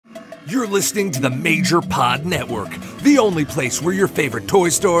You're listening to the Major Pod Network, the only place where your favorite toy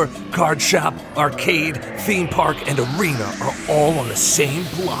store, card shop, arcade, theme park, and arena are all on the same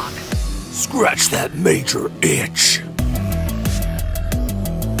block. Scratch that major itch.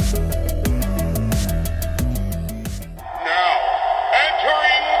 Now,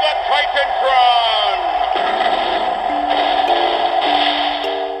 entering the Titantron!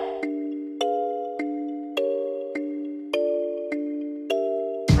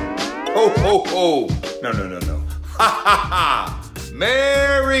 Ho, ho, ho. No. Ha, ha, ha.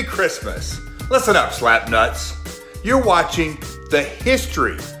 Merry Christmas. Listen up, slapnuts. You're watching the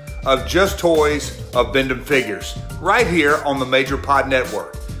history of Just Toys of Bend-Em figures right here on the Major Pod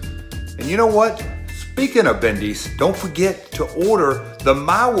Network. And you know what? Speaking of Bendies, don't forget to order the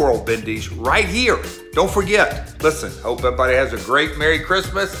My World Bendies right here. Don't forget. Listen, hope everybody has a great Merry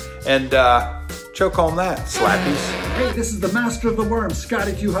Christmas and choke on that, slappies. Hey, this is the Master of the Worm,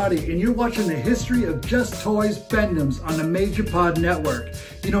 Scotty Q Hottie, and you're watching the history of Just Toys Bendems on the Major Pod Network.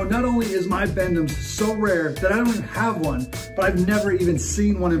 You know, not only is my Bendems so rare that I don't even have one, but I've never even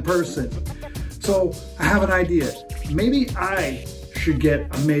seen one in person. So I have an idea. Maybe I should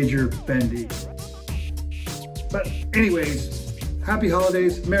get a Major Bendy. But anyways, happy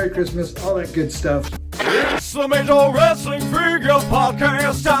holidays, Merry Christmas, all that good stuff. It's the Major Wrestling Figures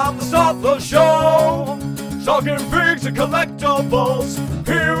Podcast, time to start the show. Talking figs and collectibles,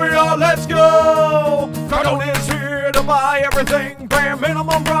 here we are, let's go. Cardone is here to buy everything, bare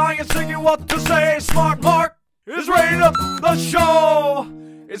minimum. Brian singing what to say, Smart Mark is ready up the show.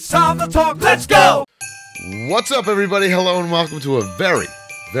 It's time to talk, let's go. What's up, everybody? Hello and welcome to a very,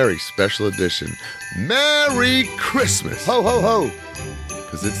 very special edition. Merry Christmas. Ho, ho, ho.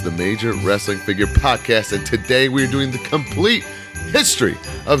 Because it's the Major Wrestling Figure Podcast, and today we're doing the complete history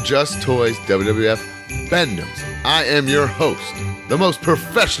of Just Toys WWF Bendems. I am your host, the most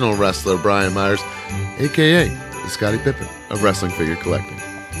professional wrestler, Brian Myers, a.k.a. the Scottie Pippen of wrestling figure collecting.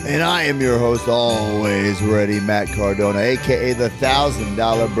 And I am your host, always ready, Matt Cardona, a.k.a. the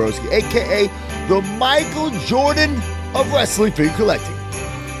 $1,000 Broski, a.k.a. the Michael Jordan of wrestling figure collecting.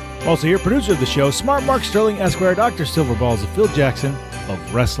 Also here, producer of the show, Smart Mark Sterling, Esquire, Dr. Silverballs of Phil Jackson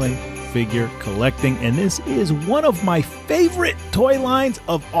of wrestling figure collecting. And this is one of my favorite toy lines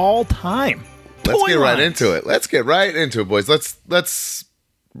of all time. Let's get right into it. Let's get right into it, boys. Let's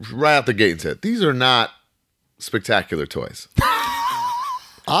right out the gate and say it. These are not spectacular toys.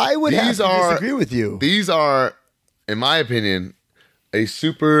 I would have to disagree with you. These are, in my opinion, a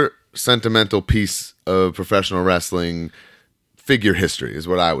super sentimental piece of professional wrestling figure history, is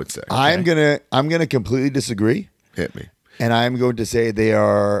what I would say. I'm gonna completely disagree. Hit me. And I'm going to say they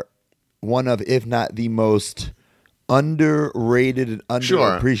are one of, if not the most underrated and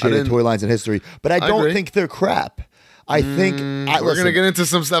underappreciated toy lines in history. But I don't think they're crap. I think we're going to get into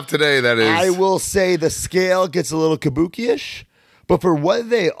some stuff today that is. I will say the scale gets a little kabuki-ish, but for what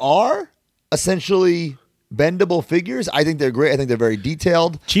they are, essentially bendable figures, I think they're great. I think they're very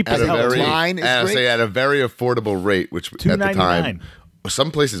detailed. Cheap as hell. Line is great. Say at a very affordable rate, which at the time,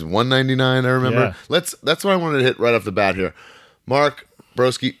 some places $199. I remember. Yeah. That's what I wanted to hit right off the bat here. Mark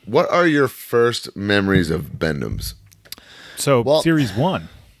Broski, what are your first memories of Bendems? So Series 1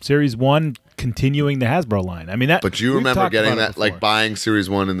 continuing the Hasbro line. I mean that. But you remember getting that, like buying Series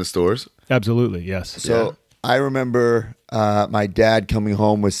 1 in the stores? Absolutely, yes. So I remember my dad coming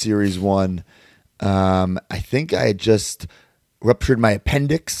home with Series 1. I think I had just ruptured my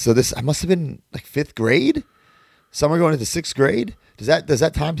appendix. So I must have been like 5th grade. Summer going into 6th grade. Does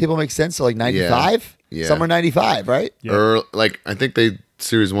that timetable make sense? So like 95? Yeah. Summer 95, right? Yeah. I think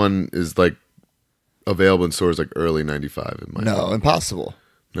Series 1 is like available in stores like early 95. No, impossible.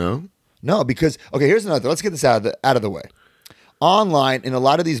 No? No, because, okay, here's another. Let's get this out of the way. Online, in a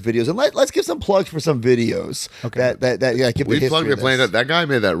lot of these videos, and let's give some plugs for some videos. Okay. That give the history plugged of this. that guy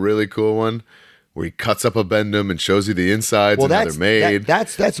made that really cool one where he cuts up a Bendem and shows you the insides and how they're made.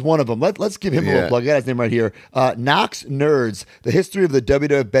 That's one of them. Let's give him a little plug. I got his name right here. Knox Nerds. The history of the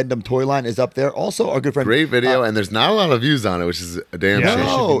WWF Bendem toy line is up there. Also, our good friend. Great video, and there's not a lot of views on it, which is a damn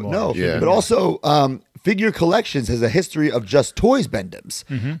shame. No. Yeah. But also, Figure Collections has a history of Just Toys Bendems.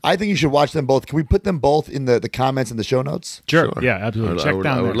 Mm-hmm. I think you should watch them both. Can we put them both in the comments in the show notes? Sure. Yeah, absolutely. Check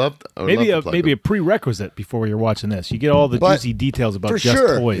down there. Maybe a prerequisite before you're watching this. You get all the juicy details about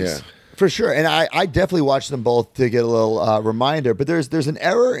Just Toys. Yeah. For sure, and I definitely watched them both to get a little reminder, but there's an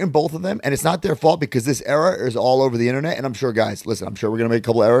error in both of them, and it's not their fault because this error is all over the internet, and I'm sure, guys, listen, I'm sure we're going to make a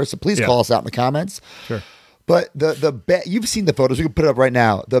couple errors, so please call us out in the comments. Sure. But you've seen the photos, we can put it up right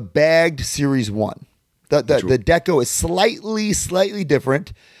now, the bagged Series 1. The deco is slightly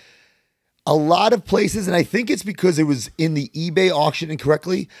different. a lot of places, and I think it's because it was in the eBay auction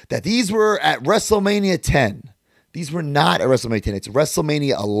incorrectly, that these were at WrestleMania 10. These were not at WrestleMania 10. It's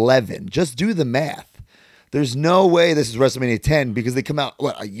WrestleMania 11. Just do the math. There's no way this is WrestleMania 10 because they come out,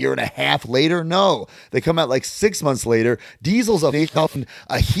 what, a year and a half later? No. They come out like 6 months later. Diesel's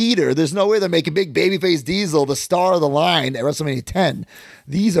a heater. There's no way they're making big babyface Diesel the star of the line at WrestleMania 10.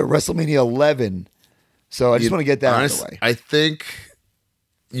 These are WrestleMania 11. So I just want to get that out of the way. I think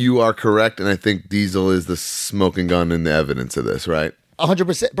you are correct, and I think Diesel is the smoking gun in the evidence of this, right?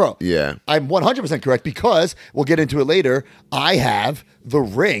 100%, bro. Yeah. I'm 100% correct because we'll get into it later. I have the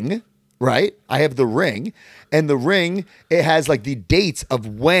ring, right? I have the ring, and the ring, it has like the dates of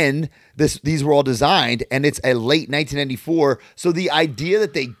when these were all designed, and it's a late 1994. So the idea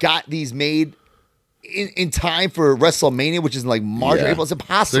that they got these made in time for WrestleMania, which is in like March or April, it's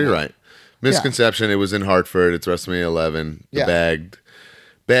impossible. So you're right. Misconception. It was in Hartford. It's WrestleMania 11. The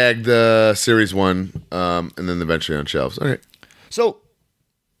bagged Series 1, and then eventually on shelves. All right. So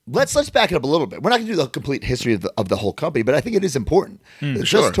let's back it up a little bit. We're not going to do the complete history of the whole company, but I think it is important.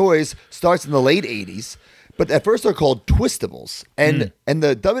 Just Toys starts in the late 80s, but at first they're called Twistables. And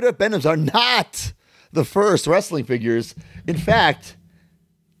the WWF Bendems are not the first wrestling figures. In fact,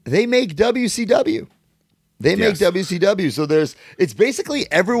 they make WCW. They make WCW. So it's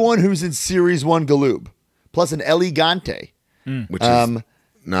basically everyone who's in Series 1 Galoob, plus an Elegante. Which is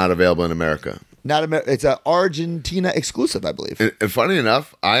not available in America. It's an Argentina exclusive, I believe. And funny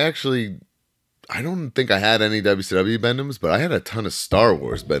enough, I don't think I had any WCW Bendems, but I had a ton of Star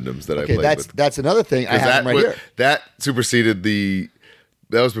Wars Bendems that I played with. That's another thing. I have them right here. That superseded that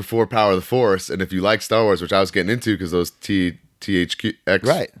was before Power of the Force, and if you like Star Wars, which I was getting into because those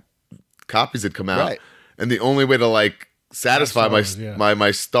THX copies had come out, right. And the only way to like satisfy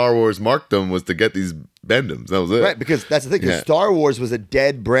my Star Wars markdom was to get these Bendems. That was it. Right, because that's the thing. Because Star Wars was a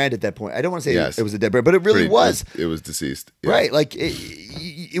dead brand at that point. I don't want to say it was a dead brand, but it really was. It was deceased. Yeah. Right, like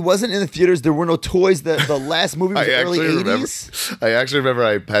it wasn't in the theaters. There were no toys. The last movie was the early 80s. I actually remember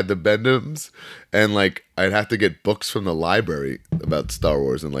I had the Bendems, and like I'd have to get books from the library about Star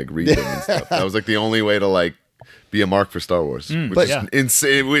Wars and like read them and stuff. That was like the only way to like be a mark for Star Wars, which is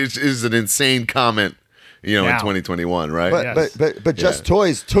insane. Which is an insane comment. In 2021, right? But Just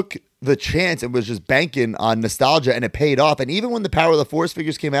Toys took the chance and was just banking on nostalgia, and it paid off. And even when the Power of the Force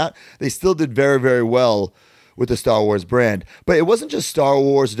figures came out, they still did very, very well with the Star Wars brand. But it wasn't just Star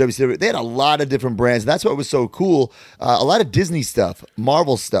Wars or WCW. They had a lot of different brands. And that's what was so cool. A lot of Disney stuff,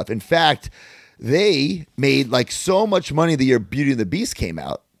 Marvel stuff. In fact, they made like so much money the year Beauty and the Beast came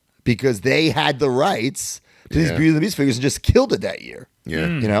out because they had the rights to these Beauty and the Beast figures and just killed it that year.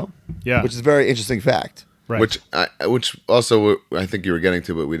 Yeah. Which is a very interesting fact. Right. Which also I think you were getting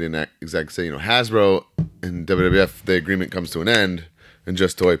to, but we didn't exactly say. Hasbro and WWF, the agreement comes to an end, and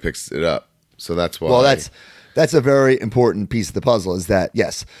Just Toy picks it up. So that's why. Well, that's a very important piece of the puzzle. Is that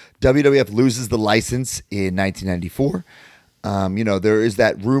yes, WWF loses the license in 1994. There is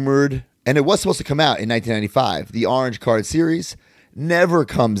that rumored, and it was supposed to come out in 1995. The Orange Card Series never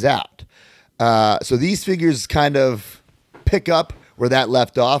comes out. So these figures kind of pick up where that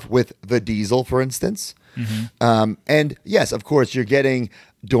left off with the Diesel, for instance. And yes, of course, you're getting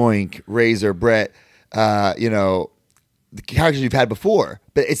Doink, Razor, Brett, the characters you've had before.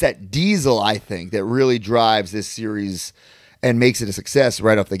 But it's that Diesel, I think, that really drives this series and makes it a success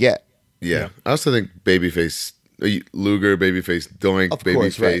right off the get. Yeah. I also think Babyface, Luger, Babyface, Doink,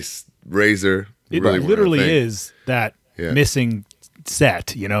 Babyface, Razor. It really literally is that missing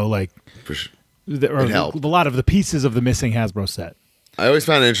set, For sure. It helped. A lot of the pieces of the missing Hasbro set. I always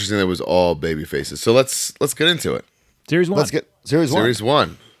found it interesting that it was all baby faces. So let's get into it. Series 1. Let's get Series 1. Series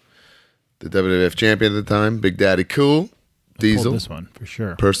 1. The WWF champion at the time, Big Daddy Cool, Diesel. This one for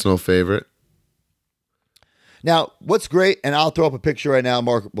sure. Personal favorite. Now, what's great, and I'll throw up a picture right now.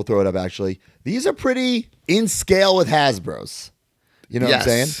 Mark will throw it up. Actually, these are pretty in scale with Hasbro's. You know what I'm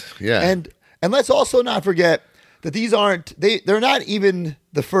saying? Yeah. And let's also not forget that these aren't they're not even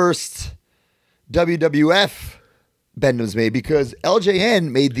the first WWF Bendems made, because LJN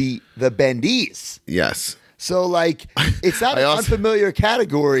made the Bendies. Yes. So like it's not an unfamiliar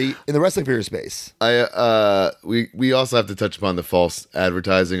category in the wrestling figure space. We also have to touch upon the false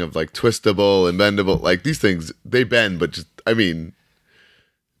advertising of like twistable and bendable. Like these things, they bend, but just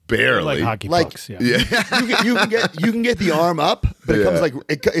barely. Like hockey pucks. Yeah. you can get the arm up, but it comes like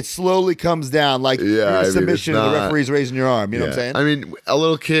it slowly comes down like you're in a submission and the referee's raising your arm. You know what I'm saying? I mean, a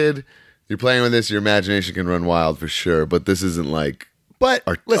little kid, you're playing with this, your imagination can run wild for sure, but this isn't like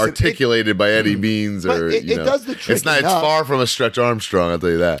articulated by Eddie Beans or it does the trick. It's far from a Stretch Armstrong, I'll tell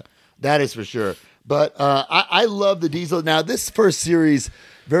you that. That is for sure. But I love the Diesel. Now, this first series,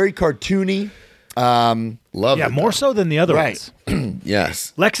 very cartoony. Love Yeah, it. more so than the other Right. ones.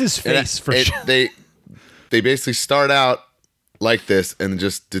 Yes. Lex's And face for sure. They basically start out like this and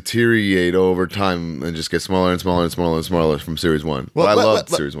just deteriorate over time and just get smaller and smaller and smaller and smaller from series 1. But I love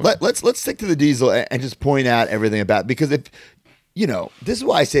series 1. Let's stick to the Diesel and just point out everything about, because if this is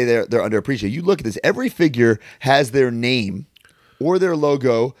why I say they're underappreciated. You look at this, every figure has their name or their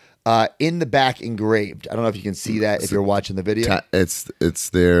logo in the back engraved. I don't know if you can see that if you're watching the video. It's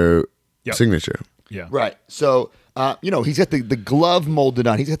their signature. Yeah. Right. So, he's got the glove molded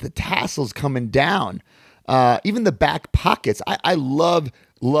on. He's got the tassels coming down. Even the back pockets. I love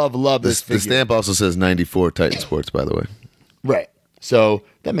this figure. The stamp also says 94 Titan Sports, by the way. Right. So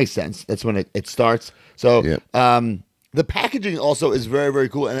that makes sense. That's when it starts. So the packaging also is very, very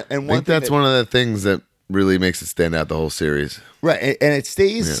cool. And I one think that's one of the things that really makes it stand out the whole series. Right. And it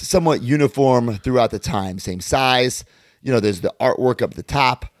stays somewhat uniform throughout the time. Same size. There's the artwork up the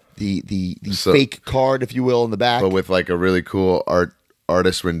top, the fake card, if you will, in the back. But with like a really cool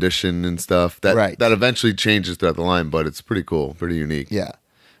artist rendition and stuff. That eventually changes throughout the line, but it's pretty cool, pretty unique. Yeah.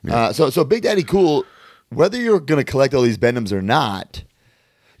 So Big Daddy Cool, whether you're going to collect all these Bendems or not,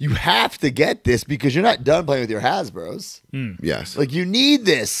 you have to get this because you're not done playing with your Hasbros. Yes. Like, you need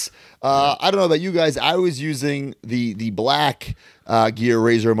this. I don't know about you guys. I was using the black gear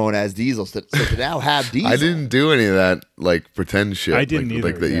Razor Ramon as Diesel. So to now have Diesel. I didn't do any of that like pretend shit. I didn't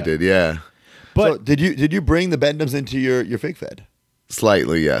like either, that yeah. you did. Yeah. But so did you bring the Bendems into your Fig Fed?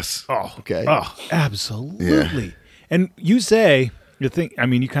 Slightly, yes. Oh, okay. Oh, absolutely. Yeah. And you say, you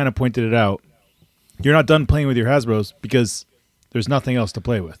kind of pointed it out. You're not done playing with your Hasbros because there's nothing else to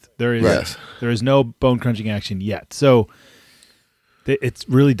play with. There is no bone crunching action yet. So it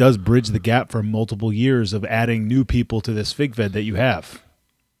really does bridge the gap for multiple years of adding new people to this Fig Fed that you have.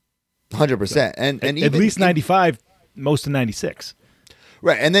 100%. And at even, least 95, most of 96.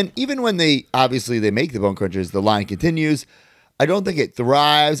 Right. And then even when they make the bone crunchers, the line continues. I don't think it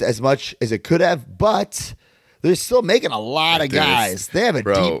thrives as much as it could have, but they're still making a lot of guys. They have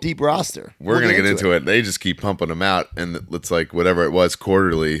a deep roster. We're going to get into it. They just keep pumping them out, and it's like whatever it was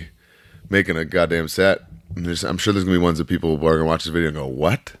quarterly, making a goddamn set. And I'm sure there's going to be ones that people are going to watch this video and go,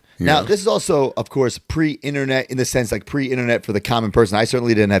 what? Now, this is also, of course, pre-internet in the sense like pre-internet for the common person. I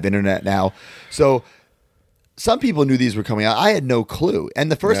certainly didn't have internet now. So some people knew these were coming out. I had no clue.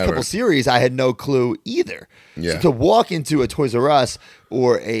 And the first couple series, I had no clue either. Yeah. So to walk into a Toys R Us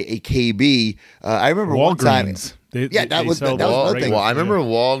or a KB, I remember one time. That was another thing. Well, I remember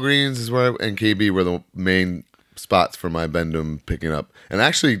Walgreens and KB were the main spots for my Bendem picking up. And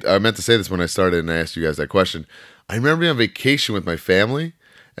actually, I meant to say this when I started and I asked you guys that question. I remember being on vacation with my family.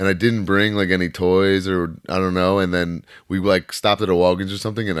 And I didn't bring like any toys or I don't know. And then we like stopped at a Walgreens or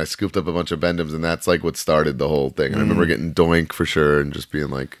something and I scooped up a bunch of Bendems and that's like what started the whole thing. And I remember getting Doink for sure and just being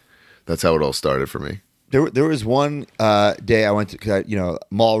like, that's how it all started for me. There was one day I went to, cause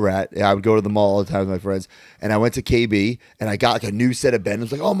mall rat. I would go to the mall all the time with my friends, and I went to KB and I got like a new set of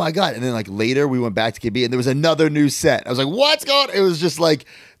Bendems. Like, oh my god! And then like later we went back to KB and there was another new set. I was like, what's going on? It was just like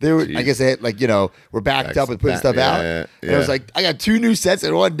they were. Jeez. I guess they had like we're backed up and putting stuff out. And I was like, I got 2 new sets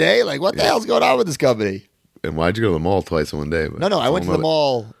in one day. Like, what the hell's going on with this company? And why'd you go to the mall twice in one day? No, I went to the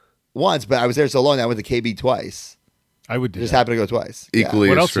mall once, but I was there so long that I went to KB twice. I would just happen to go twice.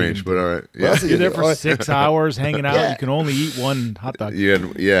 Equally as strange, but all right. Yeah. You're there for 6 hours hanging out. You can only eat one hot dog.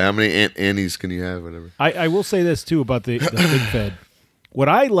 Yeah. How many Annies can you have? Whatever. I will say this too about the Fig Fed. What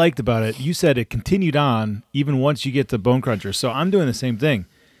I liked about it, you said it continued on even once you get to Bone Crunchers. So I'm doing the same thing.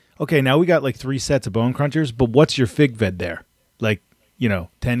 Okay, now we got like 3 sets of Bone Crunchers, but what's your Fig Fed there? Like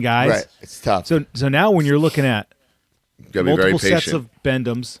 10 guys. Right. It's tough. So now when you're looking at multiple sets of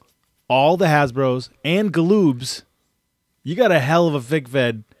Bendems, all the Hasbros and Galoobs. You got a hell of a Fig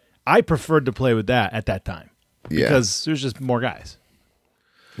Fed. I preferred to play with that at that time because there's just more guys.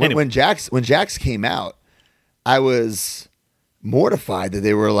 When Jax came out, I was mortified that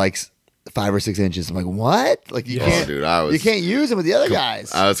they were like 5 or 6 inches. I'm like, what? Like you can't, dude. You can't use them with the other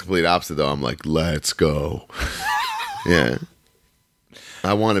guys. I was complete opposite though. I'm like, let's go. Yeah,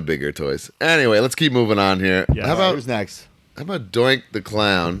 I wanted bigger toys. Anyway, let's keep moving on here. Yeah. Who's next? How about Doink the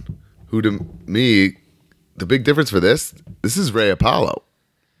Clown? Who to me. The big difference for this is Ray Apollo.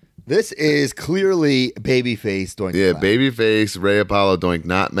 This is clearly babyface Doink. Yeah, babyface Ray Apollo Doink,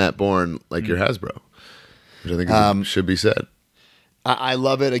 not Matt Bourne like your Hasbro, which I think should be said. I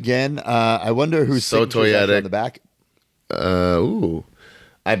love it again. I wonder who's so toyetic on the back. Ooh,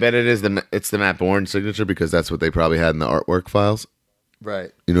 I bet it's the Matt Bourne signature because that's what they probably had in the artwork files. Right.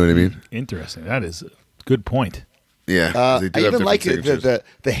 You know what I mean? Interesting. That is a good point. Yeah, I even like it.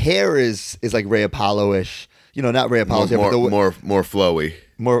 The hair is like Ray Apollo-ish. not Ray Apollo's hair, but more flowy.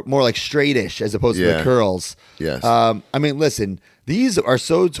 More like straightish as opposed to the curls. Yes. I mean, listen, these are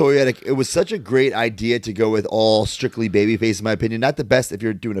so toyetic. It was such a great idea to go with all strictly babyface, in my opinion. Not the best if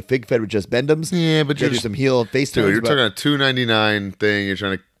you're doing a fig fed with just Bendems. Yeah, but you're do some heel face turns. You're talking a $2.99 thing. You're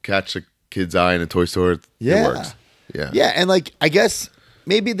trying to catch a kid's eye in a toy store. It works. Yeah, and like I guess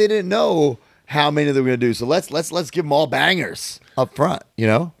maybe they didn't know how many they were going to do. So let's give them all bangers up front.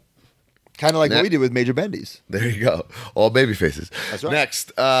 Kind of like what we did with Major Bendies. There you go. All baby faces. That's right.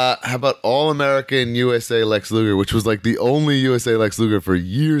 Next, how about All-American USA Lex Luger, which was like the only USA Lex Luger for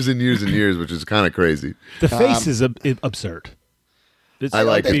years and years and years, which is kind of crazy. The face is absurd. I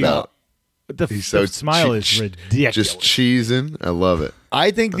like it though. The smile is ridiculous. Just cheesing. I love it. I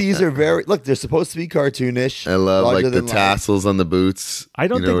think these are they're supposed to be cartoonish. I love like the tassels on the boots. I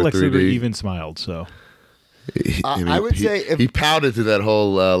don't think Lex Luger even smiled, so. I would say he pouted through that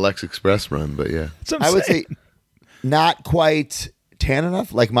whole Lex Express run, but yeah. I would say not quite tan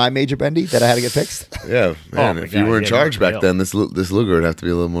enough, like my Major Bendy that I had to get fixed. Yeah, man. If you were in charge back then, this Luger would have to be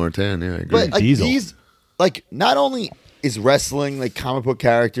a little more tan. Yeah, I agree. But like these, like not only is wrestling like comic book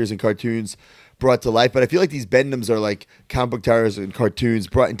characters and cartoons brought to life, but I feel like these Bendems are like comic book characters and cartoons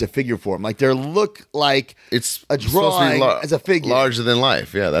brought into figure form. Like they look like it's a drawing as a figure, larger than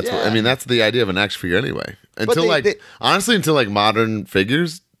life. Yeah, that's what I mean. That's the idea of an action figure anyway. Until honestly, until like modern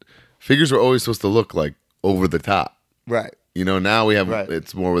figures were always supposed to look like over the top. Right. Now we have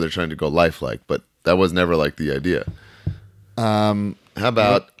it's more where they're trying to go lifelike, but that was never like the idea. How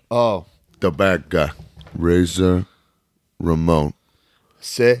about the bad guy, Razor Ramon?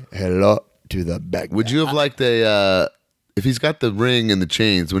 Say hello to the bad guy. Would you have liked if he's got the ring and the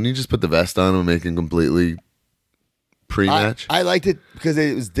chains, wouldn't you just put the vest on him and make him completely pre-match? I liked it because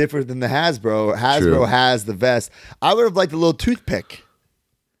it was different than the Hasbro. Hasbro has the vest. I would have liked a little toothpick.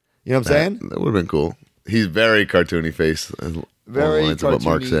 You know what I'm saying? That would have been cool. He's very cartoony face. Very cartoony what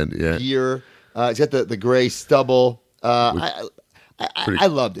Mark said. Yeah. Gear. He's got the gray stubble. I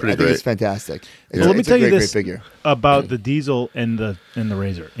loved it. I think it's fantastic. Let me tell you this about the Diesel and the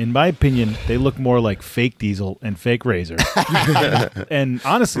Razor. In my opinion, they look more like fake Diesel and fake Razor. And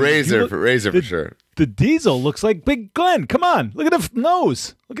honestly, Razor for sure. The Diesel looks like Big Glenn. Come on, look at the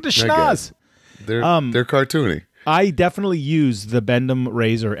nose. Look at the schnoz. They're cartoony. I definitely use the Bendem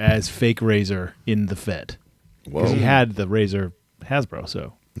Razor as fake Razor in the Fed. Because he had the Razor Hasbro.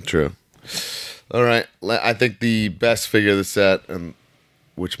 So true. All right, I think the best figure of the set, and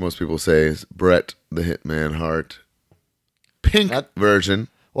which most people say is Bret the Hitman Hart, pink version.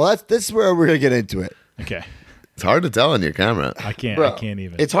 Well, this is where we're gonna get into it. Okay, it's hard to tell on your camera. I can't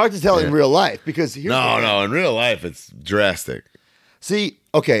even. It's hard to tell in real life because in real life it's drastic. See,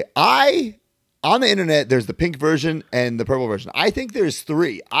 okay, on the internet there's the pink version and the purple version. I think there's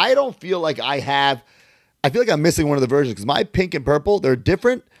three. I don't feel like I feel like I'm missing one of the versions because my pink and purple, they're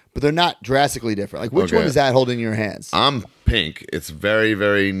different, but they're not drastically different. Like, which one is that holding in your hands? I'm pink. It's very,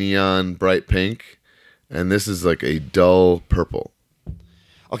 very neon, bright pink. And this is like a dull purple.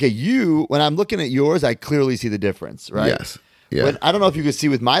 Okay, when I'm looking at yours, I clearly see the difference, right? Yes. Yeah. But I don't know if you can see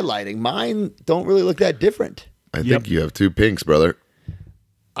with my lighting. Mine don't really look that different. I think you have two pinks, brother.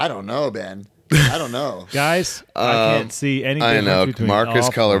 I don't know, Ben. I don't know. Guys, I can't see any difference. I know. Between Mark is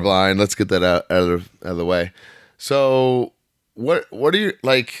colorblind. Let's get that out of the way. So... What do you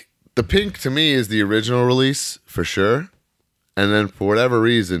like? The pink to me is the original release for sure, and then for whatever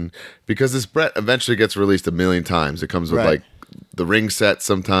reason, because this Bret eventually gets released a million times. It comes with like the ring set.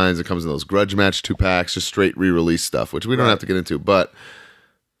 Sometimes it comes in those grudge match 2-packs, just straight re-release stuff, which we don't have to get into.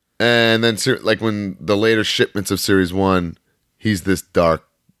 And then like when the later shipments of Series 1, he's this dark,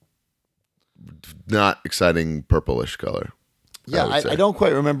 not exciting purplish color. Yeah, I don't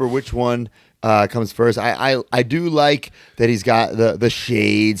quite remember which one comes first. I do like that he's got the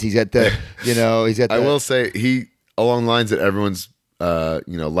shades. He's got the he's got. I will say along the lines that everyone's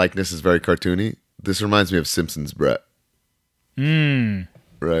likeness is very cartoony. This reminds me of Simpsons Bret. Right,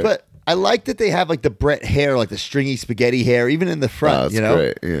 but I like that they have like the Bret hair, like the stringy spaghetti hair, even in the front. That's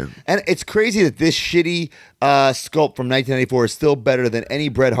great. Yeah, and it's crazy that this shitty sculpt from 1994 is still better than any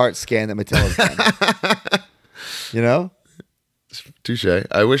Bret Hart scan that Mattel has done. Touche.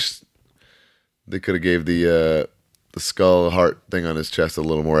 I wish they could have gave the skull heart thing on his chest a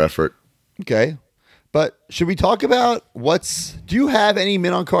little more effort. Okay. But should we talk about do you have any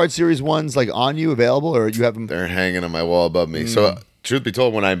Min on Card Series 1s like on you available, or you have them? They're hanging on my wall above me. So truth be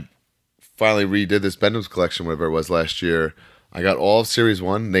told, when I finally redid this Bendems collection, whatever it was last year, I got all of Series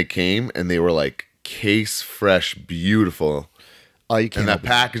 1. They came and they were like case fresh, beautiful. Oh, you can't. And that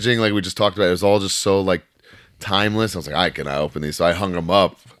packaging, like we just talked about, it was all just so like timeless. I was like, I cannot open these. So I hung them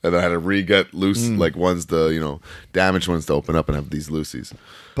up, and I had to re-get loose, like ones damaged ones to open up and have these loosies.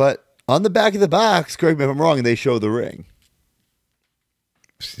 But on the back of the box, correct me if I'm wrong, they show the ring.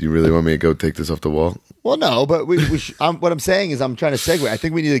 You really want me to go take this off the wall? Well, no, but what I'm saying is I'm trying to segue. I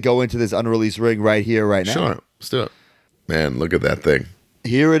think we need to go into this unreleased ring right here, right now. Sure, let's do it. Man, look at that thing.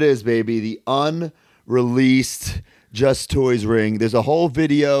 Here it is, baby. The unreleased Just Toys ring. There's a whole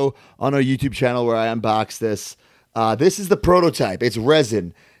video on our YouTube channel where I unbox this. This is the prototype. It's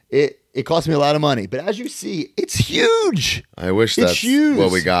resin. It cost me a lot of money, but as you see, it's huge. I wish that's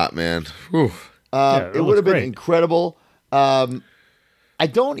what we got, man. Whew. It would have been incredible. I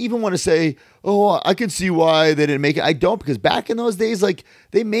don't even want to say, oh, I can see why they didn't make it. I don't, because back in those days, like,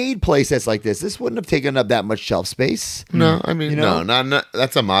 they made play sets like this. This wouldn't have taken up that much shelf space. No, I mean, no, not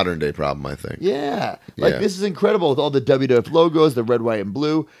that's a modern day problem, I think. Yeah. Like, this is incredible with all the WWF logos, the red, white, and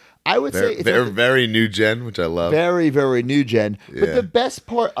blue. I would say it's very new gen, which I love. Very, very new gen. Yeah. But the best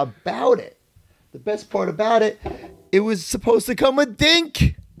part about it, it was supposed to come with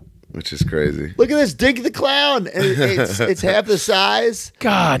Dink. Which is crazy. Look at this, Dink the Clown. It's half the size.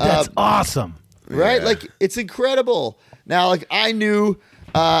 God, that's awesome. Right? Yeah. Like, it's incredible. Now, like, I knew,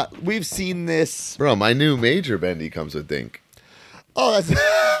 we've seen this. Bro, my new Major Bendy comes with Dink. Oh, that's...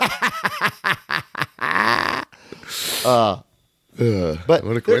 but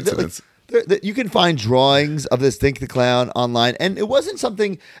what a coincidence. You can find drawings of this Dink the Clown online, and it wasn't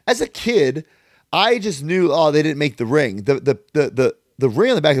something, as a kid, I just knew, oh, they didn't make the ring. The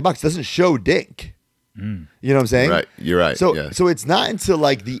ring on the back of the box doesn't show Dink. You know what I'm saying? Right. You're right. So it's not until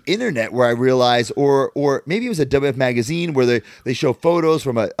like the internet where I realized, or maybe it was a WWF magazine where they show photos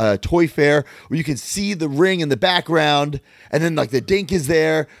from a toy fair where you can see the ring in the background, and then like the Dink is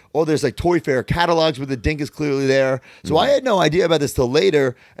there. Or there's like toy fair catalogs where the Dink is clearly there. So I had no idea about this till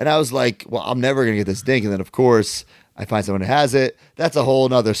later, and I was like, well, I'm never gonna get this Dink. And then of course I find someone who has it. That's a whole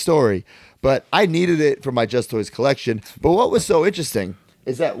nother story. But I needed it for my Just Toys collection. But what was so interesting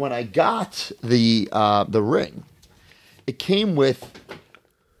is that when I got the ring, it came with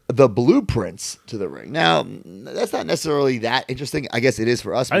the blueprints to the ring. Now, that's not necessarily that interesting. I guess it is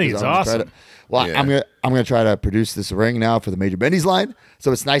for us. I think it's awesome. I'm gonna try to produce this ring now for the Major Bendies line.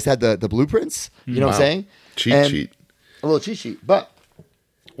 So it's nice to have the blueprints. You know what I'm saying? Cheat sheet. A little cheat sheet. But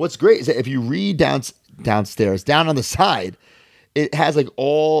what's great is that if you read downstairs, down on the side, it has like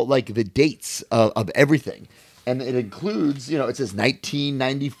all like the dates of everything. And it includes, it says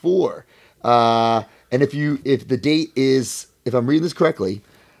 1994. And if the date is, if I'm reading this correctly,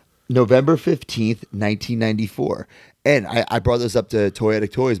 November 15th, 1994. And I brought this up to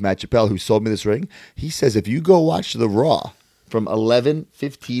Toyetic Toys, Matt Chappelle, who sold me this ring. He says, if you go watch the Raw from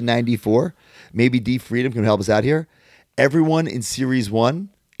 11/15/94, maybe D Freedom can help us out here. Everyone in Series 1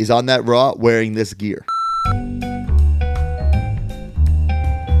 is on that Raw wearing this gear.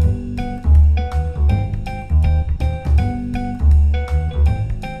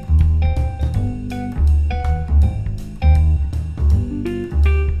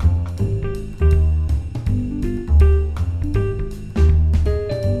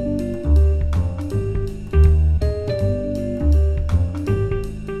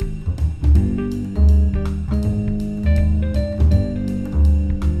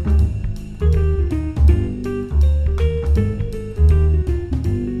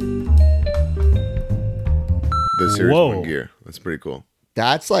 Series 1 gear. That's pretty cool.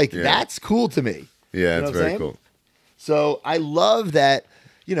 That's that's cool to me. Yeah, it's very cool. So I love that,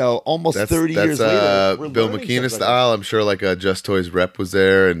 almost 30 years later. We're Bill McKeena style. I'm sure like a Just Toys rep was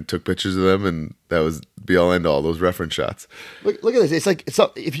there and took pictures of them, and that was be all end all, those reference shots. Look at this. It's like,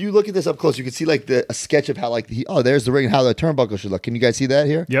 if you look at this up close, you can see like a sketch of how like there's the ring and how the turnbuckle should look. Can you guys see that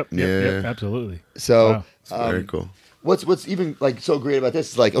here? Yep, absolutely. So wow. It's very cool. What's even like so great about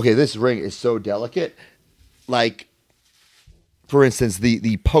this is like, okay, this ring is so delicate. Like, for instance,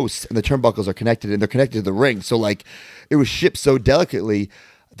 the posts and the turnbuckles are connected, and they're connected to the ring. So like, it was shipped so delicately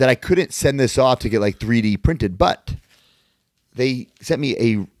that I couldn't send this off to get like 3D printed, but they sent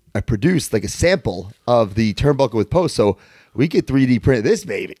me I produced like a sample of the turnbuckle with posts, so we could 3D print this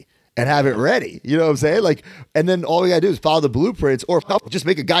baby and have it ready. You know what I'm saying? Like, and then all we gotta do is follow the blueprints, or just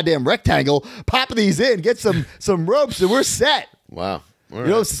make a goddamn rectangle, pop these in, get some ropes, and we're set. Wow.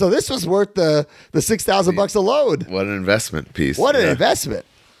 So this was worth the $6,000 a load. What an investment piece. What an investment.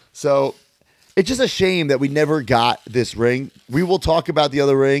 So it's just a shame that we never got this ring. We will talk about the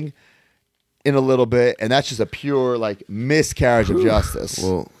other ring in a little bit, and that's just a pure like miscarriage of justice.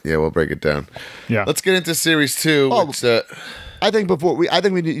 Well, yeah, we'll break it down. Yeah. Let's get into Series 2. Which, I think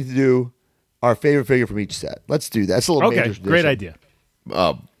we need to do our favorite figure from each set. Let's do that. That's a little major tradition. Great idea.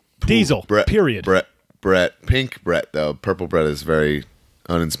 Diesel. Brett, period. Brett Pink Brett, though. Purple Brett is very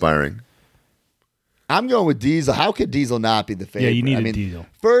uninspiring. I'm going with Diesel. How could Diesel not be the favorite? Yeah, you need a Diesel.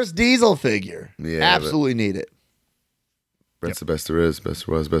 First Diesel figure. Yeah, absolutely need it. Brett's the best there is, best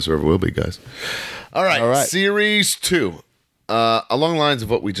there was, best there ever will be, guys. All right. Series 2. Along the lines of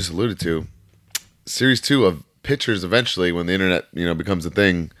what we just alluded to, Series 2 of pictures eventually, when the internet becomes a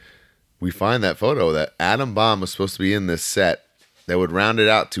thing, we find that photo that Adam Bomb was supposed to be in this set that would round it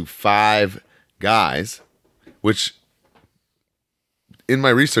out to 5 guys, which in my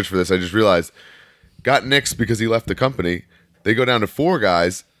research for this, I just realized got nixed because he left the company. They go down to 4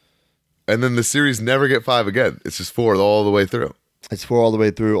 guys, and then the series never get 5 again. It's just 4 all the way through. It's 4 all the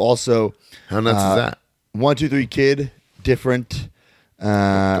way through. Also, how nuts is that? 1, 2, 3 Kid, different.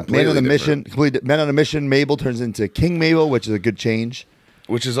 Man on a mission. Men on a mission. Mabel turns into King Mabel, which is a good change.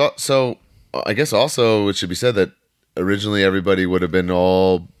 Which is so. I guess also it should be said that originally everybody would have been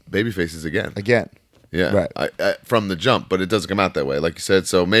all baby faces again. Yeah, right. From the jump, but it doesn't come out that way, like you said.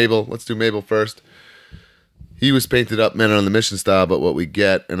 So Mabel, let's do Mabel first. He was painted up Men on the Mission style, but what we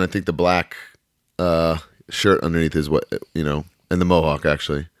get, and I think the black shirt underneath is what and the mohawk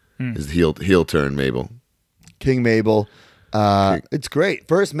actually is the heel turn Mabel. King Mabel. It's great.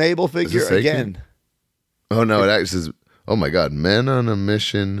 First Mabel figure again. King? Oh no, it actually says, oh my God, Men on a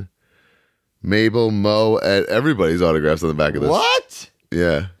Mission, Mabel, Mo, and everybody's autographs on the back of this. What?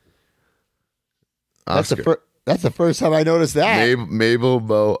 Yeah. Oscar. That's the first time I noticed that. Mabel,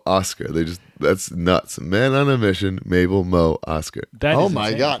 Mo, Oscar. That's nuts. Men on a Mission, Mabel, Mo, Oscar. Oh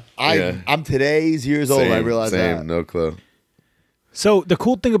my God. I'm today's years old. I realized that. No clue. So the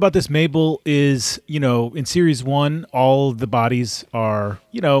cool thing about this Mabel is, in Series 1, all the bodies are,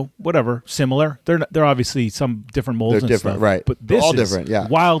 whatever, similar. They're obviously some different molds. They're and different, stuff, right? But this all is different, yeah.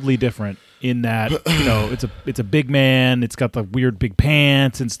 Wildly different in that it's a big man. It's got the weird big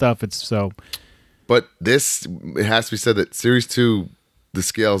pants and stuff. But it has to be said that Series 2, the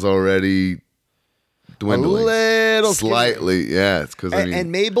scale's already dwindling. A little slightly, skinny. Yeah. It's because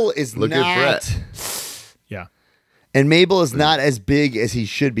and Mabel is look not. At Brett. Yeah. And Mabel is not as big as he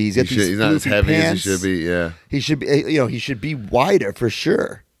should be. He's not as heavy pants. as he should be. Yeah, he should be. He should be wider for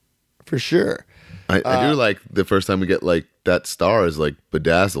sure. For sure. I do like the first time we get like that star is like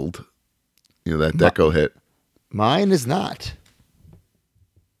bedazzled. That deco hit. Mine is not.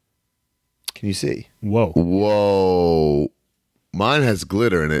 Can you see? Whoa! Mine has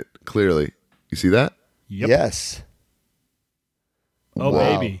glitter in it. Clearly, you see that? Yep. Yes. Oh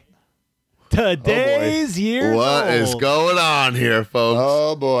baby. Today's years What old. is going on here, folks?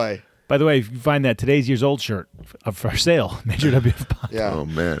 Oh boy. By the way, if you find that today's years old shirt for sale, Major WWF Podcast. Yeah. Oh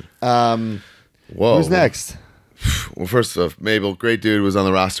man. Whoa. Who's next? Well, first off, Mabel, great dude, was on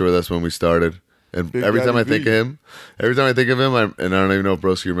the roster with us when we started. And every time I think of him, and I don't even know if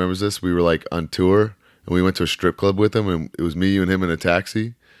Broski remembers this, we were like on tour and we went to a strip club with him, and it was me, you, and him in a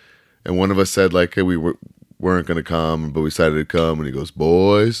taxi. And one of us said like, hey, we weren't going to come, but we decided to come. And he goes,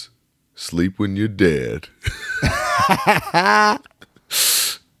 boys, sleep when you're dead.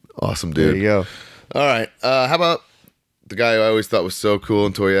 Awesome, dude. There you go. All right. How about the guy who I always thought was so cool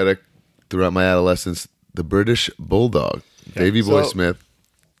and toyetic throughout my adolescence, the British Bulldog, Davey Boy Smith.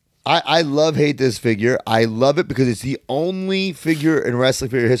 I hate this figure. I love it because it's the only figure in wrestling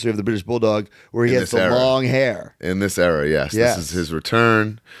figure history of the British Bulldog where he has the long hair. In this era, yes. This is his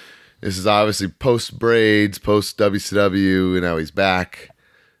return. This is obviously post braids, post WCW, and now he's back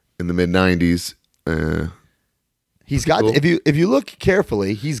in the mid '90s. He's got cool. if you look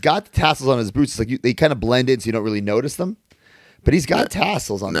carefully, he's got the tassels on his boots. It's like they kind of blend in, so you don't really notice them. But he's got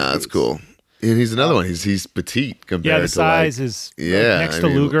tassels on. That's cool. And he's another one. He's petite compared to the size is next to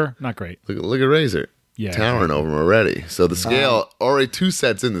Luger. Not great. Look at Razor. Yeah, towering over him already. So the scale, already 2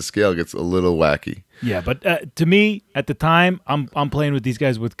 sets in, the scale gets a little wacky. Yeah, but to me, at the time, I'm playing with these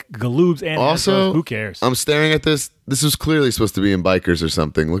guys with galoobs and also, Hasbros. Who cares? I'm staring at this. This was clearly supposed to be in Bikers or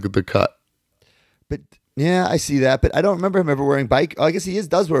something. Look at the cut. But yeah, I see that. But I don't remember him ever wearing bike. Oh, I guess he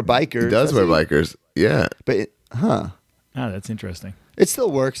does wear Bikers. He does wear Bikers. Yeah. But that's interesting. It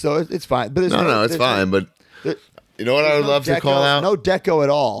still works, though. It's fine. But it's fine. But you know what I would love to call out? No deco at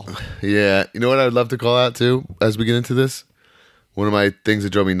all. Yeah. You know what I would love to call out too as we get into this? One of my things that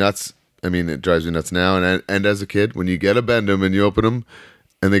drove me nuts. I mean, it drives me nuts now and as a kid, when you get a Bendem and you open them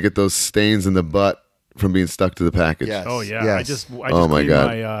and they get those stains in the butt from being stuck to the package. Yes. Oh yeah. Yes. I just oh my cleaned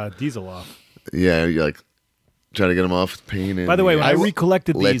God. my diesel off. Yeah, you're like trying to get them off. Pain. And by the way, when I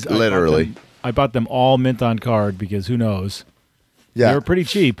recollected these, literally, I bought them all mint on card because who knows. Yeah. They were pretty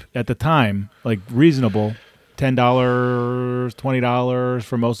cheap at the time, like reasonable, $10, $20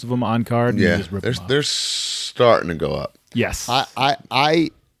 for most of them on card. And yeah, you just rip them off. they're starting to go up. Yes,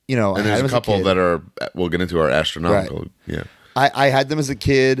 you know, And I had there's them a as couple kid. that are we'll get into are astronomical. Yeah. I had them as a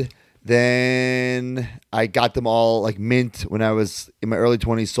kid. Then I got them all like mint when I was in my early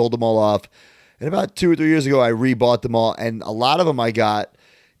 20s, sold them all off. And about 2 or 3 years ago, I rebought them all. And a lot of them I got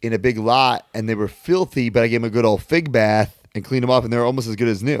in a big lot, and they were filthy, but I gave them a good old fig bath and cleaned them up, and they're almost as good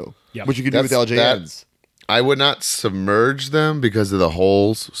as new, which you could do with LJNs. I would not submerge them because of the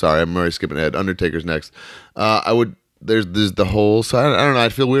holes. Sorry, I'm already skipping ahead. Undertaker's next. I would. There's the holes. So I don't know.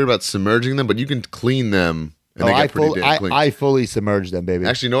 I'd feel weird about submerging them, but you can clean them. And they get pretty damn clean. I fully submerged them, baby.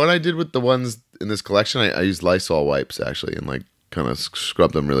 Actually, you know what I did with the ones in this collection? I used Lysol wipes, actually, and like kind of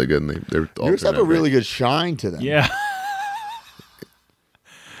scrubbed them really good. And they're all Yours have a really great. good shine to them. Yeah.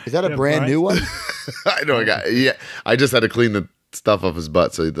 Is that a brand new one? I know. I just had to clean the stuff off his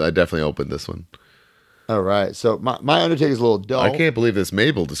butt, so I definitely opened this one. All right. So my Undertaker's a little dull. I can't believe this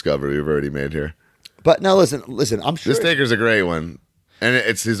Mabel discovery we've already made here. But now listen. I'm sure This Taker's a great one, and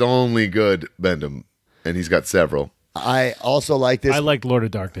it's his only good Bendem, and he's got several. I also like this. I like Lord of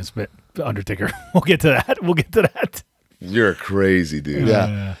Darkness, but Undertaker. We'll get to that. You're a crazy dude.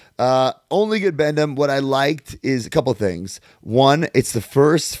 Yeah. Only good Bendem. What I liked is a couple things. One, it's the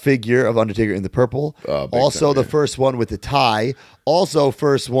first figure of Undertaker in the purple. Also, the first one with the tie. Also,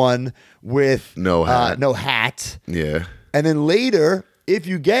 first one with no hat. No hat. Yeah. And then later, if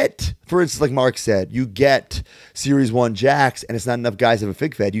you get, for instance, like Mark said, you get Series 1 Jacks, and it's not enough guys have a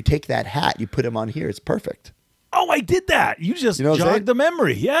fig fed, you take that hat, you put him on here. It's perfect. Oh, I did that. You just You know what I'm saying? jogged the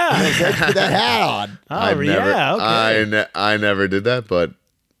memory. Yeah. You put that hat on. Oh, yeah. Okay. I never did that, but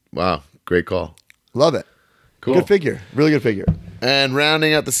wow, great call. Love it. Cool. Good figure. Really good figure. And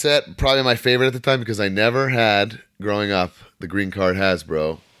rounding out the set, probably my favorite at the time because I never had, growing up, the green card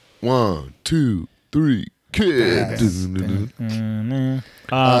Hasbro. 1, 2, 3, kid.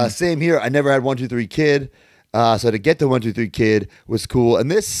 Same here. I never had 1, 2, 3 kid. So to get the 1, 2, 3 kid was cool.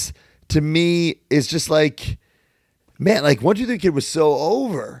 And this, to me, is just like, man, like 1, 2, 3 kid was so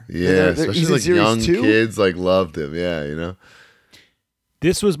over. Yeah, he's in especially like Series young 2. kids like loved him. Yeah, you know.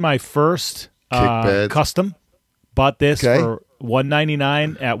 This was my first pads. custom. Bought this for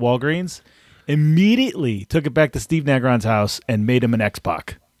 $1.99 at Walgreens. Immediately took it back to Steve Nagron's house and made him an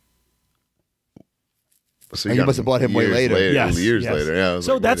X-Pac. So And you must have bought him way later. Years later. Yeah. I was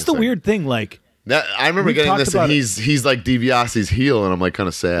So like, that's wait a the second. weird thing. Like, I remember we getting talked this, about and it. he's like DiBiase's heel, and I'm like kind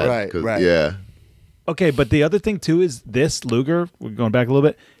of sad. Right, right. Yeah. okay, but the other thing too is this Luger. We're going back a little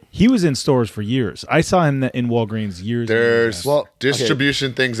bit. He was in stores for years. I saw him in Walgreens years. There's Well,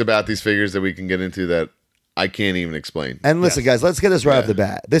 distribution things about these figures that we can get into that I can't even explain. And listen, guys, let's get this right off the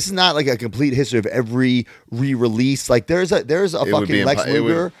bat. This is not like a complete history of every re-release. Like there's a fucking Lex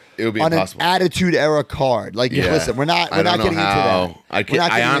Luger it would be on impossible. an Attitude Era card. Like, listen, we're not getting into that.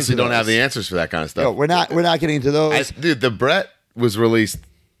 I honestly don't have the answers for that kind of stuff. No, we're not getting into those. Dude, the Brett was released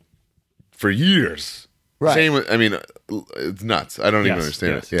for years. Right. Same with, I mean, it's nuts. I don't even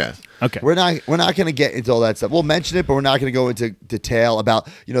understand it. Yeah. Okay. We're not going to get into all that stuff. We'll mention it, but we're not going to go into detail about,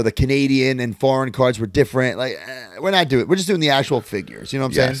 the Canadian and foreign cards were different. Like, we're not doing it. We're just doing the actual figures. You know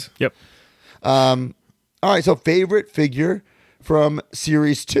what I'm saying? Yep. All right. So favorite figure from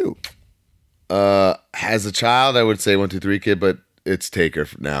Series 2. As a child, I would say 1, 2, 3 kid, but it's Taker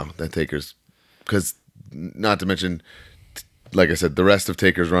now. That Taker's, because not to mention, like I said, the rest of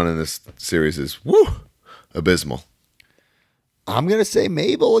Taker's run in this series is abysmal. I'm going to say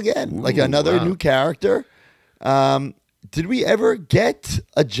Mabel again, like another new character. Did we ever get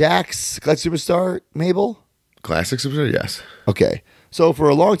a Jax Classic Superstar Mabel? Classic Superstar, yes. Okay. So for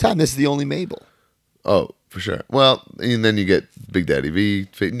a long time, this is the only Mabel. Oh, for sure. Well, and then you get Big Daddy V.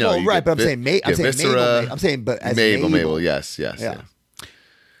 No, well, right, but I'm saying Viscera. Mabel. I'm saying, but as Mabel. Yes. Yeah.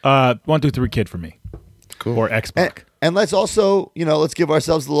 1, 2, 3 kid for me. Cool. Or X-Pac. And let's also, let's give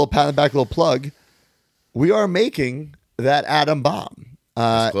ourselves a little pat on the back, a little plug. We are making that Atom Bomb.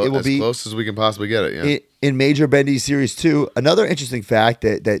 It will be as close as we can possibly get it. Yeah. In Major Bendies Series 2. Another interesting fact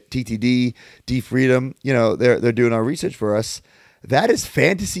that TTD, D Freedom, they're doing our research for us. That is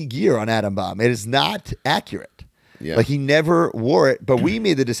fantasy gear on Atom Bomb. It is not accurate. Yeah. Like he never wore it, but we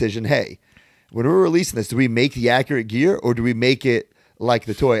made the decision, hey, when we're releasing this, do we make the accurate gear or do we make it like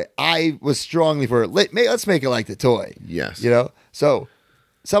the toy? I was strongly for let's make it like the toy. Yes. So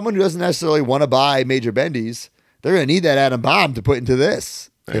someone who doesn't necessarily want to buy Major Bendies, they're going to need that Atom Bomb to put into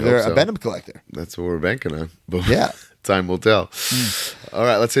this if they're a Bendem collector. That's what we're banking on. But Yeah. time will tell. All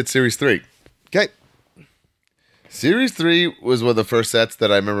right, let's hit Series 3. Okay. Series 3 was one of the first sets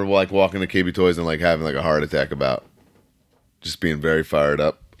that I remember like walking to KB Toys and like having like a heart attack about. Just being very fired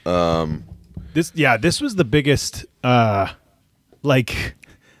up. This was the biggest like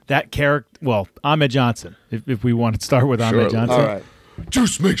that character. Well, Ahmed Johnson. If we want to start with Ahmed Johnson. All right.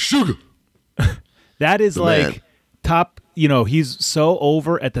 Juice makes sugar. That is The like man. top. He's so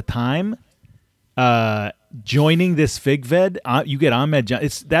over at the time. Joining this Fig Ved, you get Ahmed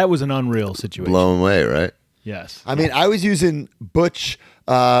Johnson. That was an unreal situation. Blown away, right? Yes. I mean, I was using Butch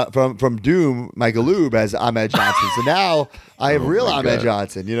from Doom, Michael Lube, as Ahmed Johnson. So now I have real my Ahmed God.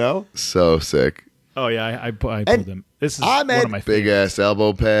 Johnson, So sick. Oh yeah, I pulled And him. This is Ahmed- one of my Big favorites. ass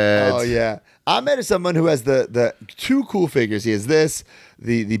elbow pads. Oh yeah, Ahmed is someone who has the two cool figures. He has this,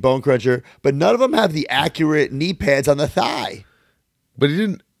 the Bone Cruncher, but none of them have the accurate knee pads on the thigh. But he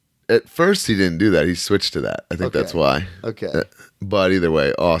didn't. At first, he didn't do that. He switched to that. I think Okay. that's why. Okay. But either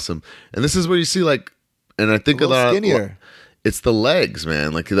way, awesome. And this is where you see and I think A a little lot. skinnier. It's the legs,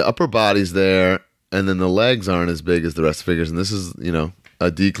 man. Like the upper body's there, and then the legs aren't as big as the rest of the figures. And this is, a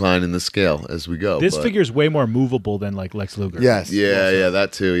decline in the scale as we go. This but- figure is way more movable than like Lex Luger. Yes. Yeah,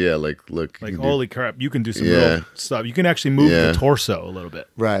 that too. Yeah, look. Like you can do- holy crap, you can do some Yeah. real stuff. You can actually move Yeah. the torso a little bit.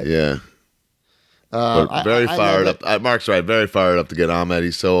 Right. Yeah. But very I fired love up. Mark's right. Very fired up to get Ahmed.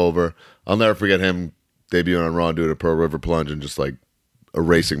 He's so over. I'll never forget him debuting on Raw and doing a Pearl River plunge and just like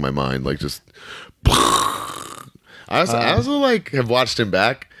erasing my mind. Like just. I also like have watched him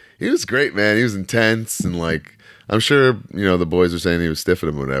back. He was great, man. He was intense and like I'm sure the boys were saying he was stiffing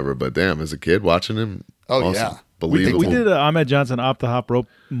him or whatever. But damn, as a kid watching him, Oh, awesome. yeah. Believable. We did an Ahmed Johnson off the hop rope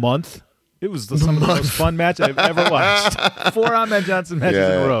month. It was some of the most fun match I've ever watched. 4 Ahmed Johnson matches in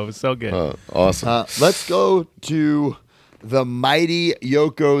Yeah. a row. It was so good. Awesome. Let's go to the mighty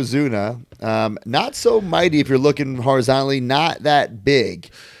Yokozuna. Not so mighty if you're looking horizontally. Not that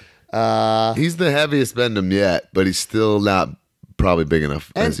big. He's the heaviest Bendem yet, but he's still not probably big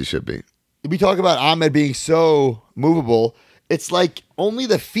enough as he should be. We talk about Ahmed being so movable. It's like only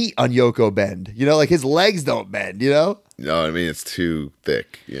the feet on Yoko bend. Like his legs don't bend. No, I mean it's too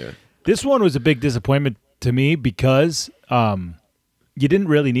thick. Yeah. This one was a big disappointment to me because you didn't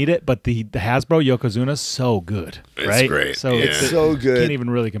really need it, but the Hasbro Yokozuna is so good, It's right? great, So yeah. It's so good. Can't even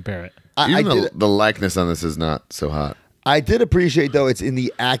really compare it. Even the likeness on this is not so hot. I did appreciate though it's in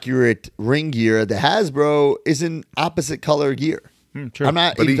the accurate ring gear. The Hasbro is in opposite color gear. True. I'm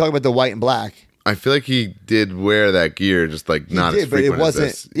not But even he- talking about the white and black. I feel like he did wear that gear, just like He not did, as but it frequent wasn't.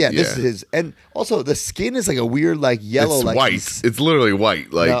 as this. Yeah, this is his. And also the skin is like a weird, like yellow, It's like white. he's- It's literally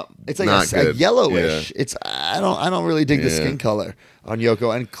white. Like no, it's like not a good. yellowish. Yeah. It's I don't really dig the Yeah. skin color on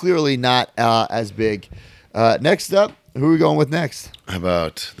Yoko, and clearly not as big. Next up, who are we going with next? How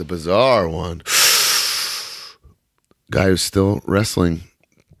about the bizarre one? Guy who's still wrestling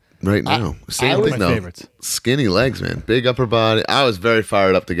right now. Same was- thing My though. favorites. Skinny legs, man. Big upper body. I was very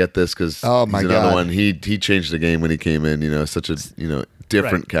fired up to get this because Oh, my he's another God. one. He changed the game when he came in. Such a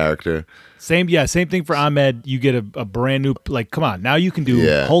different Right. character. Same thing for Ahmed. You get a brand new, like, come on. Now you can do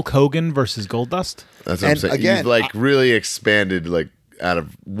Yeah. Hulk Hogan versus Goldust. That's what I'm And saying. again, He's like really expanded, like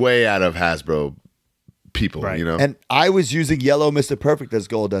way out of Hasbro people. Right. And I was using yellow Mr. Perfect as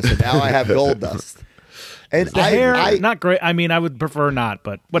Goldust, and now I have Goldust. And The hair, not great. I mean, I would prefer not,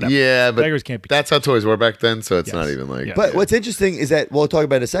 but whatever. Yeah, but Beggars can't be. that's how toys were back then, so it's Yes. not even like. Yeah. But what's interesting is that we'll talk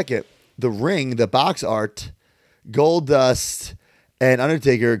about it in a second. The ring, the box art, Goldust and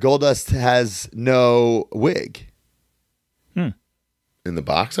Undertaker. Goldust has no wig. in the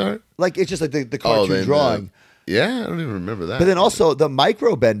box art. Like it's just like the cartoon then, drawing. Yeah, I don't even remember that. But then also the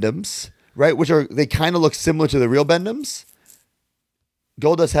micro Bendems, right? Which they kind of look similar to the real Bendems.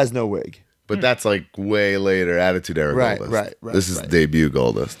 Goldust has no wig. But that's like way later, Attitude Era Right, Goldust. right, This is right. debut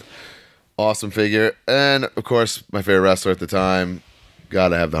Goldust. Awesome figure. And of course, my favorite wrestler at the time,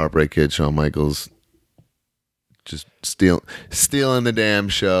 gotta have the Heartbreak Kid, Shawn Michaels. Just stealing the damn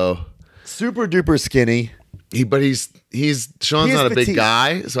show. Super duper skinny. He's Sean's He is not a big petite.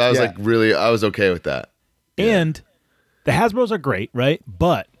 guy, so I was Yeah. I was okay with that. And the Hasbros are great, right?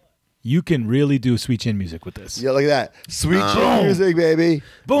 But you can really do sweet chin music with this. Yeah, look at that. Sweet chin music, baby.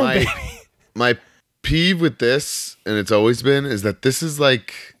 Boom, My- baby. My peeve with this, and it's always been, is that this is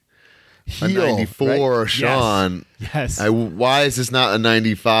like a Heel, 94 right? Sean. Yes. Why is this not a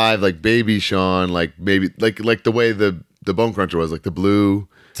 95 like baby Sean, like maybe like the way the Bone Cruncher was, like the blue.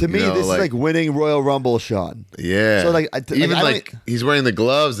 To me, this is like winning Royal Rumble, Sean. Yeah. So, like, even I don't- like he's wearing the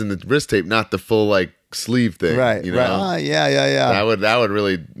gloves and the wrist tape, not the full like sleeve thing. Right, You know? right. Ah, yeah. That would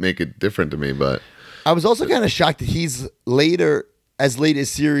really make it different to me, but I was also kind of shocked that he's as late as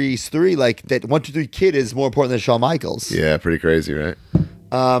Series 3, like that 1, 2, 3 kid is more important than Shawn Michaels. yeah, pretty crazy, right?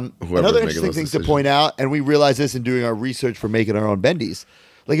 Whoever's Another making interesting those thing to decisions. point out, and we realized this in doing our research for making our own Bendies.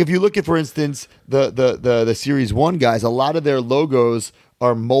 Like if you look at, for instance, the Series 1 guys, a lot of their logos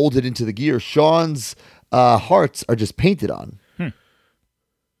are molded into the gear. Sean's hearts are just painted on.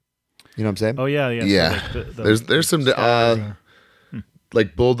 You know what I'm saying? Oh yeah. Yeah. So like the There's some stars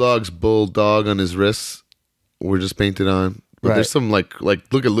like Bulldog's bulldog on his wrists were just painted on. But Right. there's some like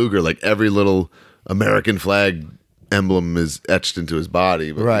look at Luger, like every little American flag emblem is etched into his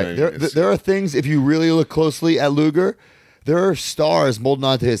body. But, Right. you know, There are things, if you really look closely at Luger, there are stars molding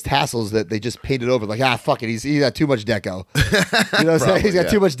onto his tassels that they just painted over. Like, fuck it. He's got too much deco. You know what I'm saying? He's got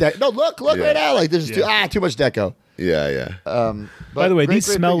too much deco. No, look Yeah. right now. Like, there's too much deco. yeah. By the way, great these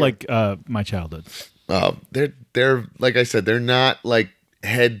smell figure. like my childhood. They're like I said, they're not like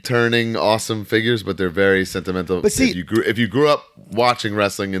head turning awesome figures, but they're very sentimental. But see- if you grew up watching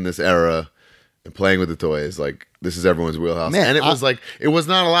wrestling in this era and playing with the toys, like this is everyone's wheelhouse. Man, and it was like it was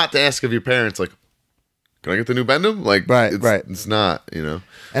not a lot to ask of your parents, like, can I get the new Bendem? Like, Right, it's, right. It's not, you know.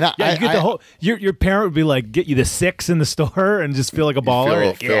 And Yeah, you get the whole. Your parent would be like, get you the 6 in the store and just feel like a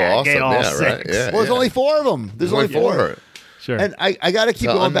baller. Feel awesome, get all yeah, 6. right? Yeah, Well, there's only 4 of them. There's only 4. Sure. And I got to keep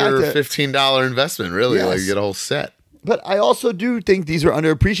It's going back under to $15 investment, really. Yes. Like you get a whole set. But I also do think these are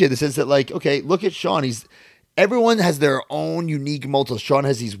underappreciated in the sense that, like, okay, look at Sean. Everyone has their own unique multiple. Sean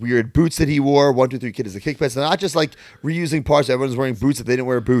has these weird boots that he wore. 1, 2, 3 Kid is a kick pads. They're not just like reusing parts. Everyone's wearing boots if they didn't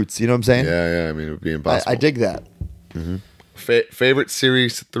wear boots. You know what I'm saying? Yeah. I mean, it would be impossible. I dig that. Favorite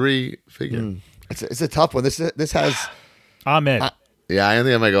Series 3 figure. It's a tough one. This has Ahmed. Yeah, I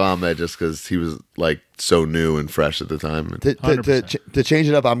think I might go Ahmed just because he was like so new and fresh at the time. to change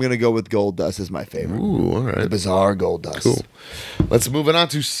it up. I'm gonna go with Gold Dust as my favorite. Ooh, all The right. bizarre Gold Dust. Cool. Let's move it on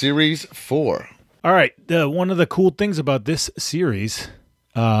to Series 4. All right. One of the cool things about this series,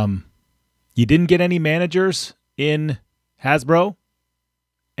 you didn't get any managers in Hasbro,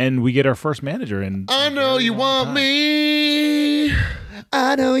 and we get our first manager in. I know you want me.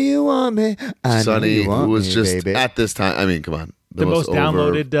 I know you want me. I know Sonny, you want who was me, just baby. at this time, I mean, come on. The most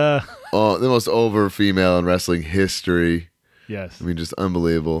downloaded. the most over female in wrestling history. Yes. I mean, just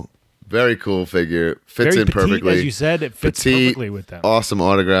unbelievable. Very cool figure. Fits Very in petite, perfectly. as you said. It fits Petite, perfectly with them. Awesome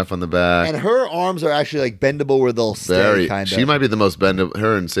autograph on the back. And her arms are actually like bendable where they'll stay. Very. Kind of. She might be the most bendable.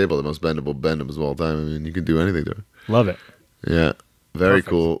 Her and Sable, the most bendable Bendems of all time. I mean, you can do anything to her. Love it. Yeah. Very Perfect.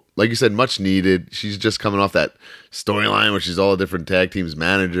 cool. Like you said, much needed. She's just coming off that storyline where she's all the different tag teams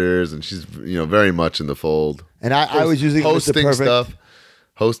managers, and she's very much in the fold. And I was using hosting Mr. Perfect. stuff.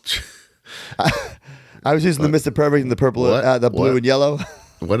 I was using the Mr. Perfect and the purple, What? the blue What? and yellow.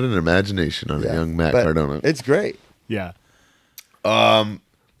 What an imagination on a young Matt But Cardona. It's great. Yeah.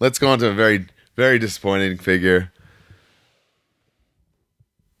 Let's go on to a very, very disappointing figure.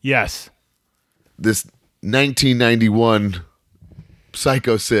 Yes. This 1991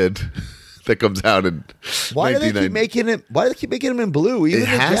 Psycho Sid that comes out in Why do they 1990. keep making him? Why do they keep making him in blue? Even It the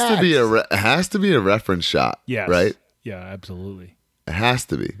has to be Jacks? it has to be a reference shot. Yes. Right? Yeah, absolutely. It has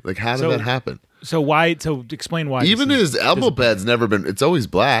to be. Like, how did So- that happen? So why? So explain why. Even this is his elbow pad's never been. It's always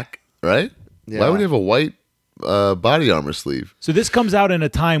black, right? Yeah. Why would he have a white body armor sleeve? So this comes out in a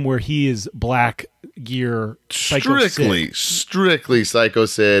time where he is black gear, Psycho Sid. Strictly Psycho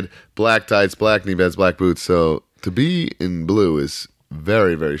Sid, black tights, black knee pads, black boots. So to be in blue is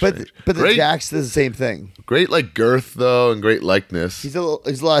very, very strange. But the great, Jacks does the same thing. great like girth though, and great likeness. He's a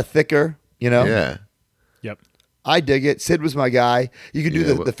lot thicker. You know. Yeah, Yep. I dig it. Sid was my guy. You could do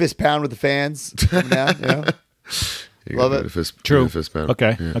Yeah, the fist pound with the fans coming down. You know. You Love gotta it. do the fist, True. do the fist pound.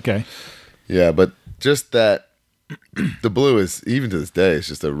 Okay. Yeah. Okay. Yeah, but just that the blue is even to this day. It's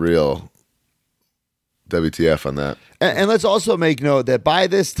just a real WTF on that. And let's also make note that by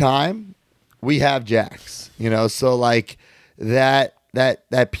this time we have Jacks. You know, so like that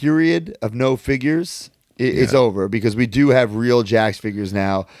period of no figures is over because we do have real Jacks figures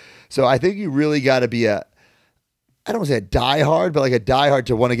now. So I think you really got to be I don't want to say a diehard, but like a diehard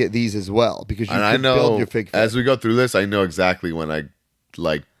to want to get these as well because you And I can know build your fig. as we go through this, I know exactly when I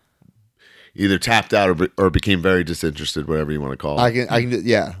like either tapped out or became very disinterested, whatever you want to call it. I can do,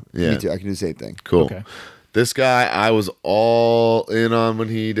 yeah, Yeah. me too. I can do the same thing. Cool. Okay. This guy I was all in on when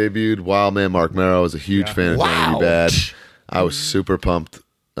he debuted. Wildman Mark Merrow. I was a huge fan of Johnny Wow. Bad. I was super pumped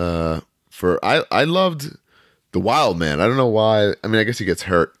I loved the Wildman. I don't know why. I mean, I guess he gets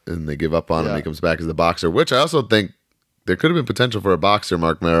hurt and they give up on him and he comes back as the boxer, which I also think there could have been potential for a boxer,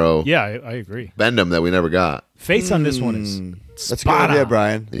 Mark Merrow. Yeah, I agree. Bendem that we never got. Face on this one is That's a good idea, on.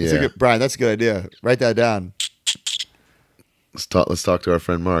 Brian. Yeah. Brian, that's a good idea. Write that down. Let's talk to our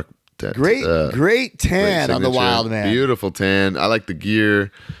friend Mark. Great tan great on the signature. Wild Man. Beautiful tan. I like the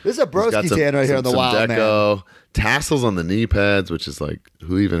gear. This is a He's got broski tan right here on the some Wild Man. deco. Tassels on the knee pads, which is like,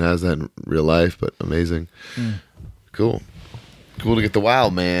 who even has that in real life? But amazing. Cool. Cool to get the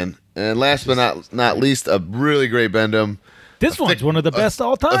Wild Man. And last but not least, a really great Bendem. This one's one of the best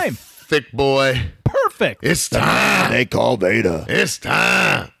all time. Thick boy. Perfect. It's time. They call Veda. It's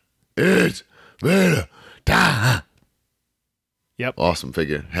time. It's Veda time. Yep. Awesome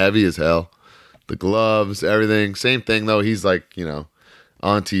figure. Heavy as hell. The gloves, everything. Same thing, though. He's like,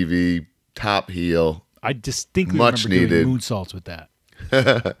 on TV, top heel. I distinctly Much remember needed. doing moonsaults with that.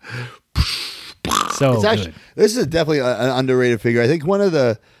 So It's actually, good. this is definitely an underrated figure. I think one of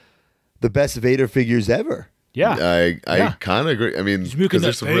the best Vader figures ever. Yeah. I kind of agree. I mean, He's making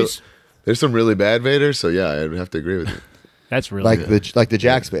 'cause that there's some really bad Vaders, so yeah, I'd have to agree with you. That's really Like good. the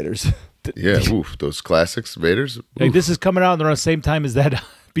Jax Vaders. Yeah, oof, those classics Vaders. Like, Oof. this is coming out around the same time as that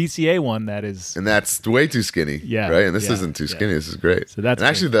BCA one that is. And that's way too skinny. Yeah, Right? And this yeah, isn't too yeah. skinny. This is great. So that's and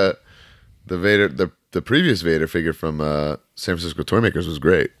actually the Vader the previous Vader figure from San Francisco Toymakers was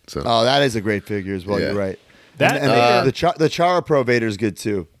great. So Oh, that is a great figure as well. Yeah. You're right. That And the Chara Pro Vader is good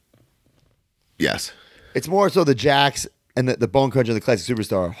too. yes. It's more so the Jax and the Bone Cruncher and the Classic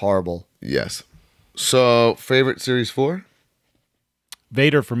Superstar are horrible. Yes. So favorite Series 4?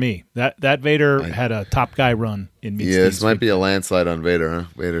 Vader for me. That Vader had a top guy run in Meat Yeah, Steve's this might be a landslide on Vader, huh?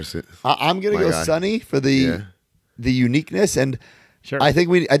 Vader's I'm gonna My go guy. Sunny for the Yeah. uniqueness, and Sure. I think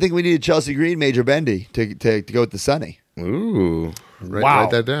we need a Chelsea Green Major Bendy to go with the Sunny. Ooh. Wow.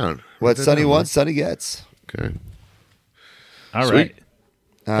 Write that down. What Write that Sunny down, wants, Sunny gets. Okay. All Sweet. right.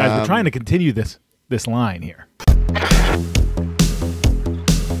 Guys, we're trying to continue this line here.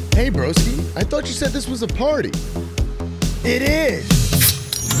 Hey, broski. I thought you said this was a party. It is.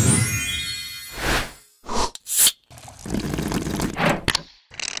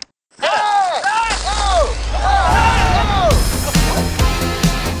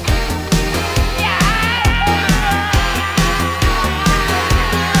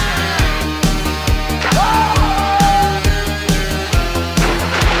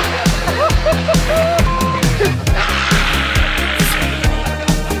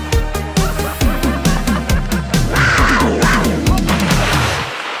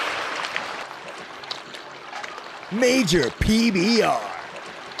 Major PBR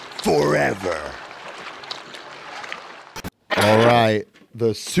forever. All right,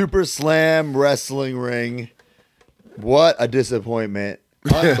 the Super Slam Wrestling Ring. What a disappointment!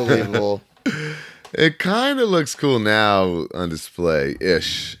 Unbelievable. It kind of looks cool now on display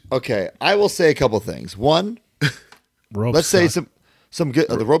ish. Okay, I will say a couple things. One, Ropes let's say suck. some good.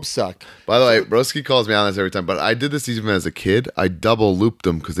 The ropes suck. By the way, Broski calls me on this every time, but I did this even as a kid. I double looped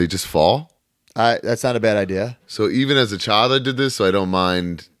them because they just fall. That's not a bad idea. So even as a child, I did this, so I don't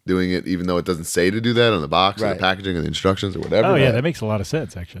mind doing it, even though it doesn't say to do that on the box or Right. the packaging or the instructions or whatever. Oh, yeah, But- that makes a lot of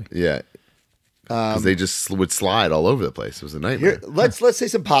sense, actually. yeah. Because they just would slide all over the place. It was a nightmare. Here, let's say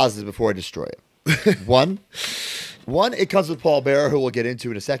some positives before I destroy it. One, it comes with Paul Bearer, who we'll get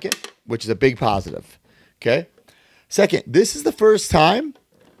into in a second, which is a big positive. Okay. Second, this is the first time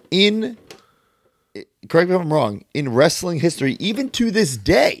in, correct me if I'm wrong, in wrestling history, even to this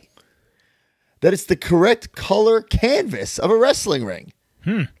day, that it's the correct color canvas of a wrestling ring.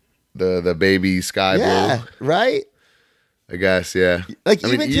 The baby sky Yeah, blue, right? I guess. Yeah. Like, I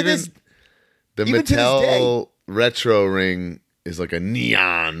mean, even to this the even to this Mattel retro ring is like a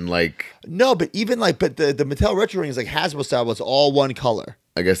neon. Like No, but even like, but the Mattel Retro Ring is like Hasbro style, but it's all one color.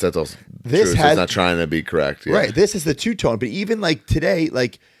 I guess that's also This true. So has- it's not trying to be correct. Yeah. Right. This is the two-tone, but even like today,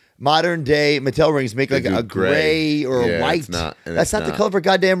 like modern day Mattel rings make like do a gray or Yeah, a white. it's not- and That's it's not the not. color of a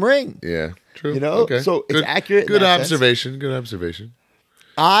goddamn ring. Yeah. True. You know? Okay. So it's Good- accurate in Good that sense. observation. Good observation.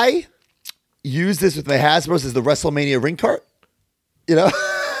 I use this with my Hasbro's as the WrestleMania ring cart. You know?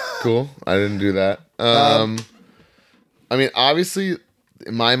 Cool. I didn't do that. I mean, obviously,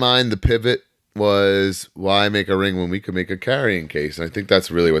 in my mind, the pivot was why make a ring when we could make a carrying case, and I think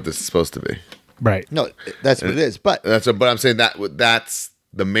that's really what this is supposed to be. Right. No, that's what it is. But But I'm saying that's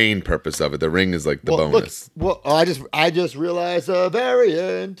the main purpose of it. The ring is like the well, bonus. Look, well, I just realized a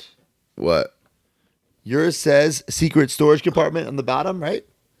variant. What? Yours says secret storage compartment on the bottom, right?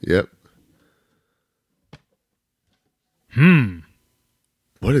 Yep.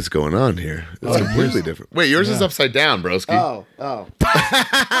 What is going on here? It's completely different. Wait, yours is upside down, broski. Oh.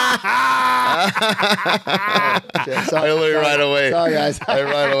 Okay, I sorry, literally right away. Sorry, guys. I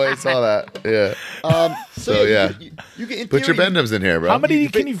right away saw that. Yeah. So yeah. you can in Put your theory- Bendems in here, bro. How many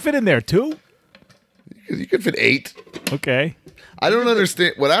can you fit in there? 2? You could fit 8. Okay. I don't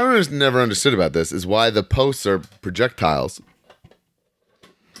understand. What I never understood about this is why the posts are projectiles.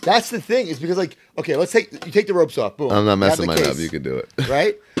 That's the thing. Is because like, okay, you take the ropes off. Boom. I'm not You have messing the mine case, up. You can do it.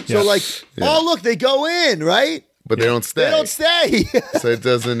 right? So like, oh look, they go in, right? But they don't stay. They don't stay. So it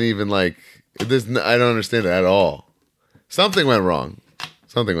doesn't even like. I don't understand it at all. Something went wrong.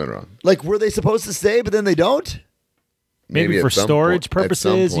 Something went wrong. Like, were they supposed to stay, but then they don't? Maybe at for some storage point- at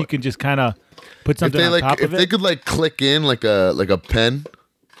some purposes, you point. can just kind of put If something they on top if of they it. could like click in like a pen.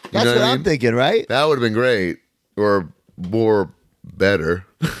 You That's know what I I'm mean? thinking, right? That would have been great. Or more better.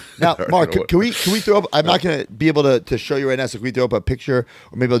 Now, I Mark, don't know can we throw up? I'm not going to be able to show you right now. So can we throw up a picture,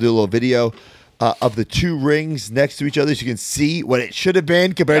 or maybe I'll do a little video of the two rings next to each other, so you can see what it should have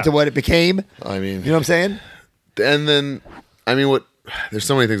been compared to what it became. I mean, you know what I'm saying? And then, I mean, there's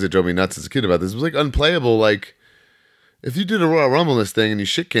so many things that drove me nuts as a kid about this. It was like unplayable. Like, if you did a Royal Rumble in this thing and you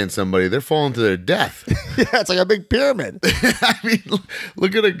shit can somebody, they're falling to their death. Yeah, it's like a big pyramid. I mean,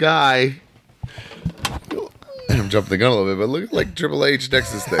 look at a guy. I'm jumping the gun a little bit, but look at like Triple H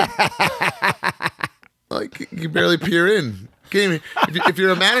next to this thing. Like, you can barely peer in. Can't even, if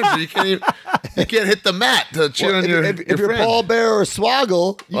you're a manager, you can't hit the mat to cheer on your If you're friend. Paul Bearer or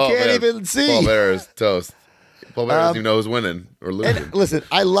Swoggle, you can't even see. Paul Bearer is toast. Paul Bearer doesn't even know who's winning or losing. And listen,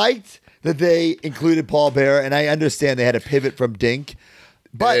 I liked that they included Paul Bearer, and I understand they had to pivot from Dink.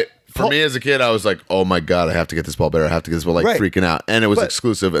 But for me as a kid, I was like, "Oh my god, I have to get this Paul Bearer. I have to get this Paul." Like freaking out, and it was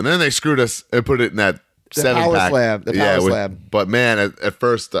exclusive. And then they screwed us and put it in that the 7-pack. The power slam. But man, at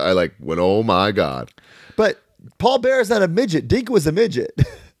first I like went, "Oh my god!" But Paul Bearer's not a midget. Dink was a midget.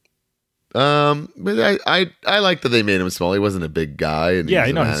 But I like that they made him small. He wasn't a big guy, and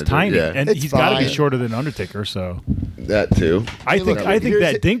he's tiny, and It's he's got to be fine. shorter than Undertaker. So that too. I think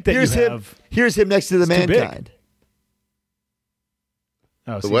that Dink that you have. Here's him next to the too big. Mankind.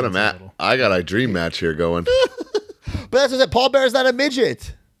 Oh, So what I got a dream match here going. But that's what I said. Paul Bearer's not a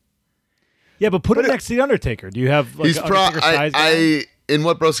midget. Yeah, but put it next to the Undertaker. Do you have like He's Undertaker size? In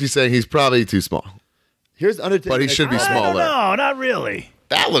what Broski's saying, he's probably too small. Here's Undertaker. But he should be smaller. No, not really.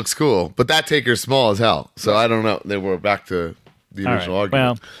 That looks cool, but that Taker's small as hell. So I don't know. They were back to the original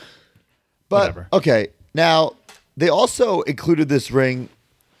argument. Well, But whatever. okay, now they also included this ring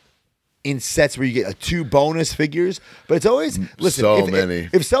in sets where you get 2 bonus figures. But it's always listen. Many.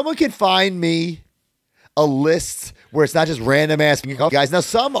 If someone can find me a list where it's not just random ass guys. Now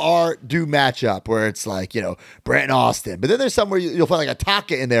some do match up where it's like Brett and Austin, but then there's some where you'll find like a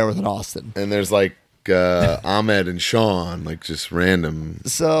Taka in there with an Austin, And there's like Ahmed and Sean, like just random.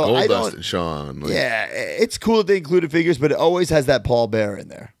 So I Goldust don't. and Sean. Like, Yeah, it's cool that they included figures, but it always has that Paul Bearer in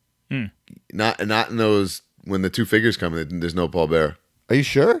there. Not in those when the 2 figures come. There's no Paul Bearer. Are you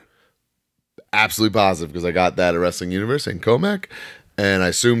sure? Absolutely positive because I got that at Wrestling Universe in Comac, and I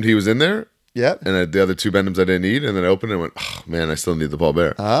assumed he was in there. Yep. And the other 2 Bendems I didn't need, and then I opened it and went, oh man, I still need the Paul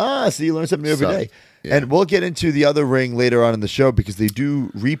Bearer. So you learn something new every day. Yeah. And we'll get into the other ring later on in the show because they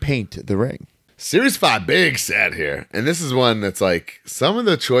do repaint the ring. Series 5, big set here. And this is one that's like, some of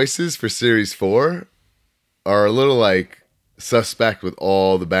the choices for Series 4 are a little like suspect with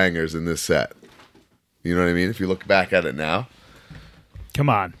all the bangers in this set. You know what I mean? If you look back at it now. Come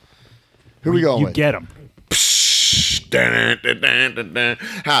on. Who we going You with? get him.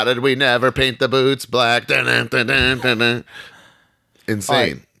 How did we never paint the boots black? Insane.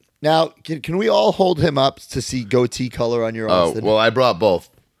 Right. Now, can we all hold him up to see goatee color on your Oh, Austin? well, I brought both.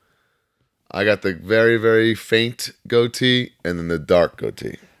 I got the very, very faint goatee and then the dark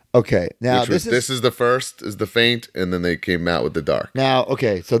goatee. Okay. Now, This is the first, is the faint, and then they came out with the dark. Now,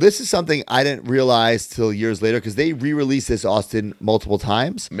 okay, so this is something I didn't realize till years later because they re-released this Austin multiple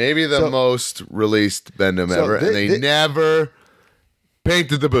times. Maybe the most released Bend-Em ever, and they never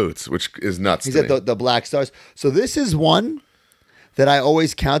painted the boots, which is nuts He to me. said the black stars. So this is one that I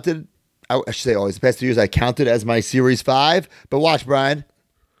always counted. I should say always. The past 2 years I counted as my Series 5. But watch, Brian.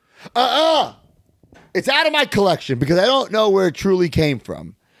 It's out of my collection because I don't know where it truly came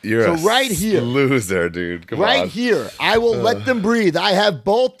from. You're right here, loser, dude. Come on. right here, I will let them breathe. I have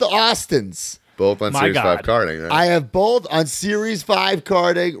both the Austins. Both on My Series God. 5 carding, right? I have both on Series 5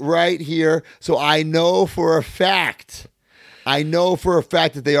 carding right here. So I know for a fact.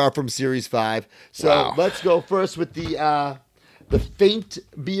 That they are from Series 5. So Wow. let's go first with the faint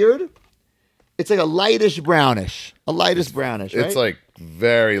beard. It's like a lightish brownish. Right? It's like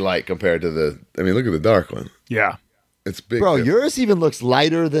very light compared to the. I mean, look at the dark one. Yeah. It's big. Bro, yours even looks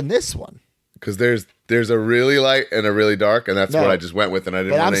lighter than this one. Because there's a really light and a really dark, and that's No. what I just went with, and I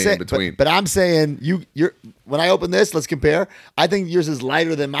didn't want any in between. But I'm saying you're when I open this, let's compare. I think yours is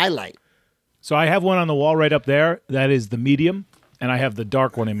lighter than my light. So I have one on the wall right up there. That is the medium, and I have the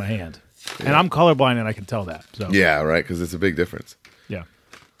dark one in my hand. And I'm colorblind, and I can tell that. So Yeah, right. Because it's a big difference. yeah.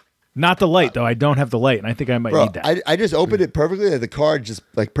 Not the light though. I don't have the light, and I think I might Bro, need that. I just opened it perfectly. The card just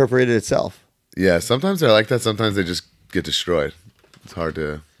like perforated itself. Yeah, sometimes they're like that. Sometimes they just get destroyed. It's hard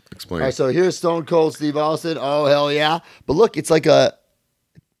to explain. All right, so here's Stone Cold Steve Austin. Oh, hell yeah. But look, it's like a...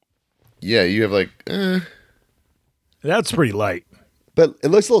 Yeah, you have like. That's pretty light. But it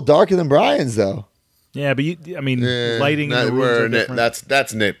looks a little darker than Brian's, though. Yeah, but lighting in the rooms are different.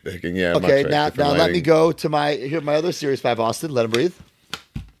 That's nitpicking. Yeah. Okay, much, now right? Different let me lighting. go to my other Series 5 Austin. Let him breathe.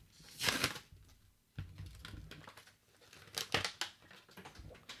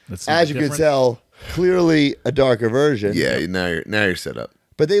 Let's see As the you can difference. tell, clearly a darker version. Yeah, now you're set up.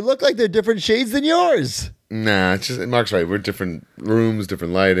 But they look like they're different shades than yours. Nah, it's just Mark's right. We're different rooms,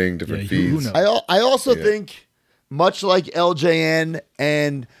 different lighting, different Yeah, who feeds. knows? I also Yeah. think, much like LJN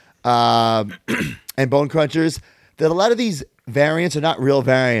and Bone Crunchers, that a lot of these variants are not real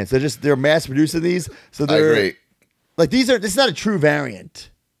variants. They're mass producing these, so I they're agree. like this is not a true variant.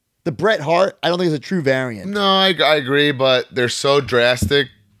 The Bret Hart, I don't think is a true variant. No, I agree, but they're so drastic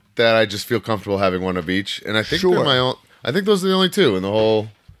that I just feel comfortable having one of each. And I think Sure. they're my own. I think those are the only two in the whole.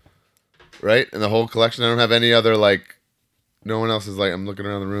 Right? In the whole collection, I don't have any other like. No one else is like. I'm looking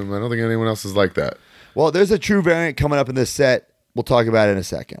around the room. I don't think anyone else is like that. Well, there's a true variant coming up in this set. We'll talk about it in a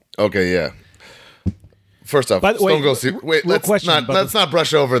second. Okay, yeah. First off, By the way, Stone Cold Steve. Wait, real question let's about not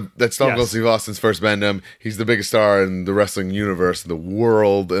brush over that Stone Cold Yes. Steve Austin's first Bend-Em. He's the biggest star in the wrestling universe, the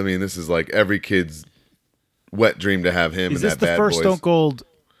world. I mean, this is like every kid's wet dream to have him. Is in this that the Bad first Boys. Stone Cold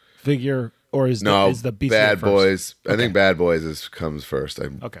figure, or is the Beast Bad first? Boys. I Okay. think Bad Boys comes first.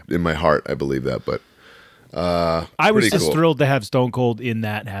 Okay. In my heart, I believe that, but I was pretty just cool. thrilled to have Stone Cold in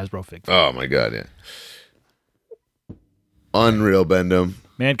that Hasbro figure. oh my god, yeah. Unreal Bend-Em.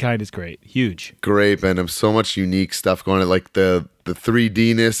 Mankind is great, huge. Great Bend-Em. So much unique stuff going on. Like the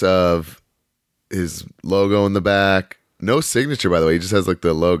 3D-ness of his logo in the back. No signature, by the way. He just has like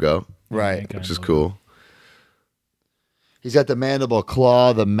the logo, Right. Mankind which is logo. cool. He's got the mandible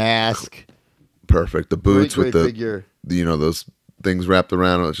claw, the mask. Perfect. The boots Great with the figure. those things wrapped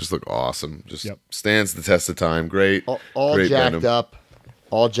around it just look awesome. Just Yep. stands the test of time. Great. All great jacked Bend-Em. up.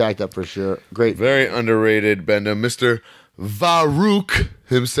 All jacked up for sure. Great. Very underrated Bend-Em. Mr. Farouk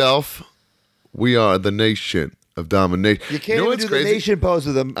himself. We are the nation of domination. You can't know even what's do crazy? the nation pose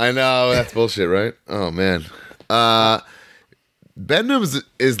with him. I know, that's bullshit, right? Oh, man. Bendems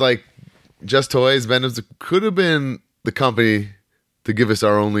is like Just Toys. Bendems could have been the company to give us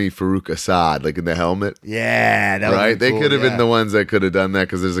our only Farouk Assad, like in the helmet, Yeah, that would right? be They cool, could have yeah. been the ones that could have done that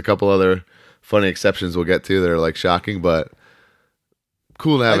because there's a couple other funny exceptions we'll get to that are like shocking, but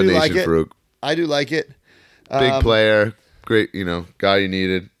cool to have I a do nation like it. Farouk. I do like it. Big player, great, guy you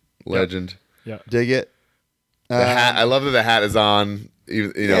needed, legend. Yeah. Dig it. The hat, I love that the hat is on.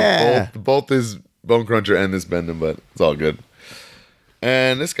 Yeah. Both his Bone Cruncher and this Bend-Em, but it's all good.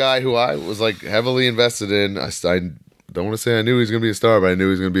 And this guy who I was like heavily invested in, I don't want to say I knew he was going to be a star, but I knew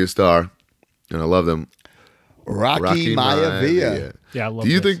he was going to be a star, and I loved him. Rocky Maivia. Yeah, I love Do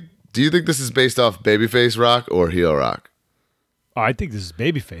you this. think this is based off babyface Rock or heel Rock? Oh, I think this is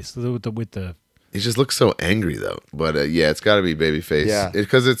Babyface with the He just looks so angry though. But yeah, it's got to be babyface. Yeah.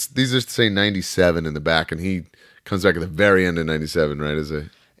 Because these are saying 97 in the back, and he comes back at the very end of 97, right?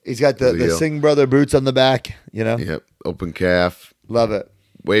 He's got the heel. Singh brother boots on the back, Yep, open calf, Love it.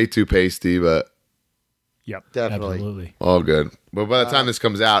 way too pasty, but Yep, Definitely. absolutely. all good. But by the time this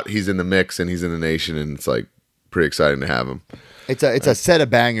comes out, he's in the mix and he's in the nation, and it's like pretty exciting to have him. It's a set of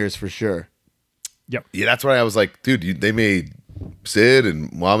bangers for sure. Yep. Yeah, that's why I was like, dude, they made Sid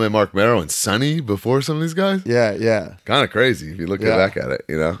and Wildman Mark Merrow and Sonny before some of these guys. Yeah, yeah. Kind of crazy if you look Yeah. back at it,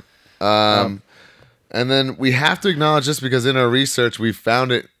 And then we have to acknowledge this because in our research, we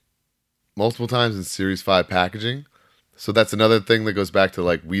found it multiple times in Series 5 packaging. So that's another thing that goes back to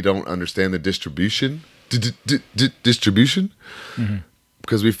like, we don't understand the distribution. Distribution.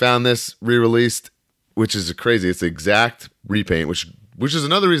 Because we found this re-released, which is crazy. It's the exact repaint, which is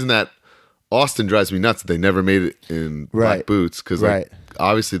another reason that Austin drives me nuts that they never made it in black Right. boots. Because Right.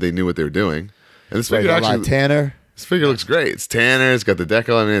 obviously they knew what they were doing. And this Right, figure a lot of actually... Tanner. This figure looks great. It's Tanner. It's got the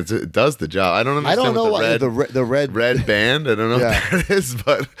decal. I mean, it does the job. I don't I understand don't know what why the red. red band. I don't know Yeah. what that is,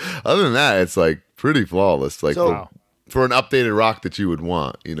 but other than that, it's like pretty flawless. Like So- for an updated Rock that you would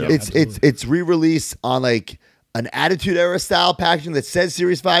want, It's re-released on like an Attitude Era style packaging that says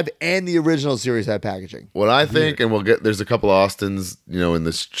Series 5 and the original Series 5 packaging. What I think, and there's a couple of Austins, in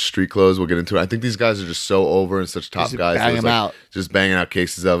the street clothes. We'll get into it. I think these guys are just so over and such top Just guys. bang so it's them like out. just banging out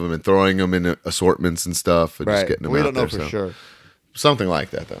cases of them and throwing them in assortments and stuff, and just Right. getting them We out don't know there. for So, sure. something like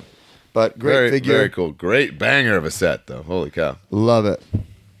that, though. But great Very, figure. very cool. Great banger of a set, though. Holy cow! Love it.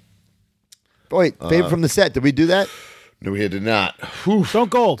 Wait, favorite from the set. Did we do that? No, we did not. Whew. Stone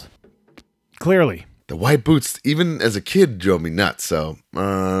Cold. Clearly. The white boots, even as a kid, drove me nuts. So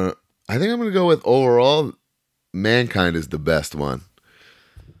I think I'm going to go with overall, Mankind is the best one.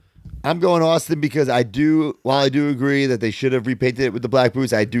 I'm going Austin because while I do agree that they should have repainted it with the black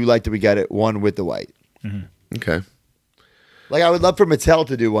boots, I do like that we got it one with the white. Okay. Like I would love for Mattel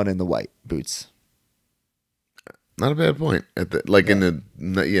to do one in the white boots. Not a bad point. In the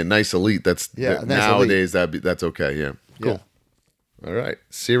nice elite. That's Yeah, nice nowadays that's okay. Yeah. Cool. Yeah. All right.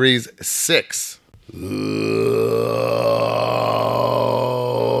 Series 6.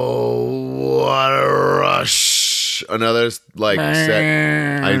 another like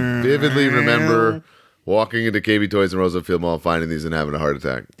set. I vividly remember walking into KB Toys in Roosevelt Field Mall, finding these and having a heart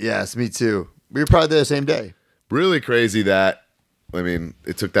attack. Yes, me too. We were probably there the same day. Really crazy that, I mean,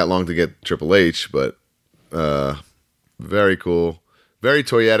 it took that long to get Triple H, but very cool. Very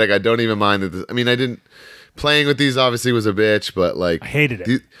toyetic. I don't even mind that. I mean, I didn't, playing with these obviously was a bitch, but like. I hated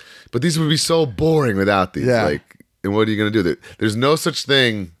it. But these would be so boring without these. Yeah. Like, and what are you going to do? There's no such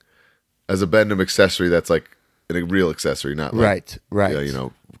thing as a Bendem accessory that's like a real accessory, not like, right. You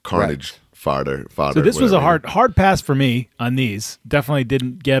know, carnage fodder. So this was a hard pass for me on these. Definitely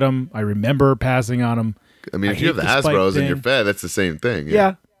didn't get them. I remember passing on them. I mean, if you have the Hasbros and you're fed, that's the same thing.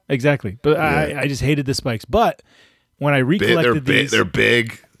 Yeah, exactly. But I just hated the spikes. But when I recollected these, they're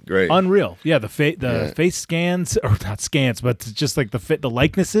big. Great. Unreal. Yeah, the face scans, or not scans, but just like the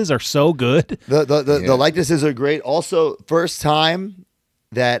likenesses are so good. The likenesses are great. Also, first time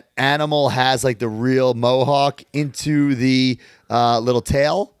that animal has like the real mohawk into the little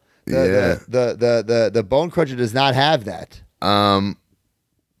tail. The Bone Cruncher does not have that.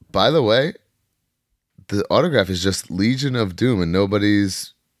 By the way, the autograph is just Legion of Doom and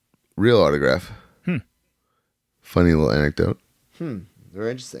nobody's real autograph. Funny little anecdote.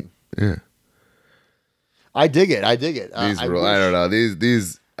 Very interesting. Yeah. I dig it. I don't know.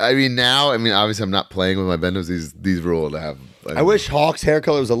 These I mean, now, I mean, obviously I'm not playing with my Bendems. These rule to have. I wish Hawk's hair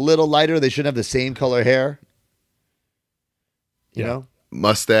color was a little lighter. They shouldn't have the same color hair. You know?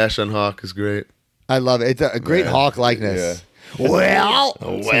 Mustache on Hawk is great. I love it. It's a great Hawk likeness. Yeah.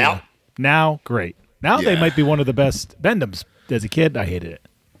 Well. Now, great. Now they might be one of the best Bendems. As a kid, I hated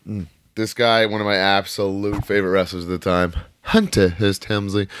it. This guy, one of my absolute favorite wrestlers at the time, Hunter Hearst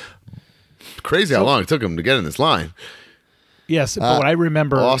Helmsley. Crazy how long it took him to get in this line. Yes, but what I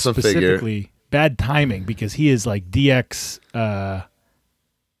remember awesome specifically, figure. Bad timing, because he is like DX. I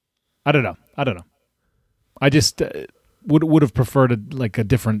don't know. I just would have preferred like a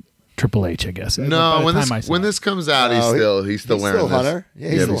different Triple H, I guess. No, when this comes out, he's still wearing still this. Hunter. Yeah,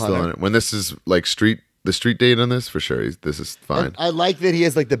 he's still Hunter. When this is like the street date on this, for sure, this is fine. And I like that he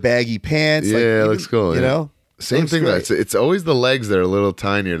has like the baggy pants. Yeah, it looks cool. You know, same thing. It's always the legs that are a little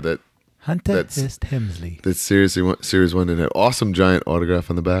tinier. Hunter Hearst Helmsley. That Series 1 didn't have. Awesome giant autograph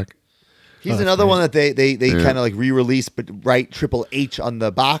on the back. He's another one that they kind of like re-released, but write Triple H on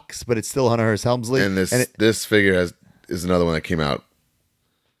the box, but it's still Hunter Hearst Helmsley. And this figure is another one that came out.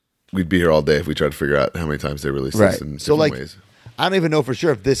 We'd be here all day if we tried to figure out how many times they released this in different ways. I don't even know for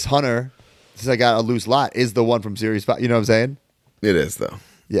sure if this Hunter, since I got a loose lot, is the one from Series 5. You know what I'm saying? It is, though.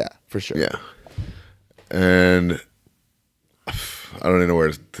 Yeah, for sure. Yeah. And I don't even know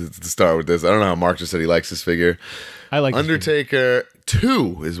where to start with this. I don't know how Mark just said he likes this figure. I like Undertaker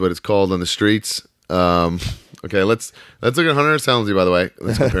 2 is what it's called on the streets. Okay, let's look at Hunter Helmsley, by the way.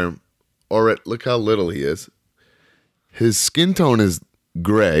 Let's compare him. Look how little he is. His skin tone is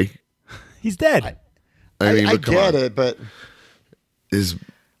gray. He's dead. I mean, I get it, but his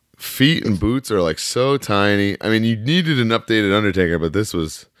feet and boots are like so tiny. I mean, you needed an updated Undertaker, but this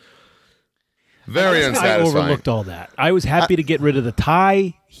was very unsatisfying. I overlooked all that. I was happy to get rid of the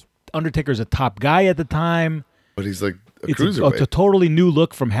tie. Undertaker's a top guy at the time. But he's like a It's cruiserweight. a totally new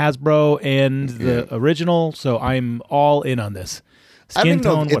look from Hasbro and the original, so I'm all in on this. Skin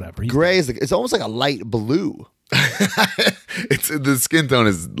tone, whatever. Gray is it's almost like a light blue. The skin tone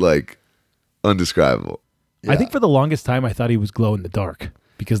is like undescribable. I think for the longest time I thought he was glow in the dark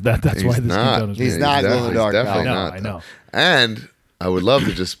because that's why the skin tone is. He's not glow in the dark. Definitely not. I know. And I would love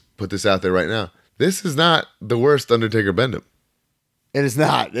to just put this out there right now. This is not the worst Undertaker Bendem. It is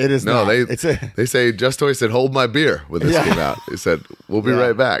not. It is not. They say Just Toy said, "Hold my beer" when this came out. They said, "We'll be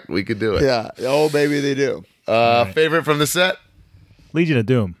right back. We could do it." Yeah. Oh, maybe they do. Favorite from the set? Legion of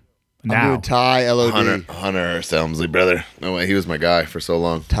Doom. Now. I'm doing Ty LOD. Hunter Helmsley, brother. No way. He was my guy for so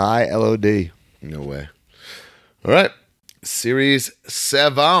long. Ty LOD. No way. All right. Series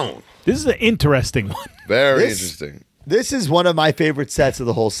 7. This is an interesting one. Very interesting. This is one of my favorite sets of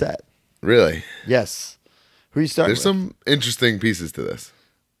the whole set. Really? Yes. Who are you starting There's with? some interesting pieces to this.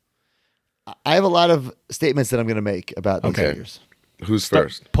 I have a lot of statements that I'm going to make about these figures. Who's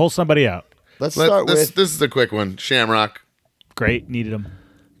first? Pull somebody out. Let's start with... This is a quick one. Shamrock. Great. Needed him.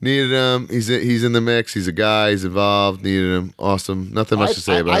 Needed him. He's in the mix. He's a guy. He's involved. Needed him. Awesome. Nothing much to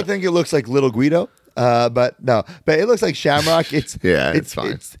say about it. I think it looks like Little Guido. But no. But it looks like Shamrock. It's it's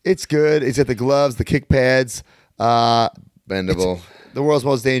fine. It's good. It's got the gloves, the kick pads. Bendable. The world's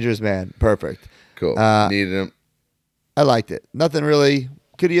most dangerous man. Perfect. Cool. Needed him. I liked it. Nothing really.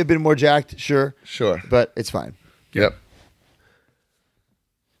 Could he have been more jacked? Sure. But it's fine. Yep.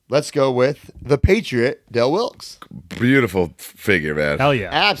 Let's go with the Patriot, Del Wilkes. Beautiful figure, man. Hell yeah.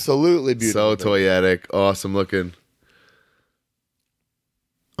 Absolutely beautiful. So toyetic. Awesome looking.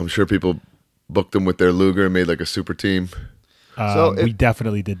 I'm sure people booked him with their Luger and made like a super team. We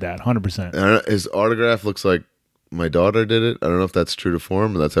definitely did that, 100%. His autograph looks like my daughter did it. I don't know if that's true to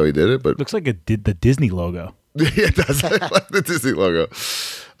form, but that's how he did it. But Looks like it did the Disney logo. yeah, it does like the Disney logo.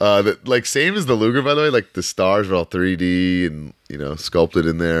 Like same as the Luger, by the way. Like the stars are all 3D and sculpted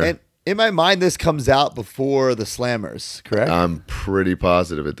in there. And in my mind, this comes out before the Slammers, correct? I'm pretty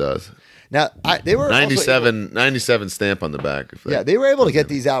positive it does. Now they were 97 stamp on the back. They were able to get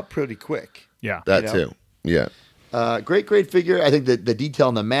these out pretty quick. Yeah. That too. Yeah. Great figure. I think that the detail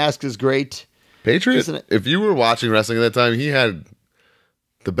on the mask is great. Patriot, if you were watching wrestling at that time, he had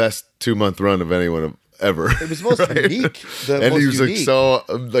the best 2-month run of anyone ever. It was most unique. And he was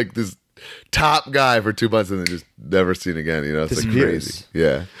like this top guy for 2 months and then just never seen again. It's like crazy.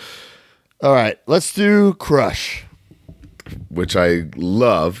 Yeah. All right, let's do Crush, which I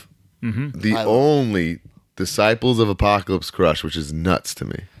love. The only Disciples of Apocalypse Crush, which is nuts to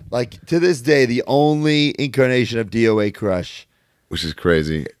me. Like to this day, the only incarnation of DOA Crush. Which is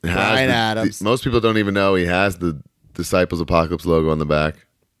crazy. Brian Adams. Most people don't even know he has the Disciples Apocalypse logo on the back.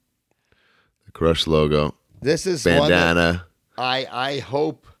 The Crush logo. This is bandana. I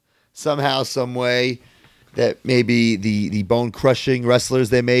hope somehow, some way that maybe the bone crushing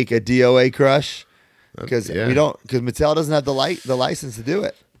wrestlers they make a DOA Crush because Mattel doesn't have the license to do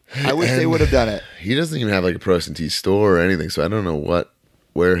it. I wish they would have done it. He doesn't even have like a Pro S&T store or anything, so I don't know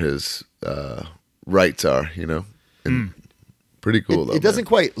where his rights are. And pretty cool. It doesn't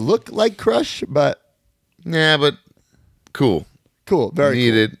quite look like Crush, but but cool. Cool.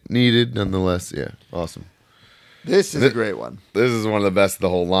 Very needed nonetheless. Yeah, awesome. This is a great one. This is one of the best of the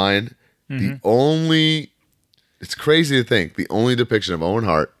whole line. It's crazy to think, the only depiction of Owen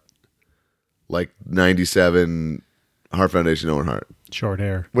Hart, like 97 Hart Foundation Owen Hart. Short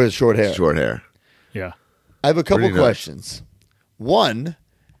hair. With short hair. Short hair. Yeah. I have a couple questions. One,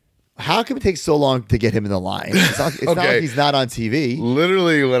 how come it take so long to get him in the line? It's not like he's not on TV.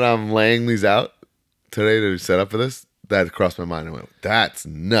 Literally, when I'm laying these out today to set up for this, that crossed my mind. I went, that's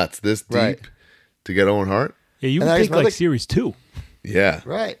nuts. This deep to get Owen Hart? Yeah, you would think like Series 2. Yeah.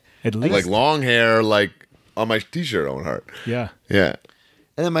 Right. At least. Like long hair, like on my t-shirt, Owen Hart. Yeah. Yeah.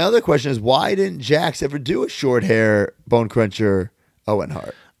 And then my other question is, why didn't Jax ever do a short hair bone cruncher Owen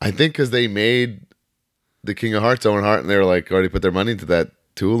Hart? I think because they made the King of Hearts Owen Hart, and they were like already put their money into that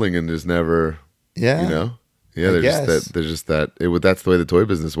tooling, and just never, yeah, That's the way the toy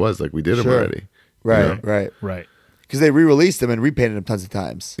business was. Like we did them already, right. Because they re-released them and repainted them tons of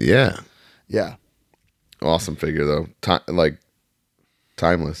times. Yeah. Awesome figure though,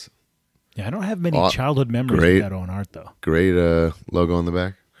 timeless. Yeah, I don't have many childhood memories of that Owen Hart though. Great logo on the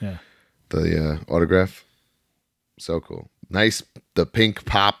back. Yeah, the autograph, so cool. Nice, the pink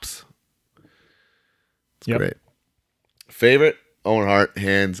pops. It's great. Favorite Owen Hart,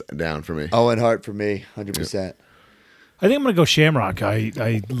 hands down for me. Owen Hart for me, 100%. I think I'm gonna go Shamrock.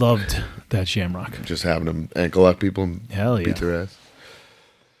 I loved that Shamrock. Just having him ankle lock people and beat their ass.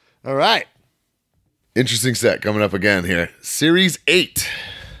 All right. Interesting set coming up again here. Series 8.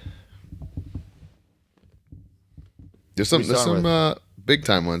 There's some big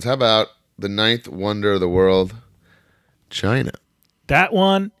time ones. How about the 9th wonder of the world, China? That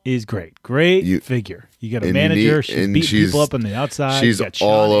one is great. Great figure. You got a manager. She's beating people up on the outside. She's you got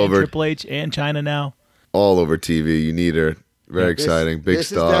all over Triple H and China now. All over TV. You need her. Very exciting. Big this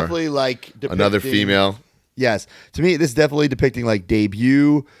star. This is definitely like another female. Yes. To me, this is definitely depicting like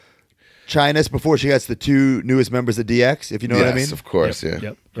debut China's before she gets the 2 newest members of DX, if you know what I mean. Yes, of course.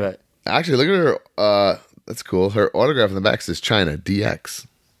 Yep. Right. Actually, look at her. That's cool. Her autograph in the back says China DX.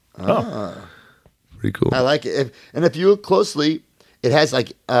 Oh. Pretty cool. I like it. If you look closely, it has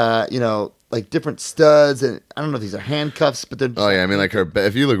like like different studs, and I don't know if these are handcuffs, but they're just I mean like her.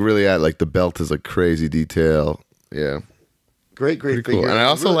 If you look really at like the belt is like crazy detail. Yeah. Great pretty figure. Cool. And I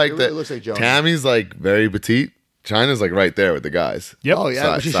also like that looks like Tammy's like very petite. China's like right there with the guys. Yep. Oh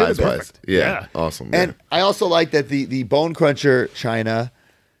yeah, she should have been perfect. Yeah. Awesome. And I also like that the Bone Cruncher China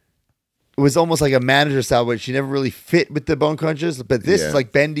was almost like a manager style, but she never really fit with the Bone Crunchers. But this is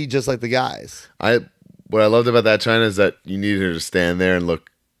like bendy, just like the guys. What I loved about that China is that you needed her to stand there and look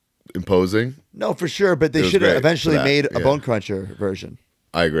imposing. No, for sure. But they should have eventually made a Bone Cruncher version.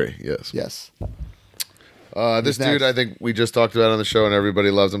 I agree. Yes. Yes. This dude, I think we just talked about on the show, and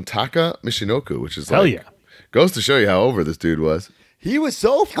everybody loves him. Taka Michinoku, which is hell yeah. Goes to show you how over this dude was. He was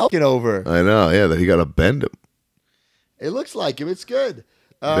so fucking over. I know, yeah, that he got a bend him. It looks like him. It's good.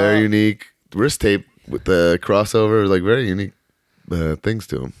 Very unique wrist tape with the crossover, like very unique things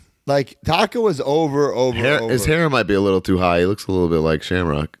to him. Like Taka was over. His hair might be a little too high. He looks a little bit like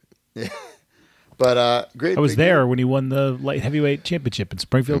Shamrock. Yeah. But great. I was figure. there when he won the light heavyweight championship in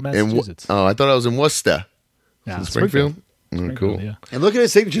Springfield, Massachusetts. Oh, I thought I was in Worcester. Yeah, In Springfield? Cool. Yeah. And look at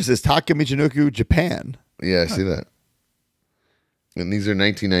his signature. It says Taka Michinoku, Japan. Yeah, I see that. And these are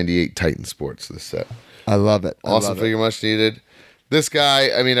 1998 Titan Sports, this set. I love it. Awesome figure, much needed. This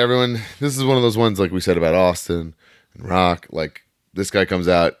guy, I mean, everyone, this is one of those ones like we said about Austin and Rock. Like, this guy comes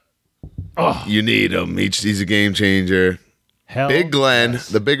out, you need him. He's a game changer. Hell, Big Glenn, yes.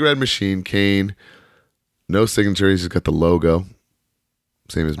 the Big Red Machine, Kane. No signature. He's just got the logo.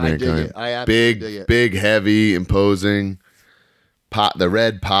 Same as I dig Mankind. it. I absolutely dig it. Big, heavy, imposing. The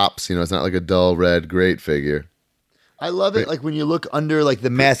red pops. You know, it's not like a dull red. Great figure. I love it. Like when you look under like the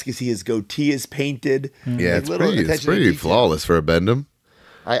mask, you see his goatee is painted. Yeah, Like, it's little pretty attention to detail. flawless for a Bendem.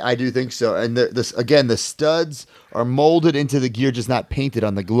 I do think so. And the studs are molded into the gear, just not painted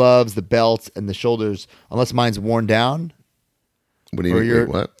on the gloves, the belts, and the shoulders, unless mine's worn down. What do you Or mean? your-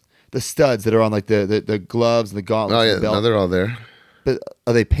 What? The studs that are on like the gloves and the gauntlets. Oh, yeah. and the belt. No, they're all there. But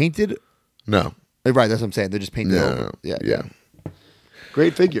are they painted? No. Right, that's what I'm saying. They're just painted over. No. Yeah.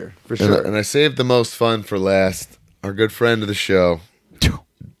 Great figure, for And, sure. and I saved the most fun for last. Our good friend of the show,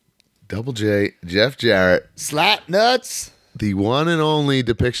 Double J, Jeff Jarrett. Slap nuts. The one and only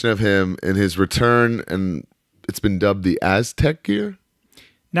depiction of him in his return, and it's been dubbed the Aztec gear.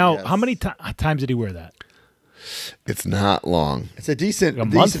 Now, Yes. how many times did he wear that? It's not long. It's a decent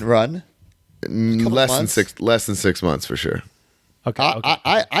month? run. Less months? than 6 months for sure. Okay. okay.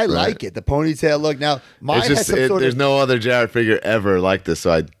 I like it. The ponytail look. Now, mine It's has just some sort there's of... no other Jarrett figure ever like this,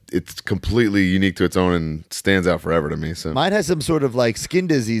 so it's completely unique to its own and stands out forever to me. So Mine has some sort of like skin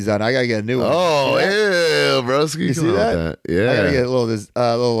disease on. I gotta get a new one. oh, Yeah. ew, broski, You come see on that? with I gotta get Yeah, a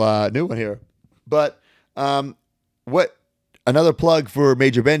little new one here. But what another plug for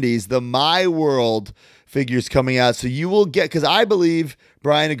Major Bendies, the My World figures coming out. So you will get, because I believe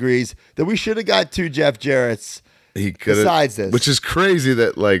Brian agrees that we should have got 2 Jeff Jarrett's he could besides this. which is crazy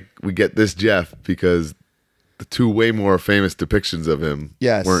that like we get this Jeff because the 2 way more famous depictions of him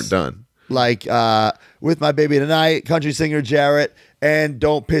Yes. weren't done. like With My Baby Tonight, country singer Jarrett, and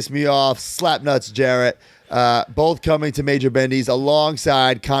Don't Piss Me Off, Slapnuts Jarrett, both coming to Major Bendies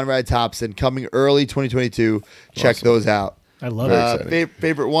alongside Conrad Thompson, coming early 2022. Check those out. I love Very it. exciting.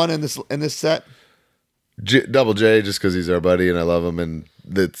 Favorite one in this set? Double J, just because he's our buddy and I love him, and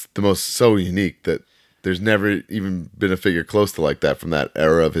that's the most so unique that there's never even been a figure close to like that from that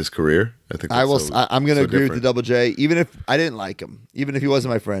era of his career. I think I will. that's I'm going to so agree with different. the Double J, even if I didn't like him, even if he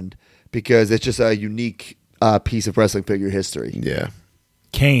wasn't my friend, because it's just a unique piece of wrestling figure history. Yeah,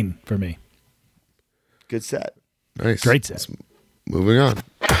 Kane for me. Good set. nice, Great set. Moving on.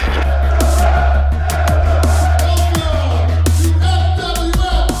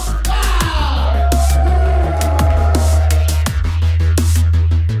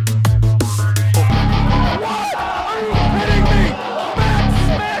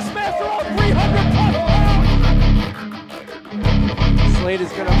 Slade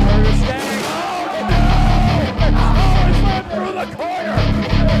is gonna murder Stang. Oh no! Oh, he's run through the corner.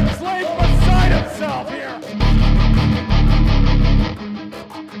 Slade's beside himself here.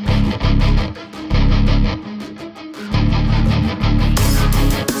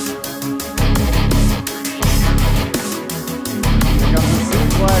 Here comes the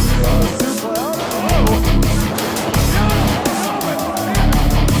suplex.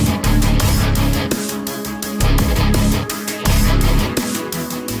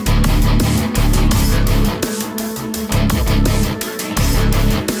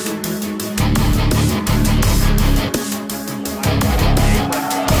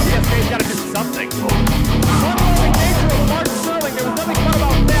 DSK's got to do something. Unlike nature of Mark Sterling, there was nothing fun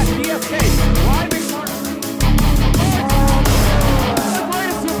about that. DSK driving Mark Sterling. The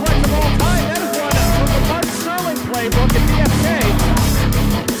greatest suplex of all time. That is one from the Mark Sterling playbook at DSK.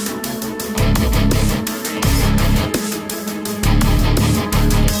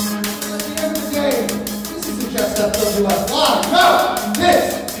 This isn't just a WWF Live. No,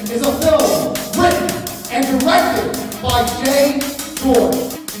 this is a film written and directed by Jay George.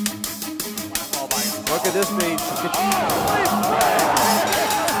 Look at this beat.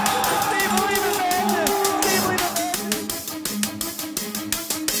 Steve believe in Bendems. Steve believe in Bendems.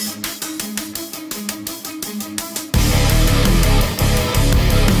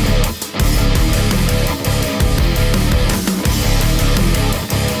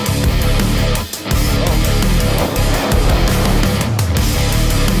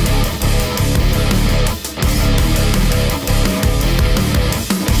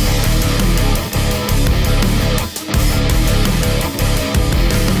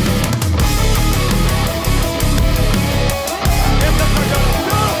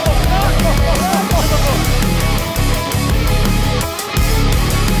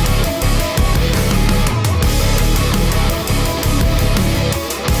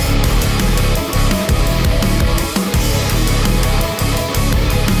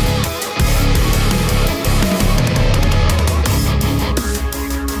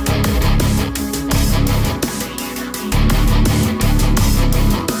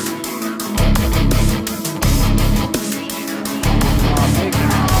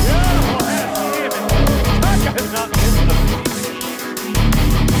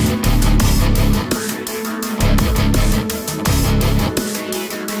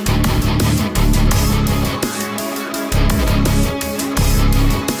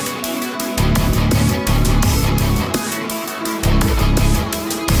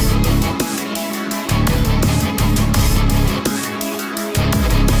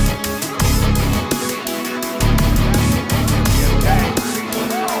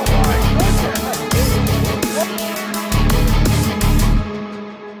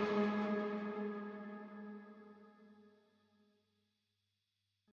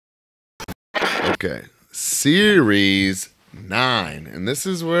 Okay. Series 9. And this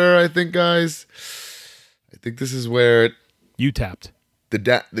is where I think, guys, this is where You tapped. the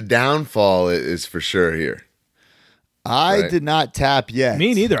downfall is for sure here. I Right. did not tap yet.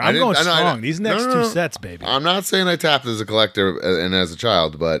 Me neither. I'm didn't- going I know- strong. These next No. two sets, baby. I'm not saying I tapped as a collector and as a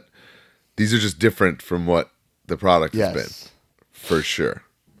child, but these are just different from what the product has been, Yes. for sure.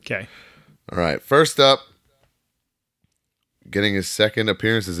 Okay. All right, first up, getting his second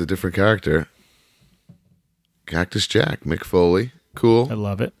appearance as a different character, Cactus Jack, Mick Foley. I Cool,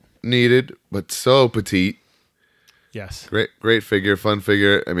 love it. needed, but so petite. Yes. Great figure, fun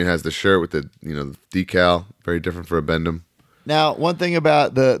figure. I mean, has the shirt with the decal, very different for a Bendem. Now, one thing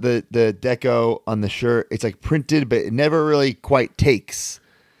about the deco on the shirt, it's like printed, but it never really quite takes.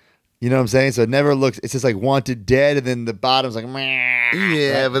 You know what I'm saying? So it never looks. It's just like wanted dead, and then the bottom's like. Meh.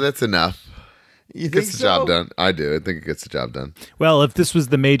 Yeah, but that's enough. You think Gets the so? job done. I do. I think it gets the job done. Well, if this was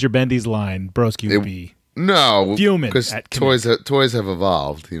the major Bendies line, Broski would be. No, Fuming because at toys have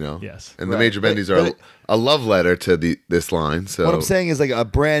evolved, Yes. and the Right. major But- Bendies are but- a love letter to this line. So What I'm saying is, like, a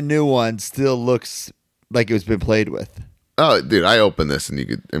brand new one still looks like it was been played with. oh, dude, I opened this and you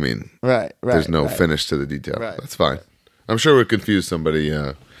could. I mean, Right. there's no right. finish to the detail. Right. That's fine. I'm sure we confuse somebody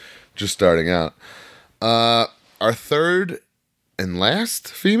just starting out. Our third and last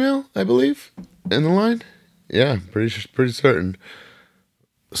female, I believe, in the line. Yeah, pretty certain.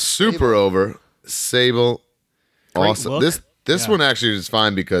 Super over Sable. Great Awesome. look. This Yeah. one actually is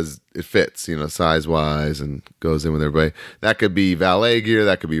fine because it fits, size wise, and goes in with everybody. That could be valet gear.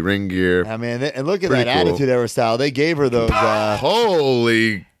 That could be ring gear. I mean, and look at Pretty that cool. attitude era style. They gave her those.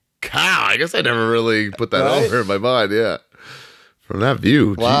 Holy cow! I guess I never really put that Right? over in my mind. Yeah, from that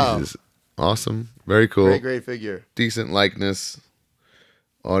view, Wow. Jesus, awesome, very cool, Great figure. decent likeness,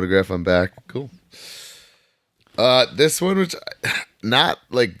 autograph on back, cool. This one, which not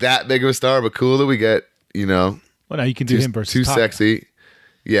like that big of a star, but cool that we get. Well, now you can do him versus too Taka. sexy.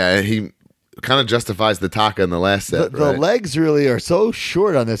 Yeah, he kind of justifies the Taka in the last set. The right? legs really are so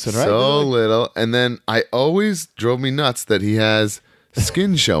short on this one, right? So They're like- little, and then I always drove me nuts that he has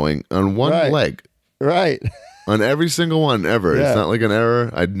skin showing on one Right. leg. right. On every single one ever. Yeah. It's not like an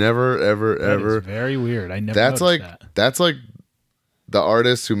error. I'd never, ever, That ever. is very weird. I never That's noticed like that. that's like the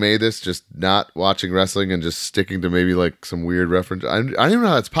artist who made this just not watching wrestling and just sticking to maybe like some weird reference. I don't even know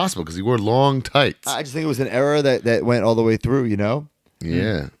how that's possible because he wore long tights. I just think it was an error that went all the way through,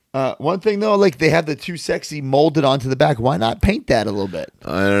 Yeah. One thing though, like they have the too sexy molded onto the back. Why not paint that a little bit?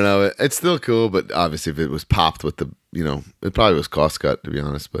 I don't know. It's still cool, but obviously if it was popped with it probably was cost cut, to be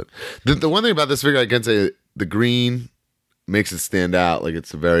honest. But the one thing about this figure, I can say the green makes it stand out. Like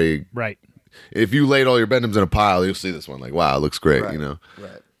it's a very, Right. if you laid all your Bendems in a pile, you'll see this one. Like, wow, it looks great, Right. And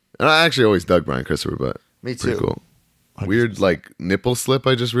I actually always dug Brian Christopher, but Me pretty too. cool. Weird, like, nipple slip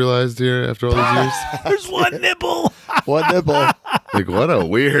I just realized here after all these years. There's one nipple. One nipple. Like, what a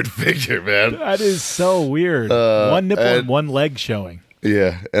weird figure, man. That is so weird. One nipple and and- one leg showing.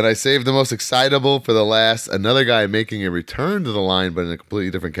 Yeah, and I saved the most excitable for the last. Another guy making a return to the line, but in a completely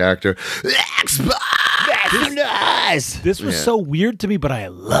different character. That's nice. This was Yeah. so weird to me, but I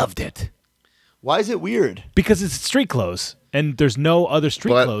loved it. Why is it weird? Because it's street clothes, and there's no other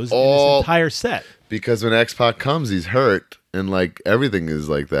street But clothes in all- this entire set. Because when X-Pac comes, he's hurt, and like everything is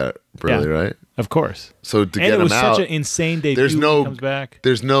like that, really, Yeah. right? Of course. So to And get it was him out, such an insane debut there's when no he comes back.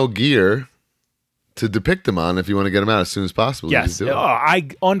 there's no gear to depict him on if you want to get him out as soon as possible. You Yes. just do it. Oh, I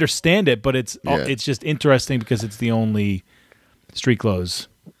understand it, but it's Yeah. it's just interesting because it's the only street clothes.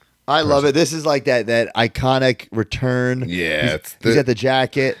 I love it. This is like that iconic return. Yeah, He's got the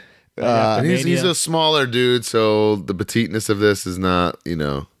jacket. and he's Mania. a smaller dude, so the petiteness of this is not,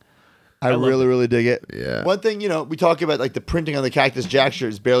 I really, really dig it. Yeah. One thing, we talk about like the printing on the Cactus Jack shirt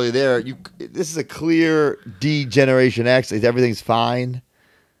is barely there. This is a clear D Generation X. Like, everything's fine.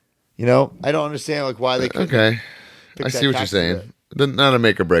 I don't understand like why they couldn't Okay. pick I that see what you're cactus saying. there. Not a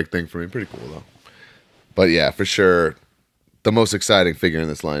make or break thing for me. Pretty cool though. But yeah, for sure, the most exciting figure in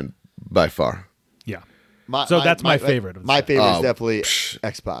this line by far. Yeah. My- So that's my favorite of the My set. favorite is Oh, definitely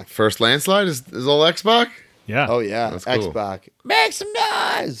X-Pac. First landslide is old X-Pac. Yeah. Oh yeah, That's cool. X-Pac. Make some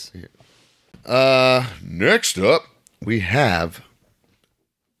noise. Next up, we have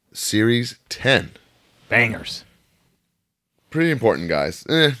Series 10. Bangers. Pretty important, guys.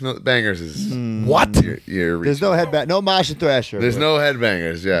 No, bangers is What? you're There's no headband, no Mosh and Thrasher. There's no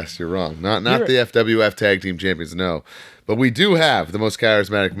headbangers. Yes, you're wrong. Not You're- the FWF Tag Team Champions. No, but we do have the most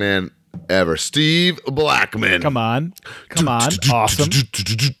charismatic man ever, Steve Blackman. Come on. Come on. Awesome.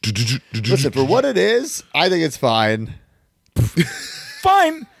 Listen, for what it is, I think it's fine.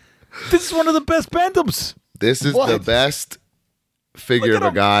 Fine. This is one of the best Bendems. This is What? the best figure of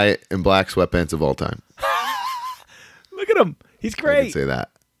a guy in black sweatpants of all time. Look at him. He's I great. can say that.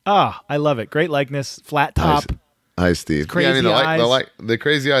 Ah, I love it. Great likeness. Flat top. Hi, Steve. Crazy eyes. The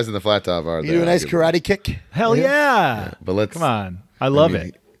crazy eyes and the flat top are You there. do a nice karate kick. Hell yeah. But let's Come on. I love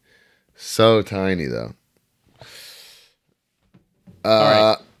it. So tiny though. All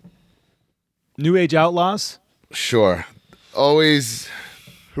right. New Age Outlaws. Sure. Always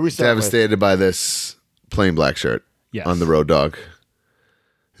Who we starting with? devastated by this plain black shirt Yes. on the Road Dogg.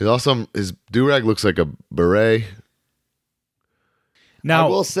 His do-rag looks like a beret. Now, I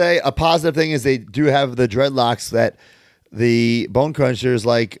will say a positive thing is they do have the dreadlocks that the Bone Crunchers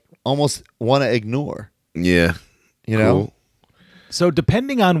like almost want to ignore. Yeah. You know? Cool. so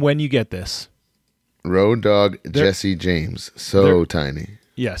depending on when you get this, Road Dogg Jesse James. So they're- tiny.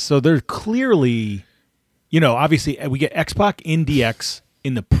 yes. So they're clearly, obviously we get X-Pac in DX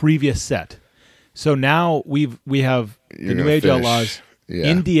in the previous set. So now we have the You're New gonna Age finish. Outlaws Yeah.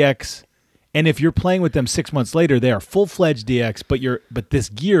 in DX, and if you're playing with them 6 months later, they are full-fledged DX. But this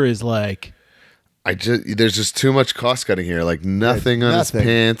gear is like There's just too much cost cutting here. Like nothing on his nothing.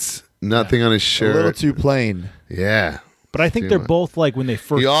 pants, nothing on his A little shirt. too plain. Yeah. But I think Too they're much. both like when they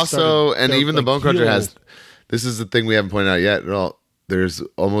first. He also, started, and they're, even the like, Bone Cruncher heels. has. This is the thing we haven't pointed out yet at all. There's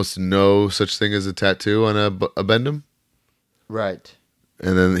almost no such thing as a tattoo on a Bendem, Right.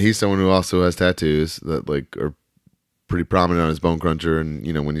 and then he's someone who also has tattoos that like are pretty prominent on his Bone Cruncher, and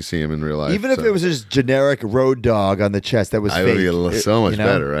when you see him in real life, Even if it was just generic Road Dogg on the chest, that was I fake. would be so much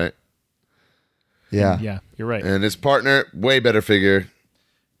better, right? Yeah. Yeah, you're right. And his partner, way better figure.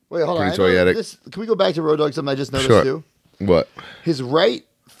 Wait, hold on. Pretty I know toyetic. this- Can we go back to Road Dogg? Something I just noticed Sure. too. What? His right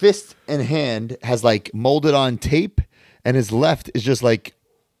fist and hand has like molded on tape, and his left is just like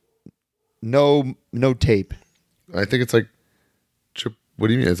no tape. I think it's like. What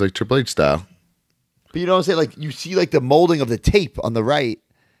do you mean? It's like Triple H style. But you know what I'm saying? Like you see like the molding of the tape on the right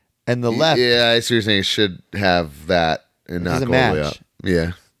and the left. Yeah, I see what you're saying. It should have that and not doesn't go all the way match. up.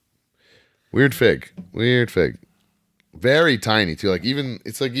 Yeah. Weird fig. Very tiny too.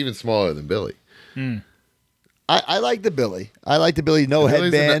 It's like even smaller than Billy. I like the Billy. I like the Billy. No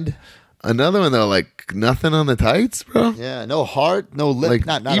Billy's headband. Another one though, like nothing on the tights, bro. Yeah, no heart, no lip. Like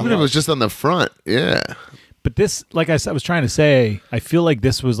not even if it was just on the front. Yeah. But this, like I was trying to say, I feel like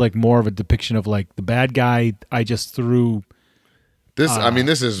this was like more of a depiction of like the bad guy I just threw. This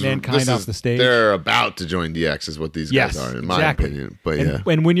is Mankind this off is- the stage. They're about to join DX, is what these guys are, in my exactly. opinion. But and,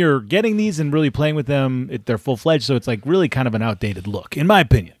 yeah, and when you're getting these and really playing with them, they're full-fledged, so it's like really kind of an outdated look, in my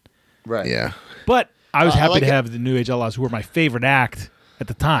opinion. right. yeah. But I was I happy like to it. have the New Age Outlaws, who were my favorite act at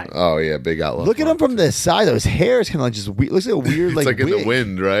the time. Oh yeah, big outlook. Look at him from the side. Though. His hair is kind of like just weird. Looks like a weird It's like in the wig,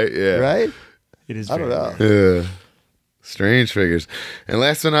 wind, right? Yeah. right? It is. I don't very know. weird. Yeah. Strange figures. And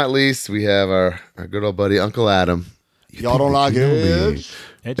last but not least, we have our good old buddy Uncle Adam. Y'all don't like it?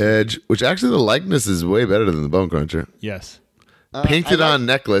 Edge, which actually the likeness is way better than the Bone Cruncher. Yes. Painted on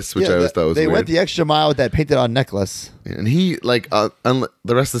necklace, which I always thought was they weird. went the extra mile with that painted on necklace. And he the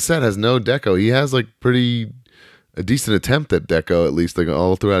rest of the set has no deco. He has like a decent attempt at deco, at least like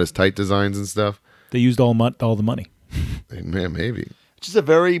all throughout his tight designs and stuff. They used all the money. Hey, man, maybe. Just a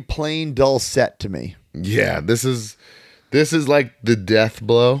very plain, dull set to me. Yeah, this is like the death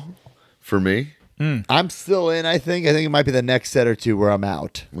blow for me. I'm still in. I think it might be the next set or two where I'm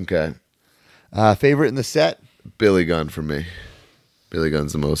out. Okay, Favorite in the set? Billy Gunn for me. Billy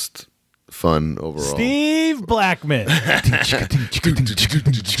Gunn's the most fun overall. Steve Blackman.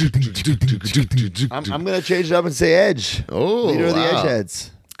 I'm going to change it up and say Edge. Oh, Leader of the wow. Edgeheads.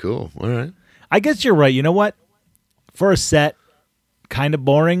 Cool. All right. I guess you're right. You know what? For a set, kind of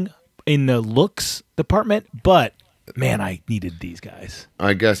boring in the looks department, but man, I needed these guys.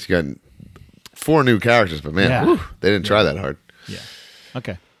 I guess you got 4 new characters, but man, Yeah. whew, they didn't try that hard. Yeah.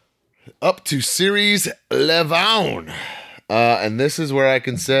 Okay. Up to Series Levon. And this is where I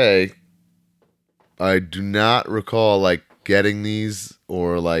can say I do not recall like getting these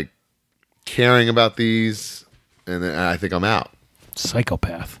or like caring about these, and then I think I'm out.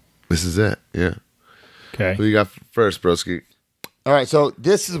 Psychopath. This is it. Yeah. Okay. Who you got first, broski? All right, so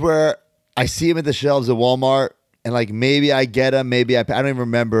this is where I see him at the shelves at Walmart, and like maybe I get him, maybe I don't even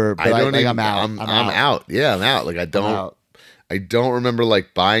remember. But I'm out. I'm out. Yeah, I'm out. Like I don't remember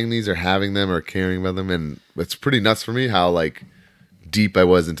like buying these or having them or caring about them, and it's pretty nuts for me how like deep I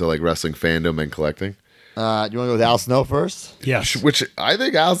was into like wrestling fandom and collecting. You want to go with Al Snow first? Yes. Which I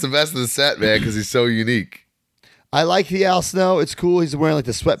think Al's the best in the set, man, because he's so unique. I like the Al Snow. It's cool. He's wearing like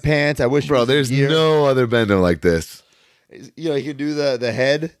the sweatpants. I wish, Bro, it was there's gear. no other Bendem like this. You know, he can do the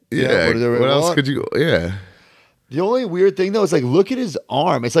head. you Yeah. know, whatever What you else want. could you? Yeah. The only weird thing though is like, look at his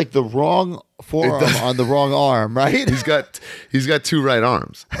arm. It's like the wrong forearm on the wrong arm, right? He's got 2 right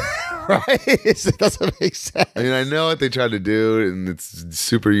arms. Right? It doesn't make sense. I mean, I know what they tried to do, and it's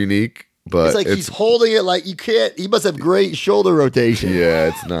super unique, but It's like he's holding it like you can't. He must have great shoulder rotation. yeah,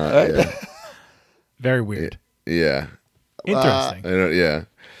 it's not. Right? Yeah. Very weird. Yeah. Interesting. I don't. Yeah.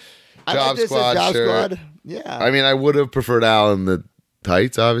 I like this as Job Squad. Yeah. I mean, I would have preferred Al in the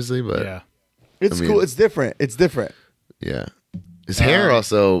tights, obviously, but Yeah. It's I mean- cool. It's different. It's different. yeah. His hair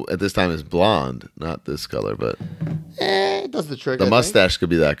also at this time is blonde, not this color, but It does the trick. the I think. mustache could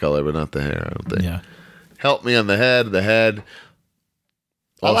be that color, but not the hair. I don't think. Yeah. Help me on the head. The head.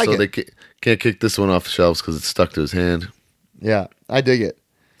 I like Also, it. they can't kick this one off the shelves because it's stuck to his hand. Yeah, I dig it.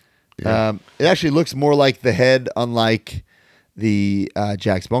 Yeah. It actually looks more like the head, unlike the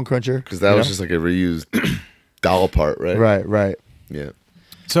Jack's Bone Cruncher. Because that you was know? just like a reused doll part, right? right. Yeah.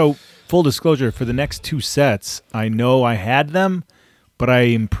 So, full disclosure, for the next 2 sets, I know I had them, but I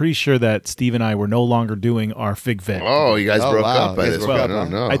am pretty sure that Steve and I were no longer doing our Fig Vet. Oh, you guys Oh, broke wow. up by You guys this broke point. up, I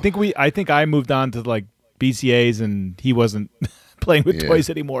don't know. I think I moved on to like BCAs, and he wasn't playing with Yeah. toys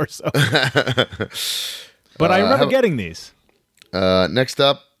anymore. So, but I remember getting these. Next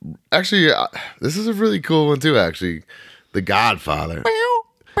up, actually, this is a really cool one too. Actually, The Godfather.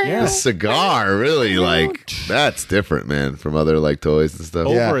 Yeah. The cigar, really, like that's different, man, from other like toys and stuff.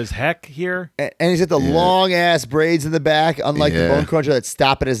 Over Yeah. his heck here. And he's got the long ass braids in the back, unlike the Yeah. Bone Cruncher that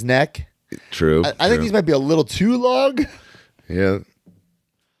stop at his neck. True. I think these might be a little too long. Yeah.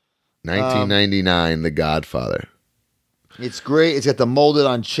 1999, The Godfather. It's great. It's got the molded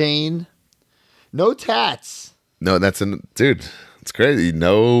on chain. No tats. No, dude. It's crazy.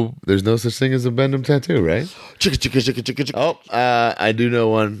 No, there's no such thing as a Bendem tattoo, right? Chicka, chicka, chicka, chicka, chicka. Oh, I do know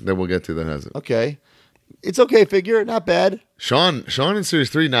one that we'll get to that has it. Okay. It's okay figure. Not bad. Sean in Series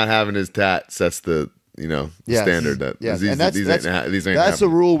 3 not having his tat sets the Yes. standard that Yes. these, And that's these ain't the happening.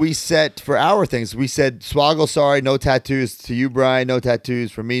 rule we set for our things. We said, Swoggle, sorry, no tattoos. To you, Brian, no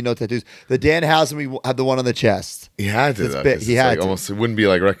tattoos. For me, no tattoos. The Danhausen, we have the one on the chest. He had to. It's Though, big. 'cause He it's had like to. almost it wouldn't be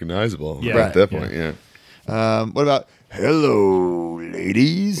like recognizable Yeah. right at that Right. point. Yeah, What about, hello,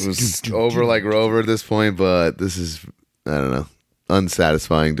 ladies? it was over like Rover at this point, but this is I don't know,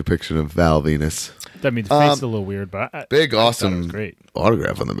 unsatisfying depiction of Val Venus. I mean, the face is a little weird, but Big, I thought it awesome was great.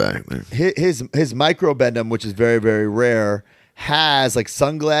 autograph on the back there. His micro Bendem, which is very, very rare, has like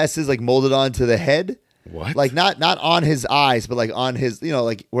sunglasses like molded onto the head. What? Like not on his eyes, but like on his,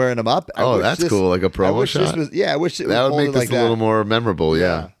 like wearing them up. I Oh, wish that's cool, like a promo I wish shot. This was, I wish it That was would make molded this like a that. little more memorable.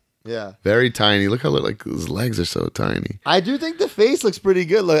 Yeah. Yeah. Very tiny. Look how like his legs are so tiny. I do think the face looks pretty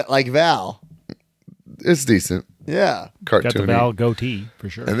good, like Val. It's decent. Yeah. Got the Cartoony. Val goatee for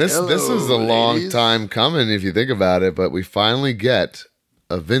sure. And this is a long ladies. time coming if you think about it, but we finally get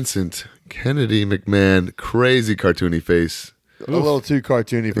a Vincent Kennedy McMahon crazy cartoony face. A little too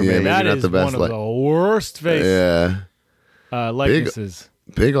cartoony for Yeah, me. maybe that not is the best one of the worst face Yeah. likenesses.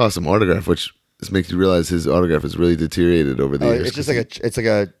 Big awesome autograph, which this makes you realize his autograph has really deteriorated over the years. It's just like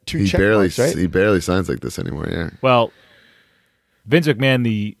a two he check barely marks, right? he barely signs like this anymore, yeah. Well, Vince McMahon,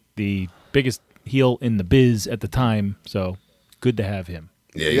 the biggest heel in the biz at the time, so good to have him.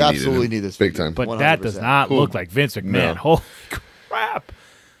 Yeah, You absolutely need this big figure. time. But that does 100%. not Cool. look like Vince McMahon. No. Holy crap!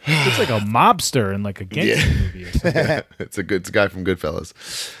 Looks like a mobster in like a gangster movie or something. it's a guy from Goodfellas.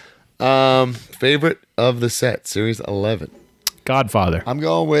 Favorite of the set, Series 11. Godfather. I'm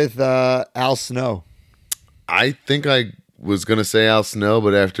going with Al Snow. I think I was gonna say Al Snow,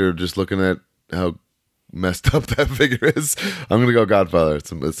 but after just looking at how messed up that figure is, I'm gonna go Godfather. It's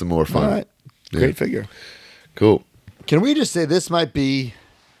some more fun. All right. Great figure. Cool. Can we just say this might be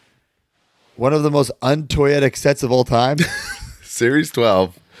one of the most untoyetic sets of all time? Series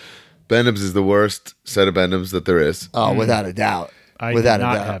 12. Bendems is the worst set of Bendems that there is. Oh, without a doubt. I Without did a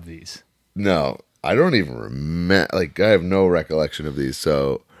not doubt. have these. No, I don't even remember. Like, I have no recollection of these.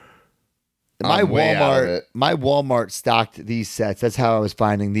 So My I'm way out of it. Walmart stocked these sets. That's how I was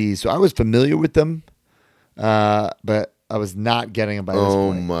finding these. So I was familiar with them, but I was not getting them by this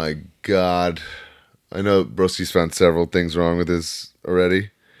Oh point. my God. I know Broski's found several things wrong with this already.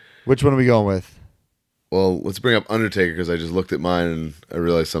 Which one are we going with? Well, let's bring up Undertaker because I just looked at mine and I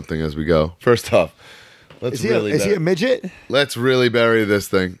realized something as we go. First off, Is he a midget? let's really bury this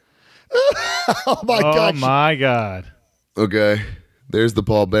thing. Oh my Oh gosh. my god! Okay. There's the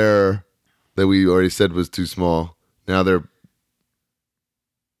Paul Bearer that we already said was too small. Now they're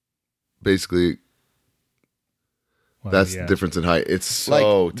basically Well, that's yeah. the difference in height. It's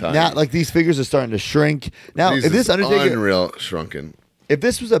so tiny. Now, like these figures are starting to shrink. Now, These if this is Undertaker, unreal shrunken. if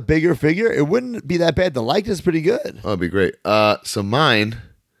this was a bigger figure, it wouldn't be that bad. The likeness is pretty good. Oh, it'd be great. So mine,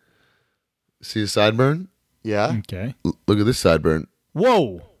 see a sideburn? Yeah. Okay. Look at this sideburn.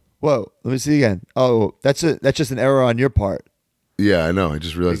 Whoa. Whoa. Let me see again. Oh, that's just an error on your part. Yeah, I know. I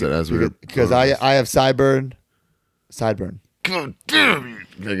just realized that as we were because I have sideburn. God damn you!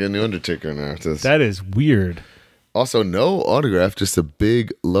 Gotta get a new Undertaker now. That is weird. Also, no autograph, just a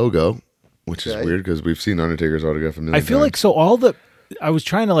big logo, which is weird because we've seen Undertaker's autograph a million I feel times. like I was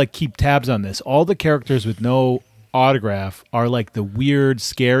trying to like keep tabs on this. All the characters with no autograph are like the weird,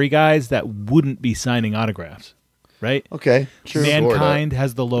 scary guys that wouldn't be signing autographs, right? Okay, true. Mankind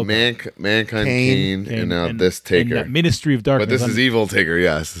has the logo. Mankind, Kane, and now this Taker. And Ministry of Darkness. But this is evil Taker,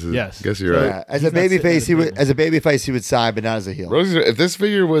 yes. Yes. I guess you're right. Yeah, as a babyface, he would sign, but not as a heel. Rosie, if this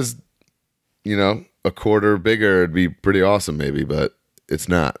figure was, a quarter bigger, it'd be pretty awesome, maybe, but it's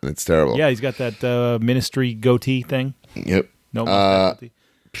not, and it's terrible. Yeah, he's got that ministry goatee thing. Yep. No mustache goatee.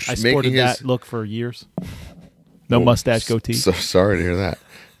 I sported that look for years. No mustache goatee. So sorry to hear that.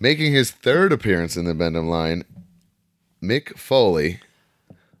 Making his third appearance in the Bend-Em line, Mick Foley.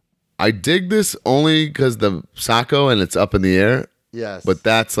 I dig this only because the Sacco and it's up in the air. Yes. But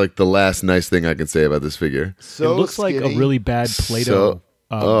that's like the last nice thing I can say about this figure. So it looks like a really bad Play-Doh.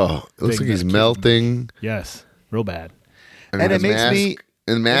 It looks like he's melting. Yes, real bad. And it makes me...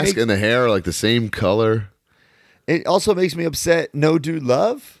 And the mask and the hair are like the same color. It also makes me upset. No Dude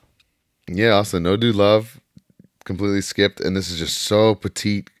Love? Yeah, also No Dude Love. Completely skipped. And this is just so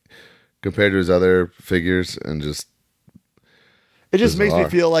petite compared to his other figures. And just... It just makes me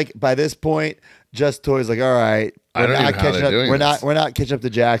feel like by this point, Just Toys like, all right, we're not catching up to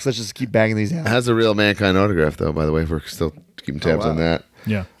Jax. Let's just keep banging these out. It has a real Mankind autograph, though, by the way. We're still keeping tabs on that.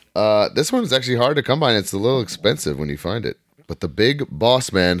 Yeah. This one's actually hard to come by, and it's a little expensive when you find it. But the big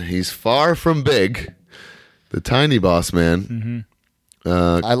boss man, he's far from big. The tiny boss man.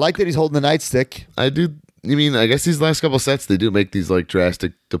 Mm-hmm. I like that he's holding the nightstick. I do. I mean, I guess these last couple sets, they do make these like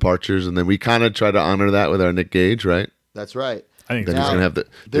drastic departures, and then we kind of try to honor that with our Nick Gage, right? That's right. I think then he's gonna have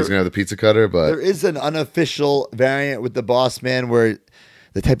the pizza cutter, but there is an unofficial variant with the boss man where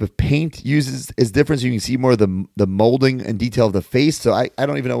the type of paint uses is different, so you can see more of the molding and detail of the face. So I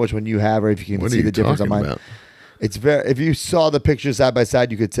don't even know which one you have, or if you can see the difference on mine. About? It's if you saw the pictures side by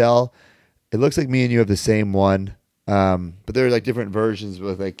side, you could tell. It looks like me and you have the same one, but there are like different versions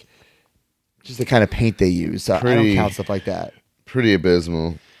with like just the kind of paint they use. So I don't count stuff like that. Pretty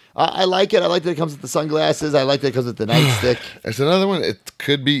abysmal. I like it. I like that it comes with the sunglasses. I like that it comes with the nightstick. There's another one. It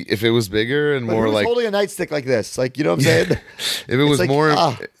could be if it was bigger and more like holding a nightstick like this. Like, you know what I'm saying? If it was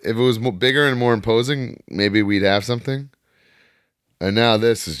if it was bigger and more imposing, maybe we'd have something. And now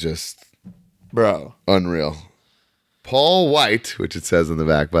this is just unreal. Paul White, which it says on the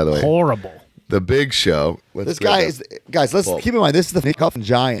back, by the way. Horrible. The Big Show. This guy is guys. Let's keep in mind this is the Coffin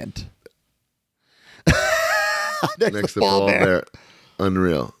Giant. Next to Paul Bear.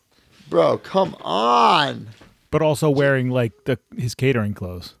 Unreal. Bro, come on. But also wearing like his catering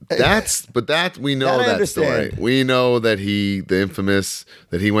clothes. We know that story. We know that the infamous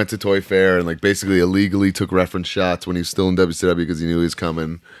that he went to Toy Fair and like basically illegally took reference shots when he was still in WCW because he knew he was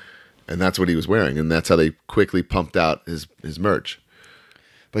coming, and that's what he was wearing, and that's how they quickly pumped out his merch.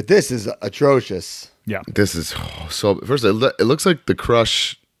 But this is atrocious. Yeah, this is so. First, it looks like the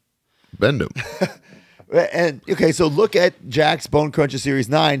Crush Bendem. And okay, so look at Jack's Bone Cruncher Series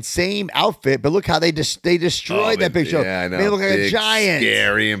 9, same outfit, but look how they destroyed that Big Show. Yeah, I know. They look like Big, a giant,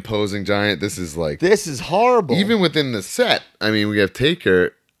 scary, imposing giant. This is horrible. Even within the set, I mean, we have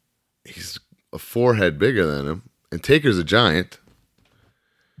Taker. He's a forehead bigger than him, and Taker's a giant.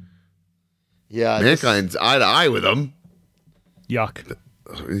 Yeah, Mankind's eye to eye with him. Yuck.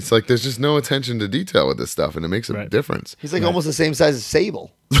 It's like there's just no attention to detail with this stuff, and it makes a difference. He's like almost the same size as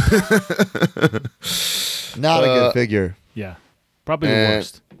Sable. Not a good figure. Yeah, probably the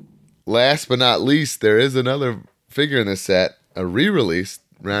worst. Last but not least, there is another figure in this set, a re-release,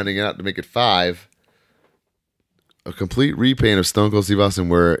 rounding it out to make it 5. A complete repaint of Stone Cold Steve Austin,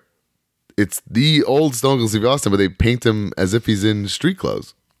 where it's the old Stone Cold Steve Austin, but they paint him as if he's in street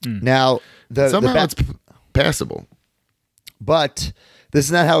clothes. Now, somehow it's passable. But this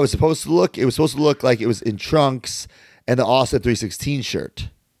is not how it was supposed to look. It was supposed to look like it was in trunks and the Austin 316 shirt.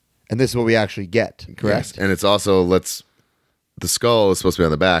 And this is what we actually get, correct? Yes. And it's also, the skull is supposed to be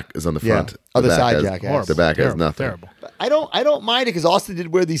on the back, is on the front. The side jack has. The back has nothing. Terrible. I don't mind it because Austin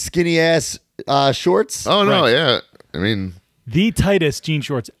did wear these skinny ass shorts. Oh, no, yeah. I mean, the tightest jean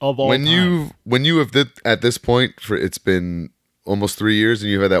shorts of all time. When you have at this point, it's been almost 3 years and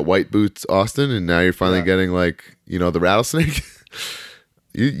you had that white boots Austin, and now you're finally getting the rattlesnake.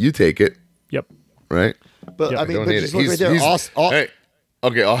 you take it. Yep. Right? But I mean, but just look right there.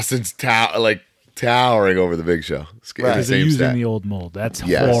 Okay, Austin's towering over the Big Show. Because they're Same using set. the old mold. That's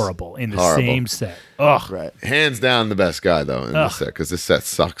Yes. horrible in the Horrible. same set. Ugh. Right. Hands down the best guy though in this set because this set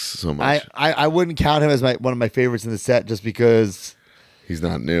sucks so much. I wouldn't count him as one of my favorites in the set just because. He's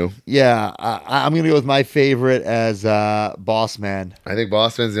not new. Yeah, I'm gonna go with my favorite as Boss Man. I think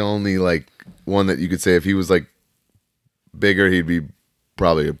Boss Man's the only like one that you could say if he was like bigger, he'd be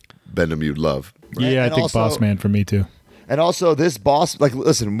probably a Bendem you'd love. Yeah, And I think also- Boss Man for me too. And also this boss, like,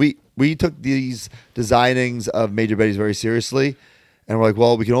 listen, we took these designings of Major Bendies very seriously, and we're like,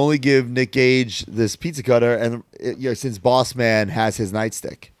 well, we can only give Nick Gage this pizza cutter, and since Boss Man has his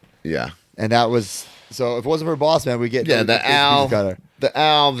nightstick, Yeah. and that was so. If it wasn't for Boss Man, we get Yeah, the Nick Gage Al, pizza cutter. the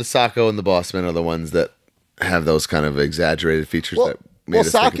Al, the Sacco, and the Bossman are the ones that have those kind of exaggerated features that made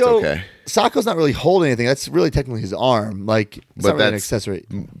us think it's okay. Sacco's not really holding anything. That's really technically his arm. Like, it's But not really an that's- accessory.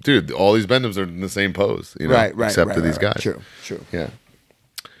 Dude, all these Bendems are in the same pose, you know, Right, except for these guys. True. Yeah.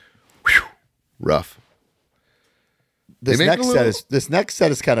 Whew. Rough. This They make next a set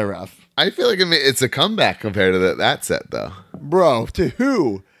little- is kind of rough, I feel like it's a comeback compared to that set, though. bro. To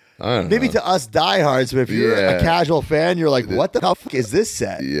who? I don't Maybe know. to us diehards, but if you're Yeah. a casual fan, you're like, what the fuck is this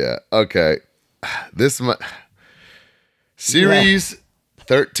set? Yeah. Okay. Series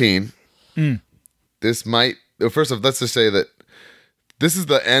 13. This might. Well, first off, let's just say that this is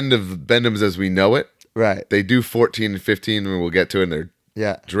the end of Bendems as we know it. Right. They do 14 and 15, and we'll get to it, and they're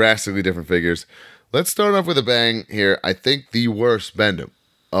Yeah. drastically different figures. Let's start off with a bang here. I think the worst Bendem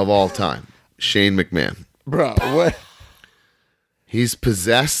of all time, Shane McMahon. Bro, what? He's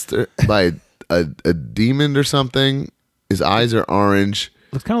possessed by a demon or something. His eyes are orange.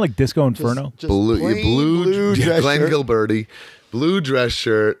 Looks kind of like Disco Inferno. Just Blue plain yeah, dress Glenn shirt. Gilberti, blue dress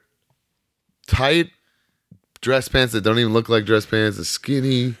shirt, tight dress pants that don't even look like dress pants, a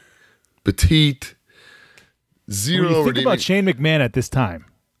skinny, petite, zero When you think redeeming. about Shane McMahon at this time,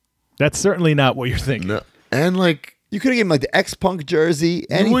 that's certainly not what you're thinking. No, and like You could have given him like the X-Punk jersey. you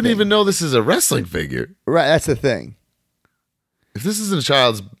Anything. wouldn't even know this is a wrestling figure. Right, that's the thing. If this is in a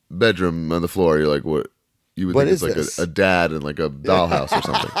child's bedroom on the floor, you're like, what? You would What think it's is like this? a dad in like a dollhouse or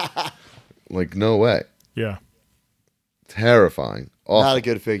something. Like, no way. Yeah. Terrifying. Awful. Not a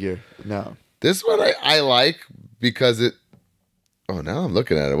good figure. No. This one I like because it. Oh, now I'm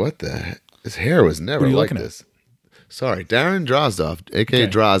looking at it. What the heck? His hair was never What are you like looking at? this. Sorry, Darren Drozdoff, aka Okay.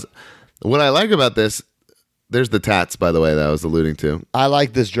 Droz. What I like about this, there's the tats, by the way, that I was alluding to. I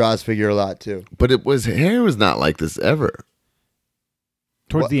like this Draws figure a lot too. But hair was not like this ever.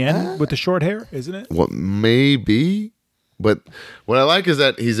 Towards What? the end with the short hair, isn't it? What maybe? But what I like is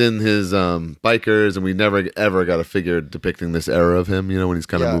that he's in his bikers, and we never ever got a figure depicting this era of him. You know, when he's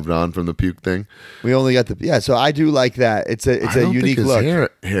kind of Yeah. moved on from the puke thing. We only got the So I do like that. It's I a don't unique think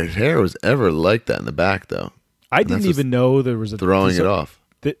look. His hair was ever like that in the back, though. I And didn't that's what's even know there was a throwing it off.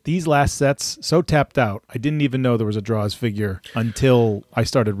 These last sets so tapped out. I didn't even know there was a Draws figure until I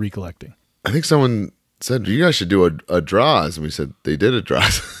started recollecting. I think someone said you guys should do a draws, and we said they did a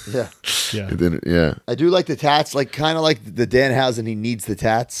draws. Yeah. Yeah. It didn't. Yeah. I do like the tats, like kind of like the Danhausen. He needs the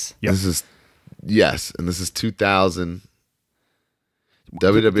tats. Yep. This is and this is 2000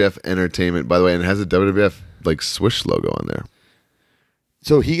 WWF Entertainment. By the way, and it has a WWF like swoosh logo on there.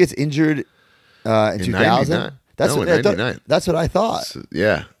 So he gets injured in 2000. 99. That's No, what in 99. That's what I thought. So,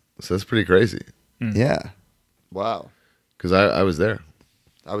 yeah, so that's pretty crazy Yeah. Wow. because I was there,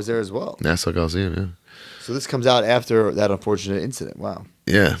 I was there as well. Nassau Coliseum. So this comes out after that unfortunate incident. Wow.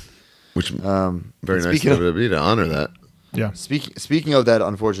 Yeah, which very nice speaking of of- WWE to honor that. Yeah. Speaking of that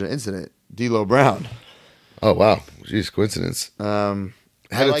unfortunate incident, D'Lo Brown. Oh wow, jeez, coincidence. I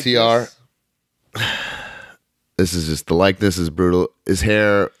Had a like TR. this. This is just the likeness is brutal. His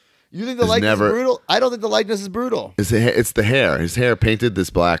hair. You think the It's likeness never- is brutal? I don't think the likeness is brutal. It's the hair. His hair painted this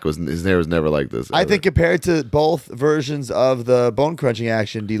black. His hair was never like this. I ever. think compared to both versions of the bone crunching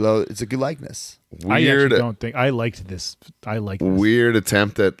action, D'Lo, it's a good likeness. I actually weird, don't think I liked this. I like this. weird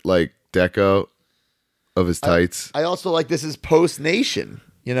attempt at like deco of his tights. I also like this is post Nation.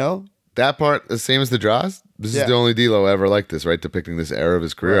 You know, That part, the same as the draws. This Yeah. is the only D'Lo ever like this, right? Depicting this era of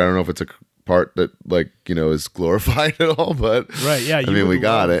his career. I don't know if it's a part that like is glorified at all, but Right, yeah. I mean, we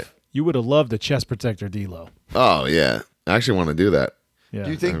got it. You would have loved the chest protector D'Lo. Oh yeah, I actually want to do that. Yeah.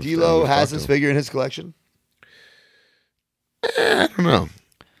 do you think I've- D'Lo I've has talked this to him. figure in his collection? I don't know.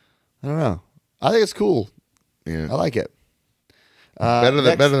 I don't know. I think it's cool. Yeah, I like it. better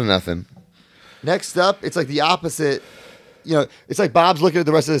than nothing. Next up, it's like the opposite. You know, it's like Bob's looking at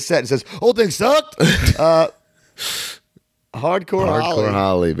the rest of the set and says, "Whole thing sucked." Hardcore Holly. Hardcore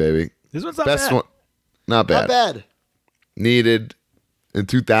Holly, baby. This one's not Best bad. one. Not bad. Not bad. Needed. In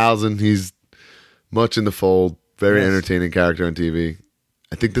 2000, he's much in the fold. Very entertaining character on TV.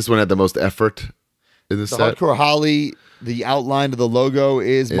 I think this one had the most effort in the The set. Hardcore Holly, the outline of the logo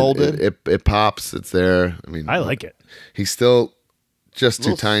is molded. It pops. It's there. I mean, I like it. He's still just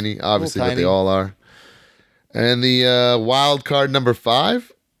too Little- tiny, obviously, little but they tiny. all are. And the wild card number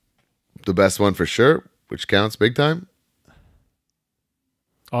 5, the best one for sure, which counts big time.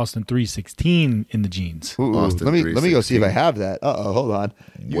 Austin 316 in the jeans. Ooh, Austin let me go see if I 316. have that. Hold on.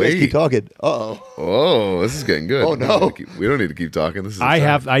 You guys Wait. keep talking. Uh-oh. Oh, this is getting good. Oh, no. We don't need to keep talking. This is I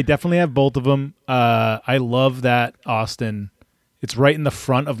exciting. definitely have both of them. I love that Austin. It's right in the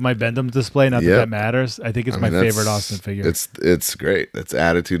front of my Bendems display. Not that Yep. that matters. I think it's my that's- favorite Austin figure. It's great. That's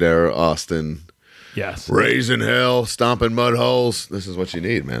Attitude Era Austin. Yes. Raising hell, stomping mud holes. This is what you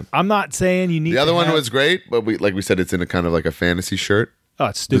need, man. I'm not saying you need The other to one have- was great, but like we said, it's in a kind of like a fantasy shirt. Oh,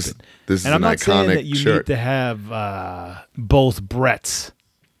 it's stupid. This is and I'm an not saying iconic that you shirt. need to have both Bretts,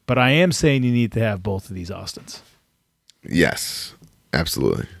 but I am saying you need to have both of these Austins. Yes,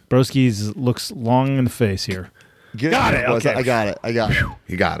 absolutely. Broski's looks long in the face here. Got it, okay. I got it.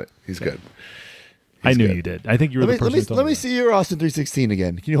 He got it. He's good. I knew good. you did. I think you were the person who told Let me me see your Austin 316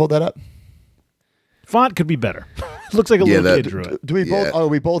 again. Can you hold that up? that. Font could be better. Looks like a Yeah, little that- kid drew it. Do we Yeah. both? Oh,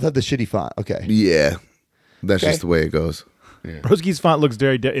 we both have the shitty font. Okay. Yeah, that's Okay. just the way it goes. Broski's font looks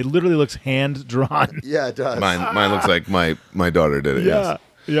very. It literally looks hand drawn. Yeah, it does. Mine looks like my daughter did it. Yes.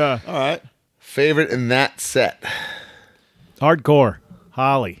 Yeah. All right. Favorite in that set? Hardcore.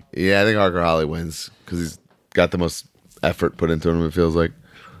 Holly. Yeah, I think Hardcore Holly wins because he's got the most effort put into him. It feels like.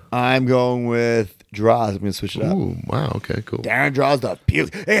 I'm going with Draws. I'm going to switch it up. Ooh, wow. Okay, cool. Darren draws the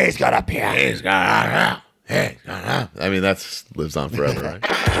puke. He's got a puke. I mean, that's lives on forever, right?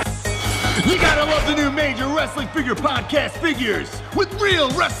 You gotta love the new Major Wrestling Figure Podcast figures with real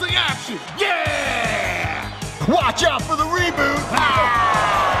wrestling action. Yeah! Watch out for the reboot.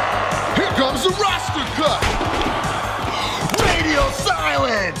 Ah! Here comes the roster cut. Radio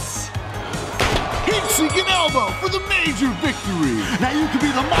silence. Heat-seeking elbow for the major victory. Now you can be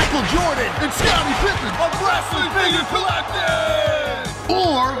the Michael Jordan and Scottie Pippen of Wrestling Figure Collective.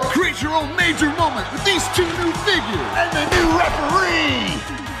 Or create your own major moment with these 2 new figures and the new referee.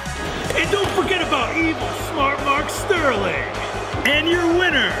 And don't forget about evil Smart Mark Sterling. And your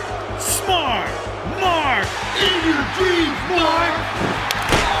winner, Smart Mark. In your dreams, Mark!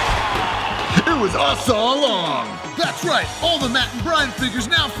 It was us all along. That's right, all the Matt and Brian figures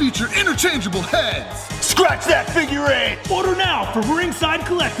now feature interchangeable heads. Scratch that figure 8. Order now from Ringside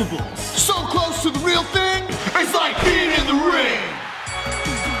Collectibles. So close to the real thing, it's like being in the ring.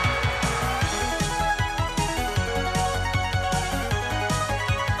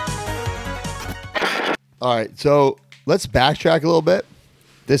 All right. So let's backtrack a little bit.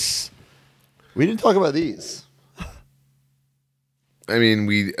 We didn't talk about these. I mean,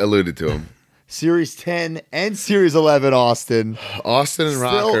 we alluded to him. Series 10 and Series 11 Austin. Austin and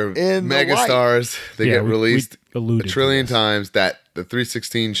Rock Still are in the mega light. stars. They Yeah, get we released a alluded to trillion this. times. That the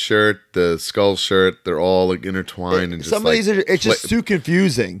 316 shirt, the skull shirt, they're all like intertwined and just Some like of these are, it's just too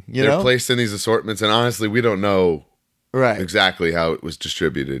confusing, you they're know? placed in these assortments, and honestly, we don't know Right. exactly how it was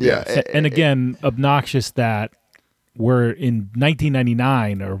distributed. Yeah. Yes. And again, obnoxious that we're in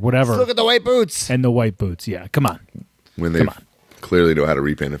 1999 or whatever. Look at the white boots. And the white boots. Yeah, come on. When they Come on. clearly know how to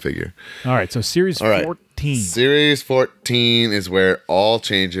repaint a figure. All right, so Series All right. 14. Series 14 is where all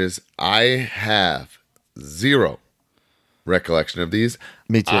changes. I have zero recollection of these.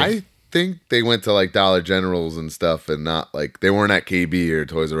 Me too. I think they went to like Dollar Generals and stuff, and not like they weren't at KB or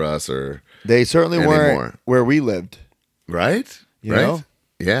Toys R Us or They certainly anymore. weren't where we lived. right. You right. know?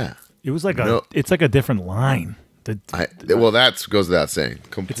 Yeah. It was like No. it's like a different line. Well, that goes without saying. It's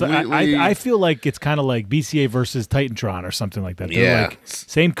Completely. I feel like it's kind of like BCA versus Titantron or something like that. They're Yeah. like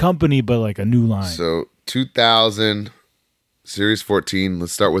same company but like a new line. So 2000 Series 14.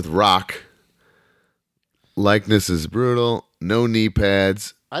 Let's start with Rock. Likeness is brutal. No knee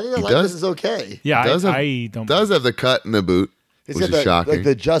pads. I think the He likeness does- is okay. yeah, does I don't. Does have the cut in the boot, He's which got is shocking. like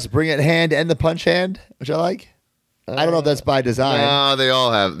the just bring it hand and the punch hand, which I like. I don't know if that's by design. No, they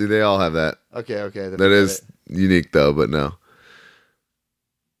all have that. Okay. then That forget is it. unique though, but no.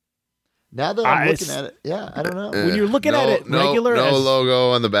 Now that I'm looking it's- at it, yeah, I don't know. When you're looking at it regular no as- logo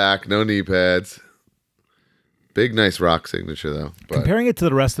on the back, no knee pads. Big nice Rock signature though. But Comparing it to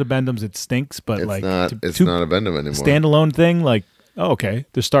the rest of the Bendems, it stinks. But it's like not. to- It's to not a Bendem anymore. standalone thing. Like, oh, okay,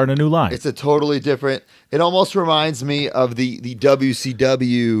 they're starting a new line. It's a totally different. It almost reminds me of the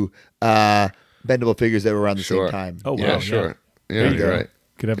WCW bendable figures that were around the Sure. same time. Oh, wow, Yeah, yeah. sure. Yeah, There you you're go. right.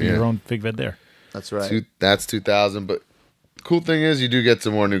 Could have Yeah. your own fig vid there. That's right. That's 2000. But cool thing is, you do get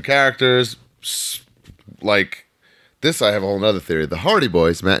some more new characters. Like this, I have a whole nother theory. The Hardy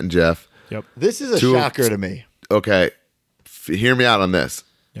Boys, Matt and Jeff. Yep. This is a Two- shocker to me. Okay, hear me out on this.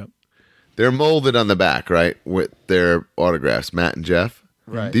 Yep. they're molded on the back, right, with their autographs, Matt and Jeff.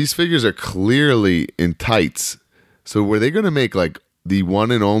 Right. These figures are clearly in tights. So were they going to make like the one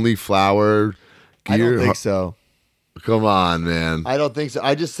and only flower gear? I don't think so. Come on, man. I don't think so.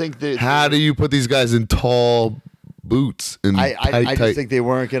 I just think that. How do you put these guys in tall boots? And I just think they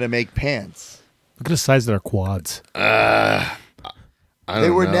weren't going to make pants. Look at the size of their quads. They They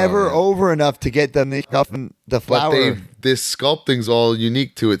never over enough to get them the flower. But this sculpting's all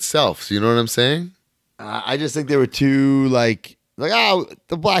unique to itself. So you know what I'm saying? I just think they were too like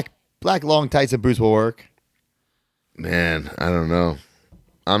the black long tights and boots will work. Man, I don't know.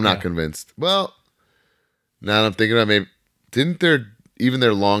 I'm not convinced. Well, now that I'm thinking about it, maybe didn't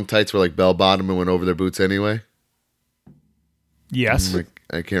their long tights were like bell bottom and went over their boots anyway? Yes.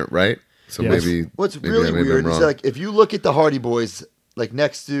 I can't, right? So Yes. maybe What's maybe really I made them weird is wrong. like if you look at the Hardy Boys like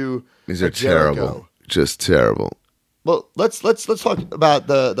next to These a are Jericho. terrible. Just terrible. Well, let's talk about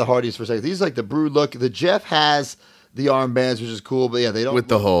the Hardys for a second. These are like the Brood look. The Jeff has the armbands, which is cool, but yeah, they don't With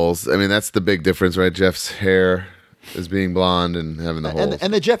the holes. I mean, that's the big difference, right? Jeff's hair is being blonde and having the holes.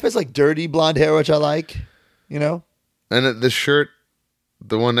 and the Jeff has like dirty blonde hair, which I like. You know. And the shirt,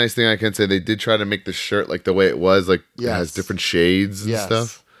 the one nice thing I can say, they did try to make the shirt like the way it was, like it has Yes. different shades and Yes.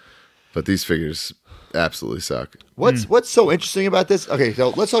 stuff. But these figures absolutely suck. What's so interesting about this? Okay, so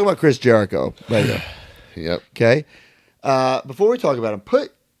let's talk about Chris Jericho right here. Yep. Okay. Before we talk about him,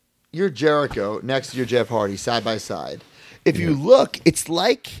 put your Jericho next to your Jeff Hardy side by side. If you look, it's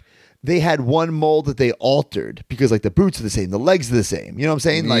like they had one mold that they altered because like the boots are the same, the legs are the same. You know what I'm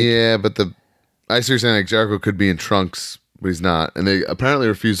saying? Like, yeah, but I see you're saying like Jericho could be in trunks, but he's not. And they apparently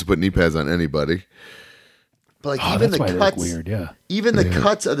refuse to put knee pads on anybody. but like Oh, even that's the why they look cuts, weird, yeah. even the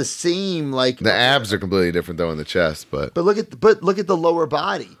cuts are the same. Like The abs are completely different though in the chest, but But look at the lower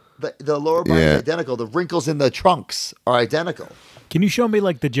body. The lower body Yeah. is identical. The wrinkles in the trunks are identical. Can you show me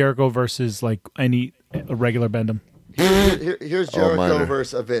like the Jericho versus like a regular Bendem? Here's Jericho minor.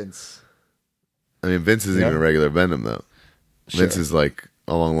 versus a Vince. I mean Vince isn't even a regular Bendem though. Vince is like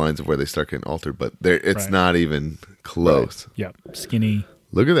along lines of where they start getting altered, but it's Right. not even close. Yeah, skinny.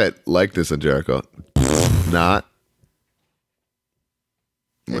 Look at that likeness on Jericho. Not.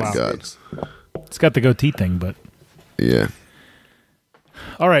 My Wow. God. It's got the goatee thing, but Yeah.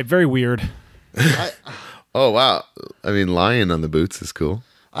 all right, very weird. Oh wow. I mean, lion on the boots is cool.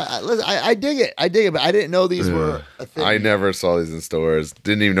 I dig it. But I didn't know these were a thing. I never saw these in stores.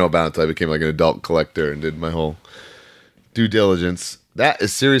 Didn't even know about it until I became like an adult collector and did my whole due diligence. That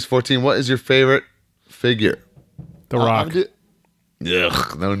is Series 14. What is your favorite figure? The Rock.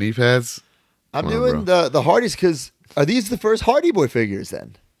 Ugh, no knee pads? I'm Come on, doing the Hardys because are these the first Hardy Boy figures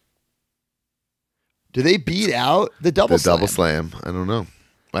then? Do they beat out the double The slam? double slam. I don't know.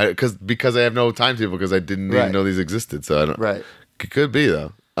 Because I have no timetable because I didn't Right. even know these existed. So I don't. Right. It could be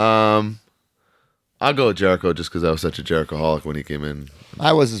though. I'll go with Jericho just because I was such a Jericho-holic when he came in.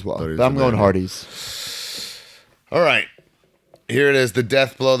 I was as well, Thought he was but I'm the going man. Hardys. All right. Here it is, the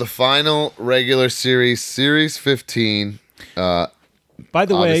death blow, the final regular series, Series 15. By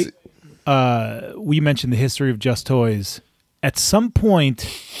the way, we mentioned the history of Just Toys. At some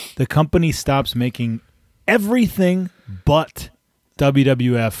point, the company stops making everything but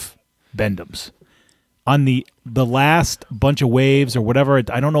WWF Bendems. On the last bunch of waves or whatever,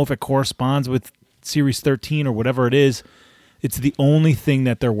 I don't know if it corresponds with Series 13 or whatever it is. It's the only thing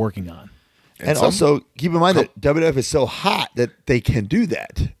that they're working on. And also, keep in mind that WWF is so hot that they can do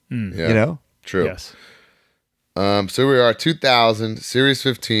that. Yeah, You know? true. Yes. So we are 2000, Series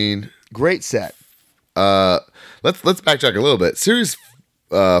 15. Great set. Let's backtrack a little bit. Series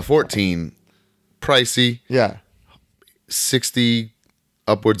 14, pricey, Yeah. 60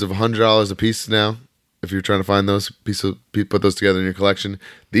 upwards of $100 a piece now. If you're trying to find those pieces, put those together in your collection.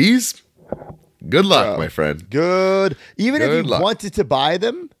 These, good luck, my friend. Good. Even if Good you luck. wanted to buy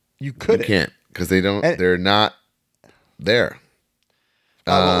them, you You couldn't. can't because they don't. And- They're not there.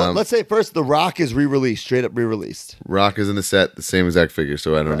 Well, let's say first, The Rock is re-released, straight up re-released. Rock is in the set, the same exact figure,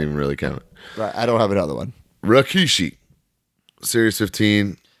 so I don't even really count it. Right. I don't have another one. Rikishi, Series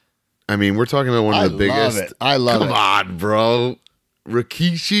 15. I mean, we're talking about one of the biggest. I love it. Come on, bro.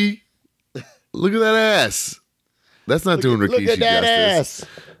 Rikishi. Look at that ass. That's not doing Rikishi Look at that justice. ass.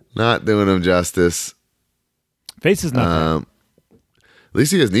 Not doing him justice. Face is not bad. At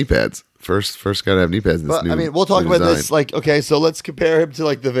least he has knee pads. First guy to have knee pads in this But new I mean, we'll talk new about design. this. Like, okay, so let's compare him to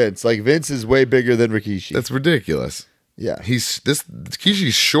like the Vince. Like Vince is way bigger than Rikishi. That's ridiculous. Yeah.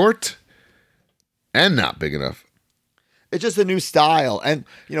 Rikishi's short and not big enough. It's just a new style. And,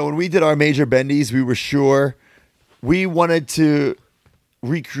 you know, when we did our major bendies, we were sure we wanted to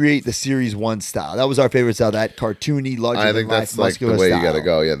recreate the Series 1 style. That was our favorite style, that cartoony, larger I think that's like the way you got to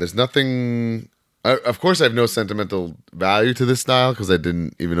go. Yeah, there's nothing. Of course, I have no sentimental value to this style because I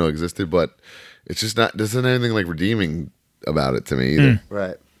didn't even know it existed. But it's just not. There's not anything like redeeming about it to me either.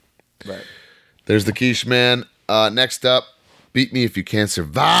 Right. There's the quiche man. Next up, beat me if you can't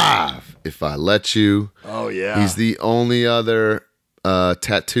survive. If I let you. Oh yeah. He's the only other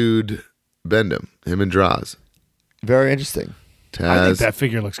tattooed Bendem. Him and Draws. Very interesting. Taz. I think that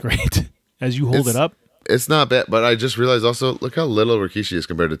figure looks great. As you hold it up. It's not bad, but I just realized also, look how little Rikishi is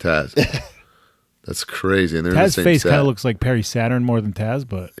compared to Taz. That's crazy. And they're in the Taz's same face set. kind of looks like Perry Saturn more than Taz,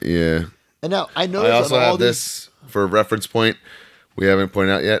 but Yeah. And now I know I also have this for a reference point. We haven't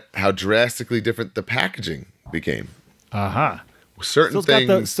pointed out yet how drastically different the packaging became. Certain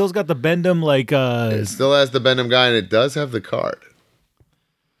things. Still's got the Bendem like. It still has the Bendem guy, and it does have the card.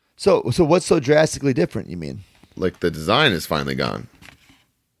 So what's so drastically different? You mean? Like the design is finally gone.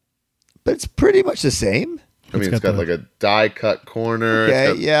 But it's pretty much the same. I mean, it's got like a die cut corner. Okay,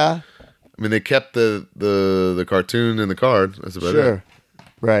 It's got, yeah. I mean, they kept the cartoon and the card. That's about it. Sure.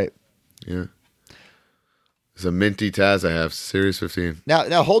 Right. Yeah. It's a minty Taz I have, Series 15.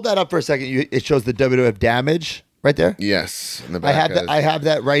 Now hold that up for a second. It shows the WWF damage right there. Yes. In the I back have that. I have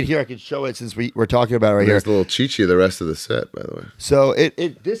that right here. I can show it since we're talking about it right There's here. the little Chi-Chi the rest of the set, by the way. So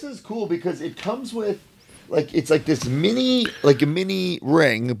this is cool because it comes with it's like this mini a mini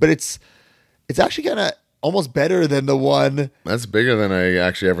ring, but it's actually kind of almost better than the one. That's bigger than I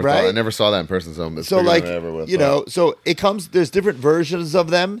actually ever thought. I never saw that in person, so it's bigger than I ever would have thought. So it comes. There's different versions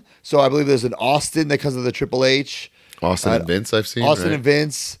of them. So I believe there's an Austin that comes with the Triple H. Austin and Vince, I've seen. Austin right? and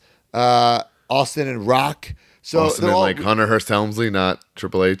Vince. Austin and Rock. So Austin and like Hunter Hearst Helmsley, not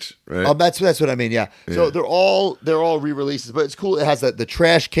Triple H, right? That's what I mean. Yeah. So they're all re-releases, but it's cool. It has the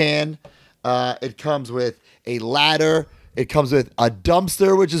trash can. It comes with a ladder. It comes with a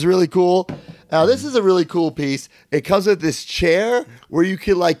dumpster, which is really cool. Now this is a really cool piece. It comes with this chair where you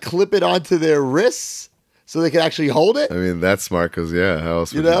can like clip it onto their wrists so they can actually hold it. I mean, that's smart because how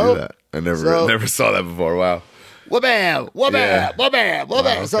else would you do that? I never saw that before. Wow. Wha-bam, wha-bam, wha-bam,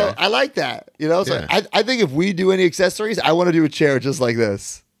 wha-bam. Okay. So I like that. So I think if we do any accessories, I want to do a chair just like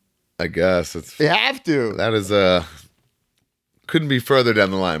this. I guess it's. You have to. That is couldn't be further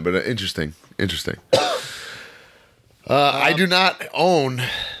down the line, but interesting. I do not own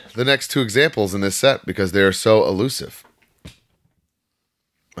the next two examples in this set because they are so elusive.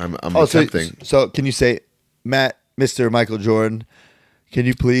 I'm attempting. So can you say, Matt, Mr. Michael Jordan, can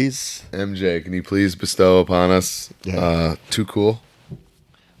you please? MJ, can you please bestow upon us Too Cool?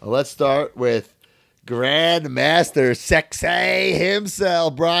 Well, let's start with Grandmaster Sexay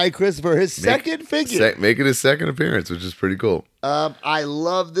himself, Brian Christopher, his second figure. Making his second appearance, which is pretty cool. I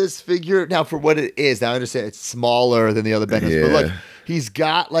love this figure. Now, for what it is, now I understand it's smaller than the other Bendems, but look, he's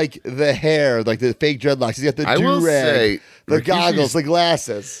got like the hair, like the fake dreadlocks. He's got the do-rag, the goggles, the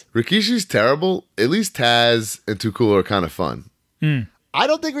glasses. Rikishi's terrible. At least Taz and Too Cool are kind of fun. I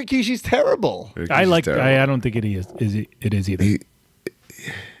don't think Rikishi's terrible. I don't think it is either.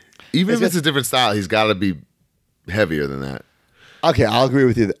 Even if it's a different style, he's got to be heavier than that. Okay, I'll agree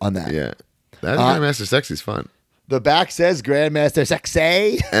with you on that. Yeah. That Grandmaster Sexy's fun. The back says Grandmaster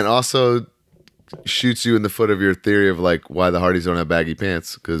Sexy. And also shoots you in the foot of your theory of like why the Hardys don't have baggy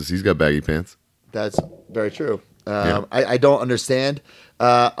pants, because he's got baggy pants. That's very true. I don't understand.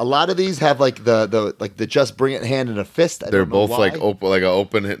 A lot of these have like the just bring it hand and a fist. They're both like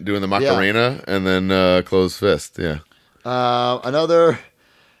open doing the Macarena and then closed fist. Yeah. Another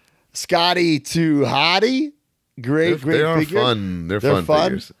Scotty to Hottie. Great figure. They're fun. They're fun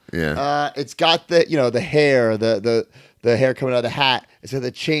figures. Yeah. It's got the hair, the hair coming out of the hat. It's got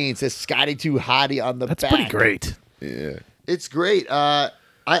the chain. It says Scotty to Hottie on the back. That's pretty great. Yeah. It's great. I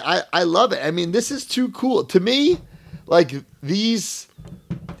love it. I mean, this is too cool. To me, like these,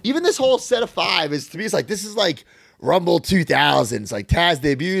 even this whole set of 5 is, to me, it's like, this is like Rumble 2000s, like Taz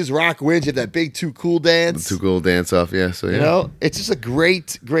debuts, Rock wins, you have that big Too Cool dance. The Too Cool dance off, yeah. So yeah. It's just a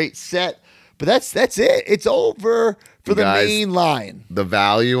great set. But that's it. It's over for the main line. The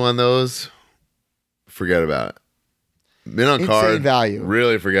value on those, forget about it. Min on card, value.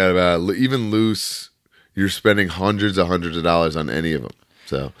 Really forget about it. Even loose, you're spending hundreds of dollars on any of them.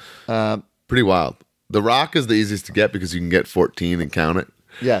 So pretty wild. The Rock is the easiest to get because you can get 14 and count it.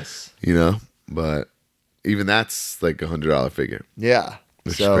 Yes. But even that's like $100 figure. Yeah.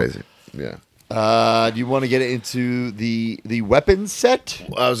 Which is crazy. Yeah. Do you want to get into the weapons set?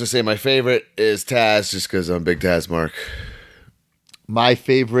 Well, I was going to say my favorite is Taz just because I'm a big Taz mark. My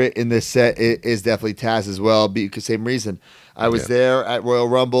favorite in this set is definitely Taz as well, because same reason. I was there at Royal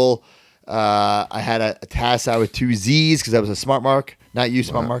Rumble. I had a Taz out with 2 Z's because that was a smart mark. not you,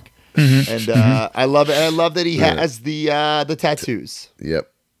 Smart Mark. And I love it. And I love that he has the tattoos.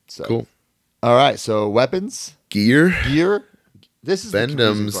 Yep. So. Cool. All right, so weapons, Gear. This is the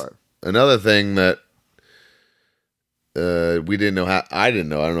confusing Bendems. part. Another thing that we didn't know. I didn't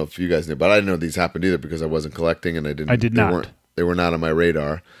know. I don't know if you guys knew, but I didn't know these happened either because I wasn't collecting and I didn't. I did not. They were not on my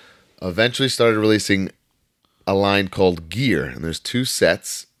radar. Eventually started releasing a line called Gear, and there's 2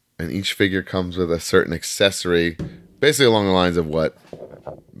 sets, and each figure comes with a certain accessory, basically along the lines of what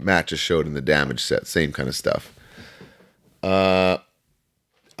Matt just showed in the damage set, same kind of stuff.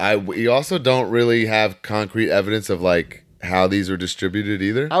 We also don't really have concrete evidence of like how these were distributed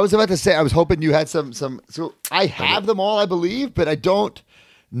either. I was about to say, I was hoping you had some. So I have them all, I believe, but I don't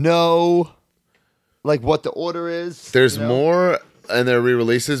know like what the order is. There's more, and they're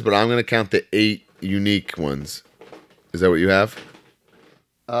re-releases, but I'm going to count the 8 unique ones. Is that what you have?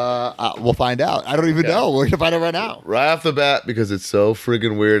 We'll find out. I don't even know. We're gonna find out right now. Right off the bat, because it's so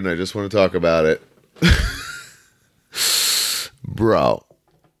friggin' weird, and I just want to talk about it. Bro,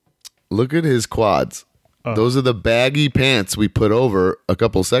 look at his quads. Those are the baggy pants we put over a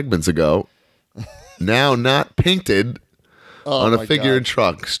couple segments ago. Now not painted on a figure in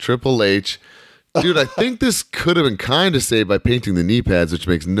trunks. Triple H. Dude, I think this could have been kind of saved by painting the knee pads, which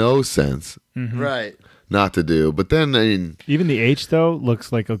makes no sense. Right. Not to do. But then, I mean... Even the H, though,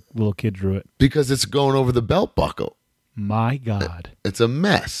 looks like a little kid drew it. Because it's going over the belt buckle. My God. It's a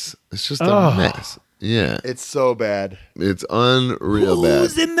mess. It's just a mess. Yeah. It's so bad. It's unreal bad.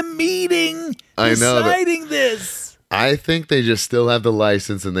 Who's in the meeting deciding this? I think they just still have the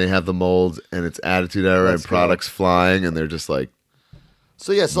license and they have the molds and it's Attitude Era and products flying and they're just like...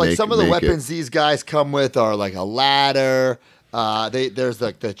 So yes, like some of the weapons these guys come with are like a ladder. There's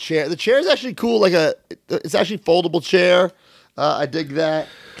like the chair. The chair is actually cool. It's actually foldable chair. I dig that.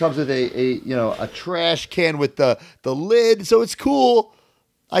 Comes with a trash can with the lid, so it's cool.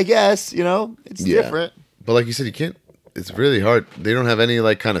 I guess it's different. But like you said, you can't. It's really hard. They don't have any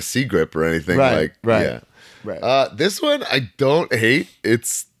like kind of C grip or anything. Right. Yeah. Right. This one I don't hate.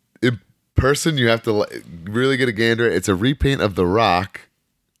 It's in person. You have to really get a gander. It's a repaint of The Rock.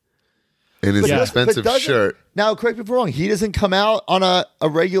 In his expensive shirt. Now, correct me if I'm wrong. He doesn't come out on a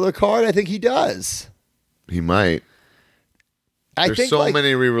regular card. I think he does. He might. There's so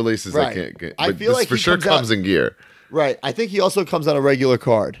many re-releases I can't get. But I feel like for sure comes in gear. Right. I think he also comes on a regular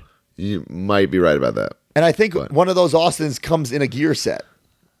card. You might be right about that. And I think one of those Austins comes in a gear set.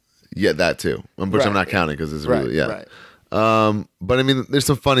 Yeah, that too. Which I'm not counting because it's really Right. But I mean, there's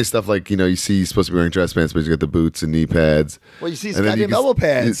some funny stuff like you see he's supposed to be wearing dress pants, but he's got the boots and knee pads. Well, you see his goddamn elbow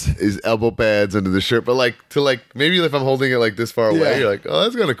pads. His elbow pads under the shirt, but maybe if I'm holding it like this far away, you're like, oh,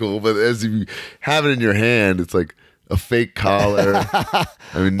 that's kind of cool. But as you have it in your hand, it's like a fake collar. I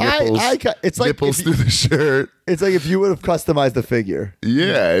mean, nipples. It's like nipples through the shirt. It's like if you would have customized the figure.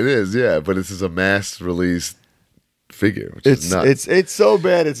 Yeah, it is. Yeah, but this is a mass release figure, which is nuts. It's so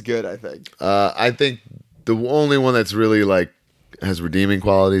bad, it's good. I think. I think. The only one that's really has redeeming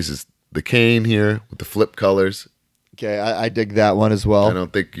qualities is the cane here with the flip colors. Okay, I dig that one as well. I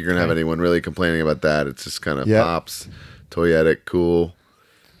don't think you're gonna have anyone really complaining about that. It's just kind of pops, toyetic, cool,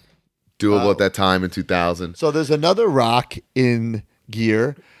 doable at that time in 2000. So there's another Rock in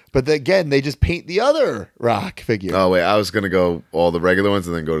gear, but again they just paint the other Rock figure. Oh wait, I was gonna go all the regular ones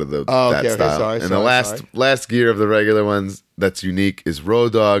and then go to that style. Sorry, the last gear of the regular ones that's unique is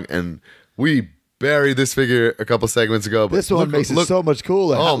Road Dogg, and we buried this figure a couple segments ago. But this one makes it so much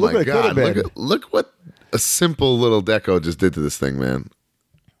cooler. Oh my God. Look what a simple little deco just did to this thing, man.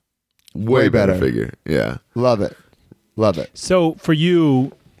 Way better figure. Yeah. Love it. So for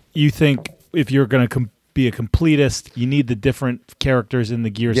you think if you're going to be a completist, you need the different characters in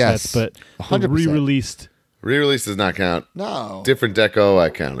the gear sets, but 100%. The re-released... Re-release does not count. No. Different deco, I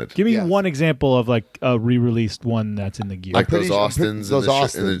counted. Give me one example of like a re-released one that's in the gear. Like those Austins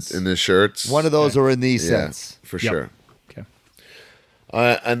in the shirts. One of those are in these sets. For sure. Okay.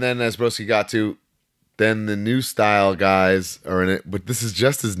 And then as Broski got to, then the new style guys are in it. But this is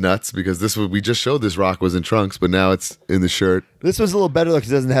just as nuts because we just showed this Rock was in trunks, but now it's in the shirt. This one's a little better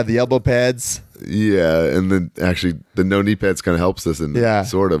because it doesn't have the elbow pads. Yeah, and then actually the no knee pads kind of helps us in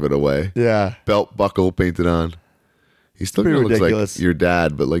sort of in a way. Yeah. Belt buckle painted on. He still kind of looks like your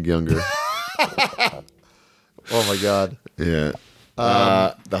dad, but like younger. Oh my God. Yeah.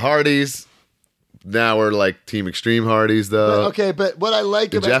 The Hardys. Now we're like Team Extreme Hardys, though. But what I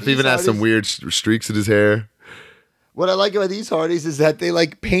like about Jeff even has some weird streaks in his hair. What I like about these Hardys is that they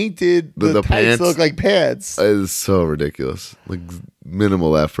like painted the tights to look like pants. It is so ridiculous. Like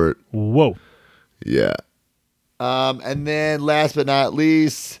minimal effort. Whoa. Yeah. And then last but not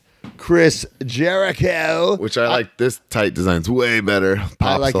least, Chris Jericho. Which I like. This tight design's way better. Pops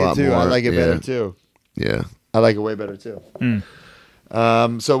I like a it lot too. more. I like it better Yeah. too. Yeah. I like it way better too.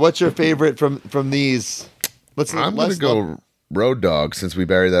 So what's your favorite from these? I'm going to go Road Dog since we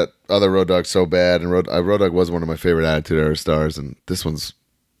buried that other Road Dog so bad. And Road Dog was one of my favorite Attitude Era stars. And this one's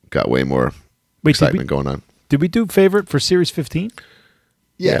got way more excitement going on. Did we do favorite for Series 15?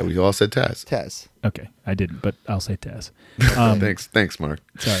 Yeah, we all said Taz. Taz. Okay, I didn't, but I'll say Taz. Thanks, Mark.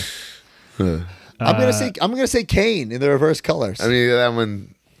 Sorry. I'm gonna say Kane in the reverse colors. I mean, that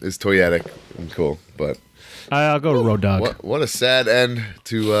one is toyetic and cool, but I'll go to Road Dog. what a sad end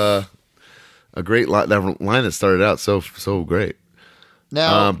to a great line. That line that started out so great.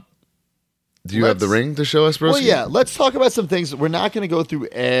 Now, do you have the ring to show us, Broski? well, yeah. Let's talk about some things. We're not going to go through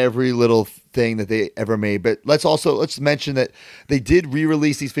every little thing that they ever made, but let's mention that they did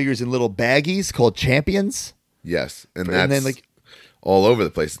re-release these figures in little baggies called Champions. Yes, and then like all over the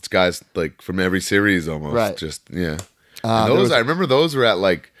place. It's guys like from every series almost. Right. Just yeah. And those I remember those were at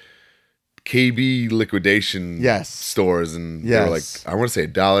like KB liquidation stores, and they were like I want to say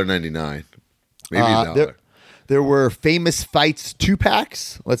 $1.99, maybe $1. There were Famous Fights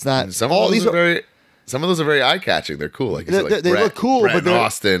 2-packs. Let's not. And some of those are very eye catching. They're cool. Like, they look cool, Brett but and they're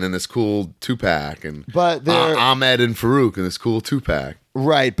Austin and this cool 2-pack, and they're Ahmed and Farouk and this cool 2-pack.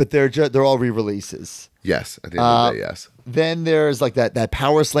 Right, but they're all re-releases. Yes, at the end of the day, yes. Then there's like that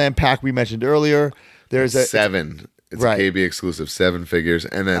Power Slam pack we mentioned earlier. There's 7. It's a KB exclusive, 7 figures,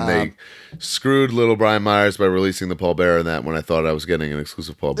 and then they screwed little Brian Myers by releasing the Paul Bearer in that when I thought I was getting an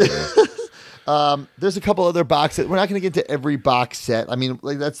exclusive Paul Bearer. There's a couple other boxes. We're not going to get to every box set. I mean,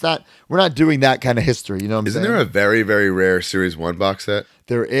 like we're not doing that kind of history. You know what I'm saying? Isn't there a very, very rare Series 1 box set?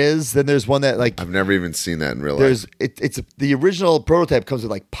 There is. Then there's one that like I've never even seen that in real life. It's the original prototype comes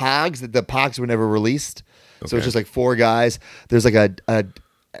with like Pogs. That the Pogs were never released, so it's just like 4 guys. There's like a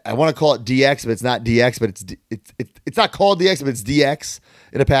I want to call it DX, but it's not DX. But it's not called DX, but it's DX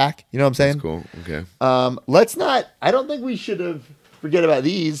in a pack. You know what I'm saying? That's cool. Okay. Let's not. I don't think we should have forget about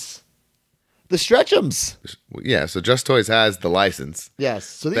these. The Stretch'ems. Yeah, so Just Toys has the license. Yes.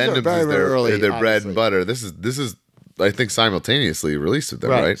 So these Bendems are very, very early. Their bread and butter. This is I think simultaneously released with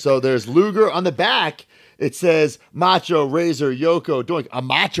them, right? So there's Luger on the back. It says Macho, Razor, Yoko, Doink. A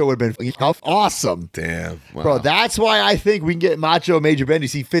Macho would have been awesome. Damn. Wow. Bro, that's why I think we can get Macho Major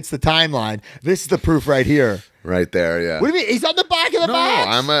Bendies. He fits the timeline. This is the proof right here. Right there, yeah. What do you mean? He's on the back of the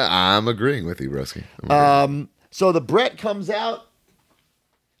box. No, I'm agreeing with you, Broski. So the Brett comes out.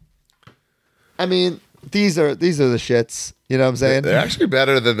 I mean, these are the shits. You know what I'm saying? They're actually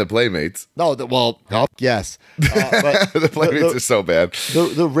better than the Playmates. No, yes. But the Playmates are so bad.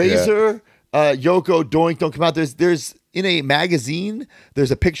 The Razor, Yoko, Doink don't come out. There's in a magazine.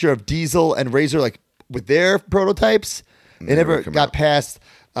 There's a picture of Diesel and Razor like with their prototypes. They never got past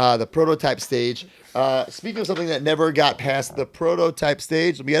the prototype stage. Speaking of something that never got past the prototype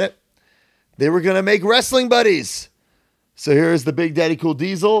stage, let me get it. They were gonna make wrestling buddies. So here's the Big Daddy Cool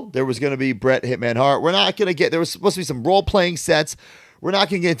Diesel. There was going to be Bret Hitman Hart. We're not going to get, there was supposed to be some role-playing sets. We're not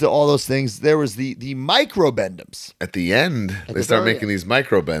going to get into all those things. There was the micro Bendems. At the end, they start making these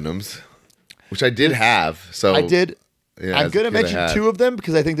micro Bendems, which I did have. So I did. Yeah, I'm going to mention 2 of them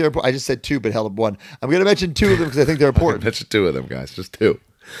because I think they're important. I just said 2, but held up 1. I'm going to mention 2 of them because I think they're important. Mention 2 of them, guys. Just 2.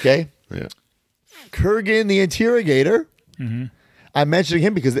 Okay? Yeah. Kurgan the Interrogator. Mm-hmm. I'm mentioning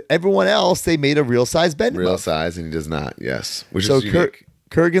him because everyone else, they made a real size Bendem. Real size, and he does not, yes. Which so is unique.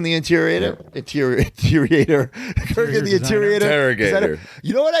 Kurgan the Interrogator. Kurgan the Interrogator.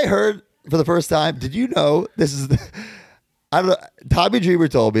 You know what I heard for the first time? Did you know this is I don't know. Tommy Dreamer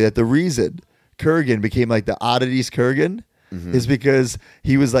told me that the reason Kurgan became like the oddities Kurgan is because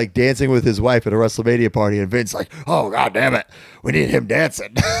he was like dancing with his wife at a WrestleMania party, and Vince like, oh god damn it, we need him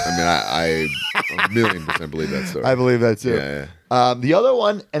dancing. I mean, I 1,000,000% believe that story. I believe that too. Yeah. The other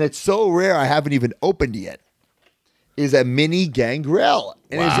one, and it's so rare I haven't even opened yet, is a mini Gangrel.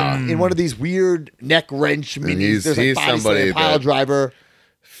 And it's in one of these weird neck wrench minis. There's like body slam, pile driver.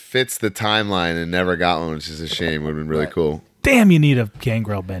 Fits the timeline and never got one, which is a shame. Would have been really cool. Damn, you need a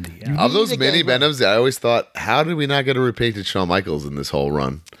Gangrel Bendy. Yeah. Of those mini Bendems, I always thought, how did we not get a repainted Shawn Michaels in this whole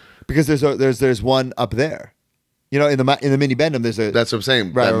run? Because there's one up there. You know, in the mini Bendem, there's a. That's what I'm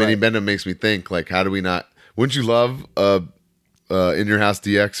saying. That mini Bendem makes me think, like, how do we not? Wouldn't you love In Your House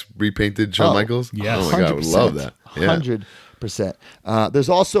DX repainted Shawn Michaels? Yes. Oh my god, I would love that. 100%. There's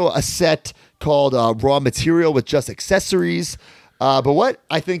also a set called Raw Material with just accessories. But what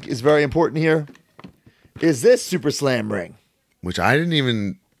I think is very important here is this Super Slam ring, which I didn't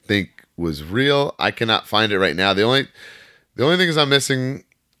even think was real. I cannot find it right now. The only things I'm missing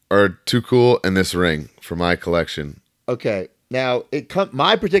are Too Cool and this ring for my collection. Okay. Now,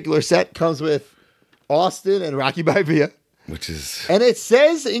 my particular set comes with Austin and Rocky Maivia, and it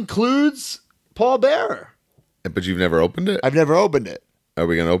says includes Paul Bearer. But you've never opened it? I've never opened it. Are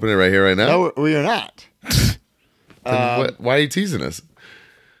we going to open it right here, right now? No, we are not. Why are you teasing us?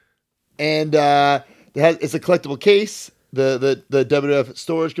 And it's a collectible case, the WWF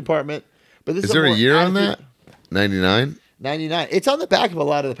storage compartment. But this is there a year on that? 99? 99. It's on the back of a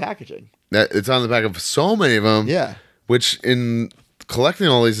lot of the packaging. It's on the back of so many of them. Yeah. Which in collecting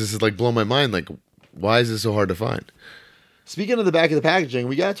all these, this is like blowing my mind. Like, why is this so hard to find? Speaking of the back of the packaging,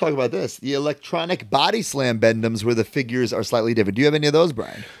 we got to talk about this. The electronic body slam Bendems where the figures are slightly different. Do you have any of those,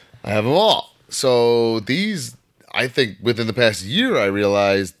 Brian? I have them all. So these, I think within the past year, I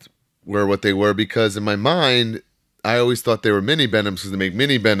realized were what they were because in my mind, I always thought they were mini Bendems because they make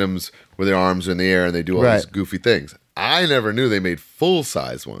mini Bendems where their arms are in the air and they do all these goofy things. I never knew they made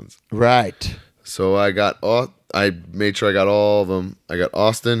full-size ones. Right. So I made sure I got all of them. I got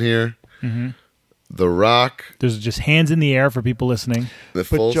Austin here. Mm-hmm. The Rock. There's just hands in the air for people listening. The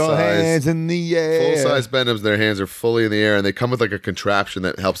Put your hands in the air. Full-size Bendems, their hands are fully in the air, and they come with like a contraption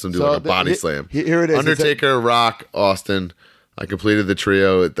that helps them do like a body slam. Here it is. Undertaker, Rock, Austin. I completed the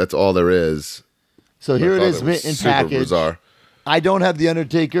trio. That's all there is. So here it is in package. Bizarre. I don't have the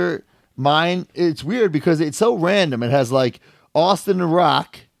Undertaker. Mine, it's weird because it's so random. It has like Austin and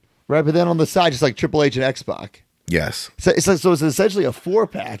Rock, right? But then on the side, just like Triple H and X-Pac. Yes. So it's essentially a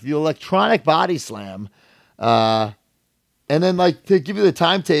 4-pack, the electronic body slam. And then like to give you the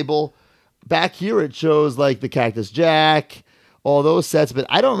timetable, back here it shows like the Cactus Jack, all those sets, but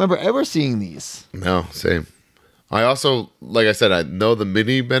I don't remember ever seeing these. No, same. I also, like I said, I know the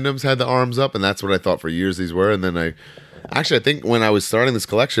mini Bendems had the arms up, and that's what I thought for years these were. And then I think when I was starting this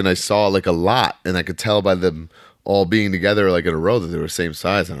collection, I saw like a lot, and I could tell by them all being together like in a row that they were the same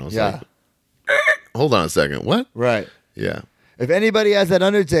size. And I was like, hold on a second, what? Right. Yeah. If anybody has that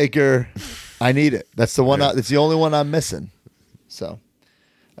Undertaker, I need it. That's the one. That's the only one I'm missing. So,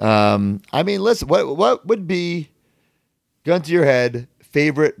 I mean, listen. What would be, gun to your head,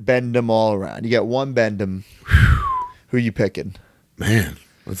 favorite Bendem all around? You got one Bendem. Who you picking? Man,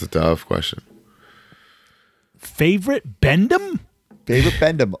 that's a tough question. Favorite Bendem? Favorite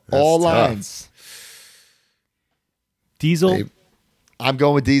Bendem, all tough. lines. Diesel. I'm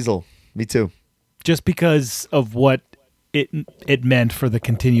going with Diesel. Me too. Just because of what it meant for the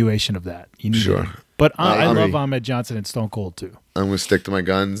continuation of that. You need Sure. it. But I agree. love Ahmed Johnson and Stone Cold too. I'm going to stick to my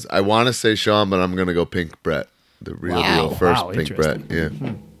guns. I want to say Shawn, but I'm going to go Pink Brett. The real first Pink Brett. Yeah.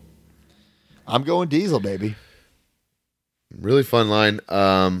 I'm going Diesel, baby. Really fun line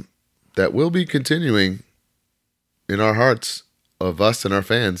that will be continuing in our hearts of us and our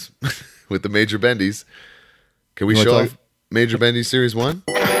fans with the Major Bendies. Can we show off Major Bendies Series 1?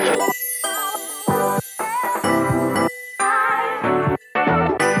 All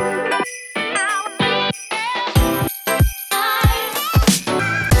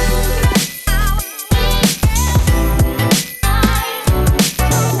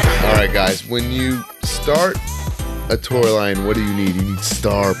right, guys, when you start a toy line, what do you need? You need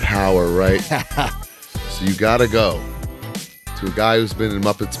star power, right? So you gotta go to a guy who's been in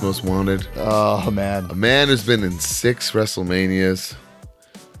Muppets Most Wanted. Oh, man. A man who's been in 6 WrestleManias.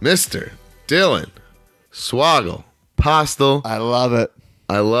 Mr. Dylan Swoggle Postel. I love it.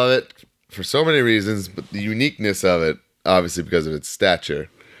 I love it for so many reasons, but the uniqueness of it, obviously because of its stature,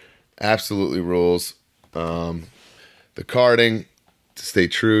 absolutely rules. The carding, to stay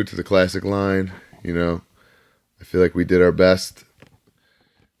true to the classic line, you know. I feel like we did our best,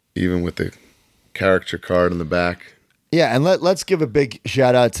 even with the caricature card in the back. Yeah, and let's give a big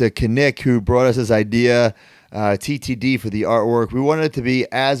shout out to Knick, who brought us this idea, TTD, for the artwork. We wanted it to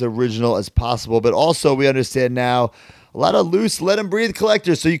be as original as possible, but also we understand now a lot of loose, let them breathe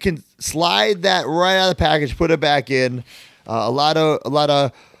collectors, so you can slide that right out of the package, put it back in. A lot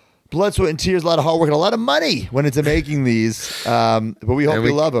of blood, sweat, and tears, a lot of hard work, and a lot of money went into making these. But we hope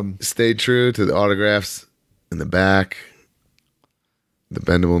you love them. Stay true to the autographs in the back, the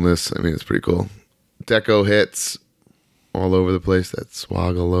bendableness. I mean, it's pretty cool. Deco hits all over the place. That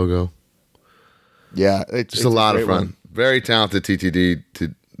Swoggle logo. Yeah, it's a lot of fun. One. Very talented TTD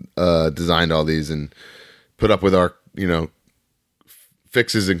to designed all these and put up with our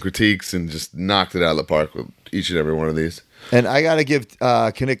fixes and critiques and just knocked it out of the park with each and every one of these. And I got to give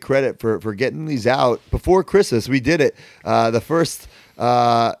Knick credit for getting these out before Christmas. We did it. The first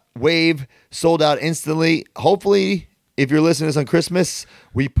wave sold out instantly. Hopefully, if you're listening to this on Christmas,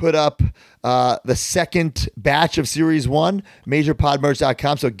 we put up the second batch of Series 1,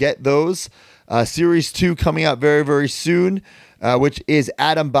 majorpodmerch.com. So get those. Series 2 coming out very, very soon, which is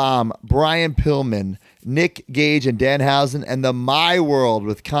Adam Baum, Brian Pillman, Nick Gage and Danhausen, and the My World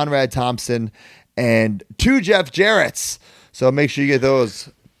with Conrad Thompson and 2 Jeff Jarrett's. So make sure you get those.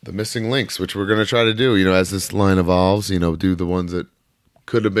 The missing links, which we're going to try to do, as this line evolves, do the ones that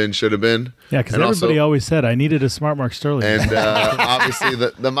could have been, should have been. Yeah, because everybody always said I needed a Smart Mark Sterling. And obviously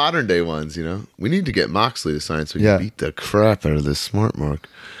the modern day ones, we need to get Moxley to sign so we can beat the crap out of this Smart Mark.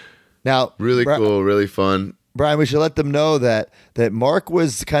 Now, really cool, really fun. Brian, we should let them know that Mark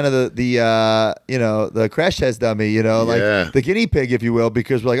was kind of the crash test dummy, like the guinea pig, if you will,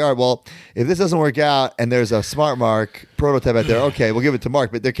 because we're like, all right, well, if this doesn't work out and there's a Smart Mark prototype out there, okay, we'll give it to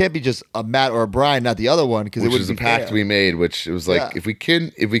Mark, but there can't be just a Matt or a Brian, not the other one, because it which wouldn't is a be pact fair. we made, which it was like if we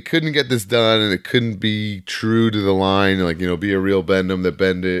couldn't get this done and it couldn't be true to the line, like be a real Bendem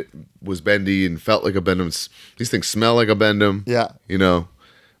that was bendy and felt like a Bendem. These things smell like a Bendem. Yeah.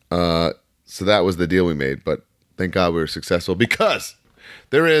 So that was the deal we made, but thank God we were successful because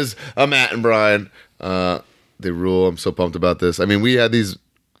there is a Matt and Brian. They rule. I'm so pumped about this. I mean, we had these,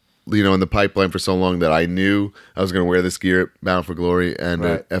 in the pipeline for so long that I knew I was going to wear this gear at Bound for Glory and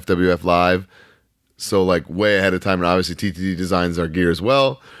at FWF Live. So, way ahead of time, and obviously TTD designs our gear as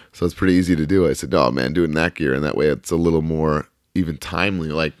well, so it's pretty easy to do. I said, oh, man, doing that gear, and that way it's a little more even timely.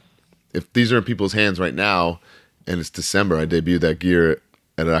 Like, if these are in people's hands right now and it's December, I debuted that gear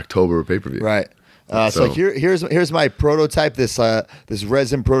at an October pay-per-view. Right. So here's my prototype. This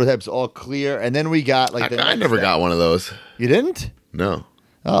resin prototype's all clear, and then we got I never got one of those. You didn't? No.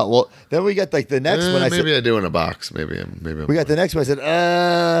 Oh well, then we got the next one. Maybe I do in a box. Maybe we got the next one. I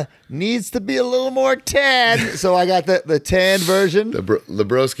said, needs to be a little more tan. So I got the tan version, the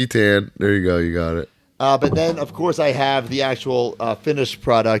Lebroski tan. There you go. You got it. But then of course I have the actual finished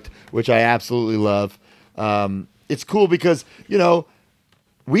product, which I absolutely love. It's cool because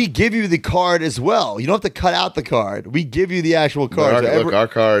we give you the card as well. You don't have to cut out the card. We give you the actual card. Our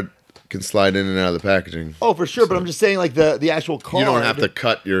card can slide in and out of the packaging. Oh, for sure. But I'm just saying, the actual card. You don't have to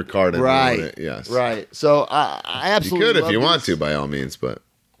cut your card in. Right. Yes. Right. So I absolutely you could love if you these. want to, by all means, but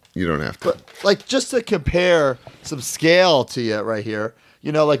you don't have to. But just to compare some scale to you right here.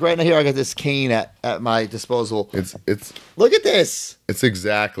 Right now here I got this cane at my disposal. It's look at this. It's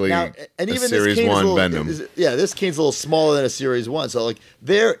exactly now, and a even Series this 1 little, Bendem. This cane's a little smaller than a Series 1. So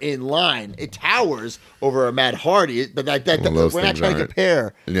they're in line. It towers over a Matt Hardy, but we're not trying to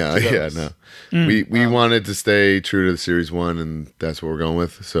compare. No. We wanted to stay true to the Series 1, and that's what we're going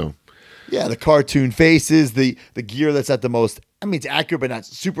with. So yeah, the cartoon faces, the gear that's at the most. I mean, it's accurate, but not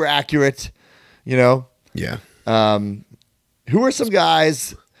super accurate. Yeah. Who are some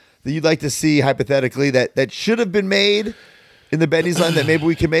guys that you'd like to see hypothetically that should have been made in the Bendies line that maybe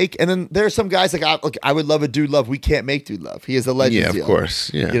we can make? And then there are some guys I would love a Dude Love. We can't make Dude Love. He is a legend. Yeah, of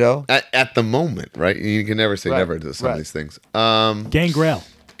course. Yeah. At the moment, right? You can never say never to some of these things. Gangrel.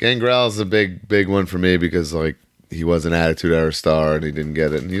 Gangrel is a big one for me because he was an Attitude Era star and he didn't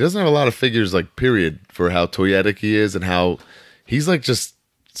get it. And he doesn't have a lot of figures period for how toyetic he is and how he's just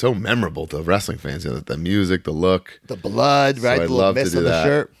so memorable to wrestling fans. The music, the look, the blood, right? So the little mist on the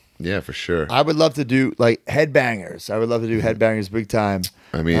shirt. Yeah, for sure. I would love to do headbangers. I would love to do headbangers big time.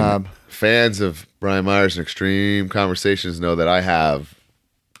 I mean, fans of Brian Myers and Extreme Conversations know that I have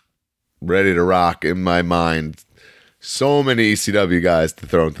ready to rock in my mind so many ECW guys to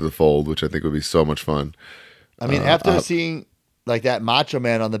throw into the fold, which I think would be so much fun. I mean, after seeing that Macho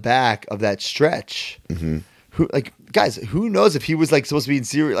Man on the back of that stretch, who guys, who knows if he was supposed to be in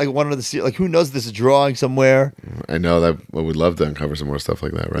series one of the series? Who knows if this is drawing somewhere? I know that I would love to uncover some more stuff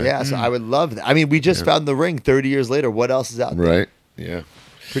like that, right? Yeah, so I would love that. I mean, we just found the ring 30 years later. What else is out there? Right? Yeah,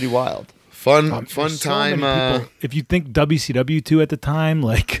 pretty wild. Fun so time. If you think WCW too at the time,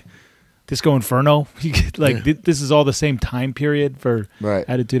 Disco Inferno, this is all the same time period for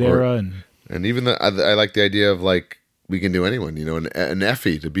Attitude Era, and even I like the idea of we can do anyone, an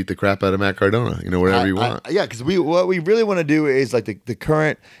Effie to beat the crap out of Matt Cardona, whatever you want. Because what we really want to do is the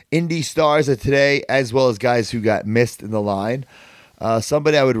current indie stars of today, as well as guys who got missed in the line.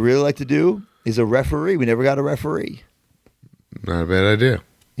 Somebody I would really like to do is a referee. We never got a referee. Not a bad idea.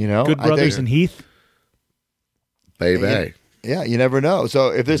 Good Brothers and Heath. Baby. Yeah, you never know. So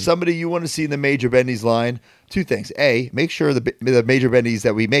if there's somebody you want to see in the Major Bendies line, two things. A, make sure the Major Bendies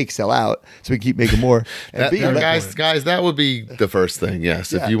that we make sell out so we keep making more. And B, guys, that would be the first thing,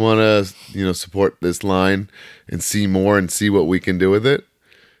 yes. Yeah. If you want to support this line and see more and see what we can do with it,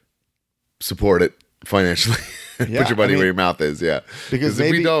 support it financially. Put your money where your mouth is, Because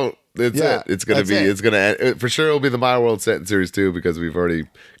if we don't, it's it. It's going to end. For sure it'll be the My World set in Series 2 because we've already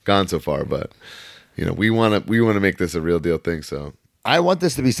gone so far, but we want to make this a real deal thing. So I want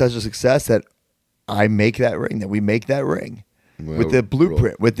this to be such a success that I make that ring, that we make that ring. with the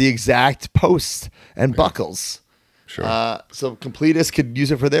blueprint, with the exact post and buckles. Sure. So completists could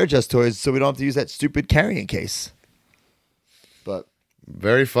use it for their Just Toys, so we don't have to use that stupid carrying case. But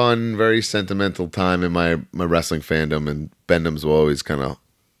very fun, very sentimental time in my wrestling fandom, and Bendems will always kind of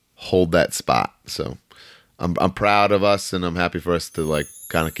hold that spot. So I'm proud of us, and I'm happy for us to like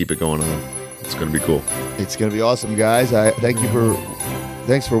kind of keep it going on. It's going to be cool. It's going to be awesome, guys.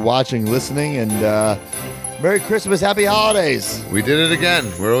 Thanks for watching, listening, and Merry Christmas, Happy Holidays. We did it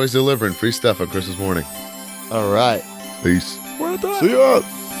again. We're always delivering free stuff on Christmas morning. All right. Peace. See ya.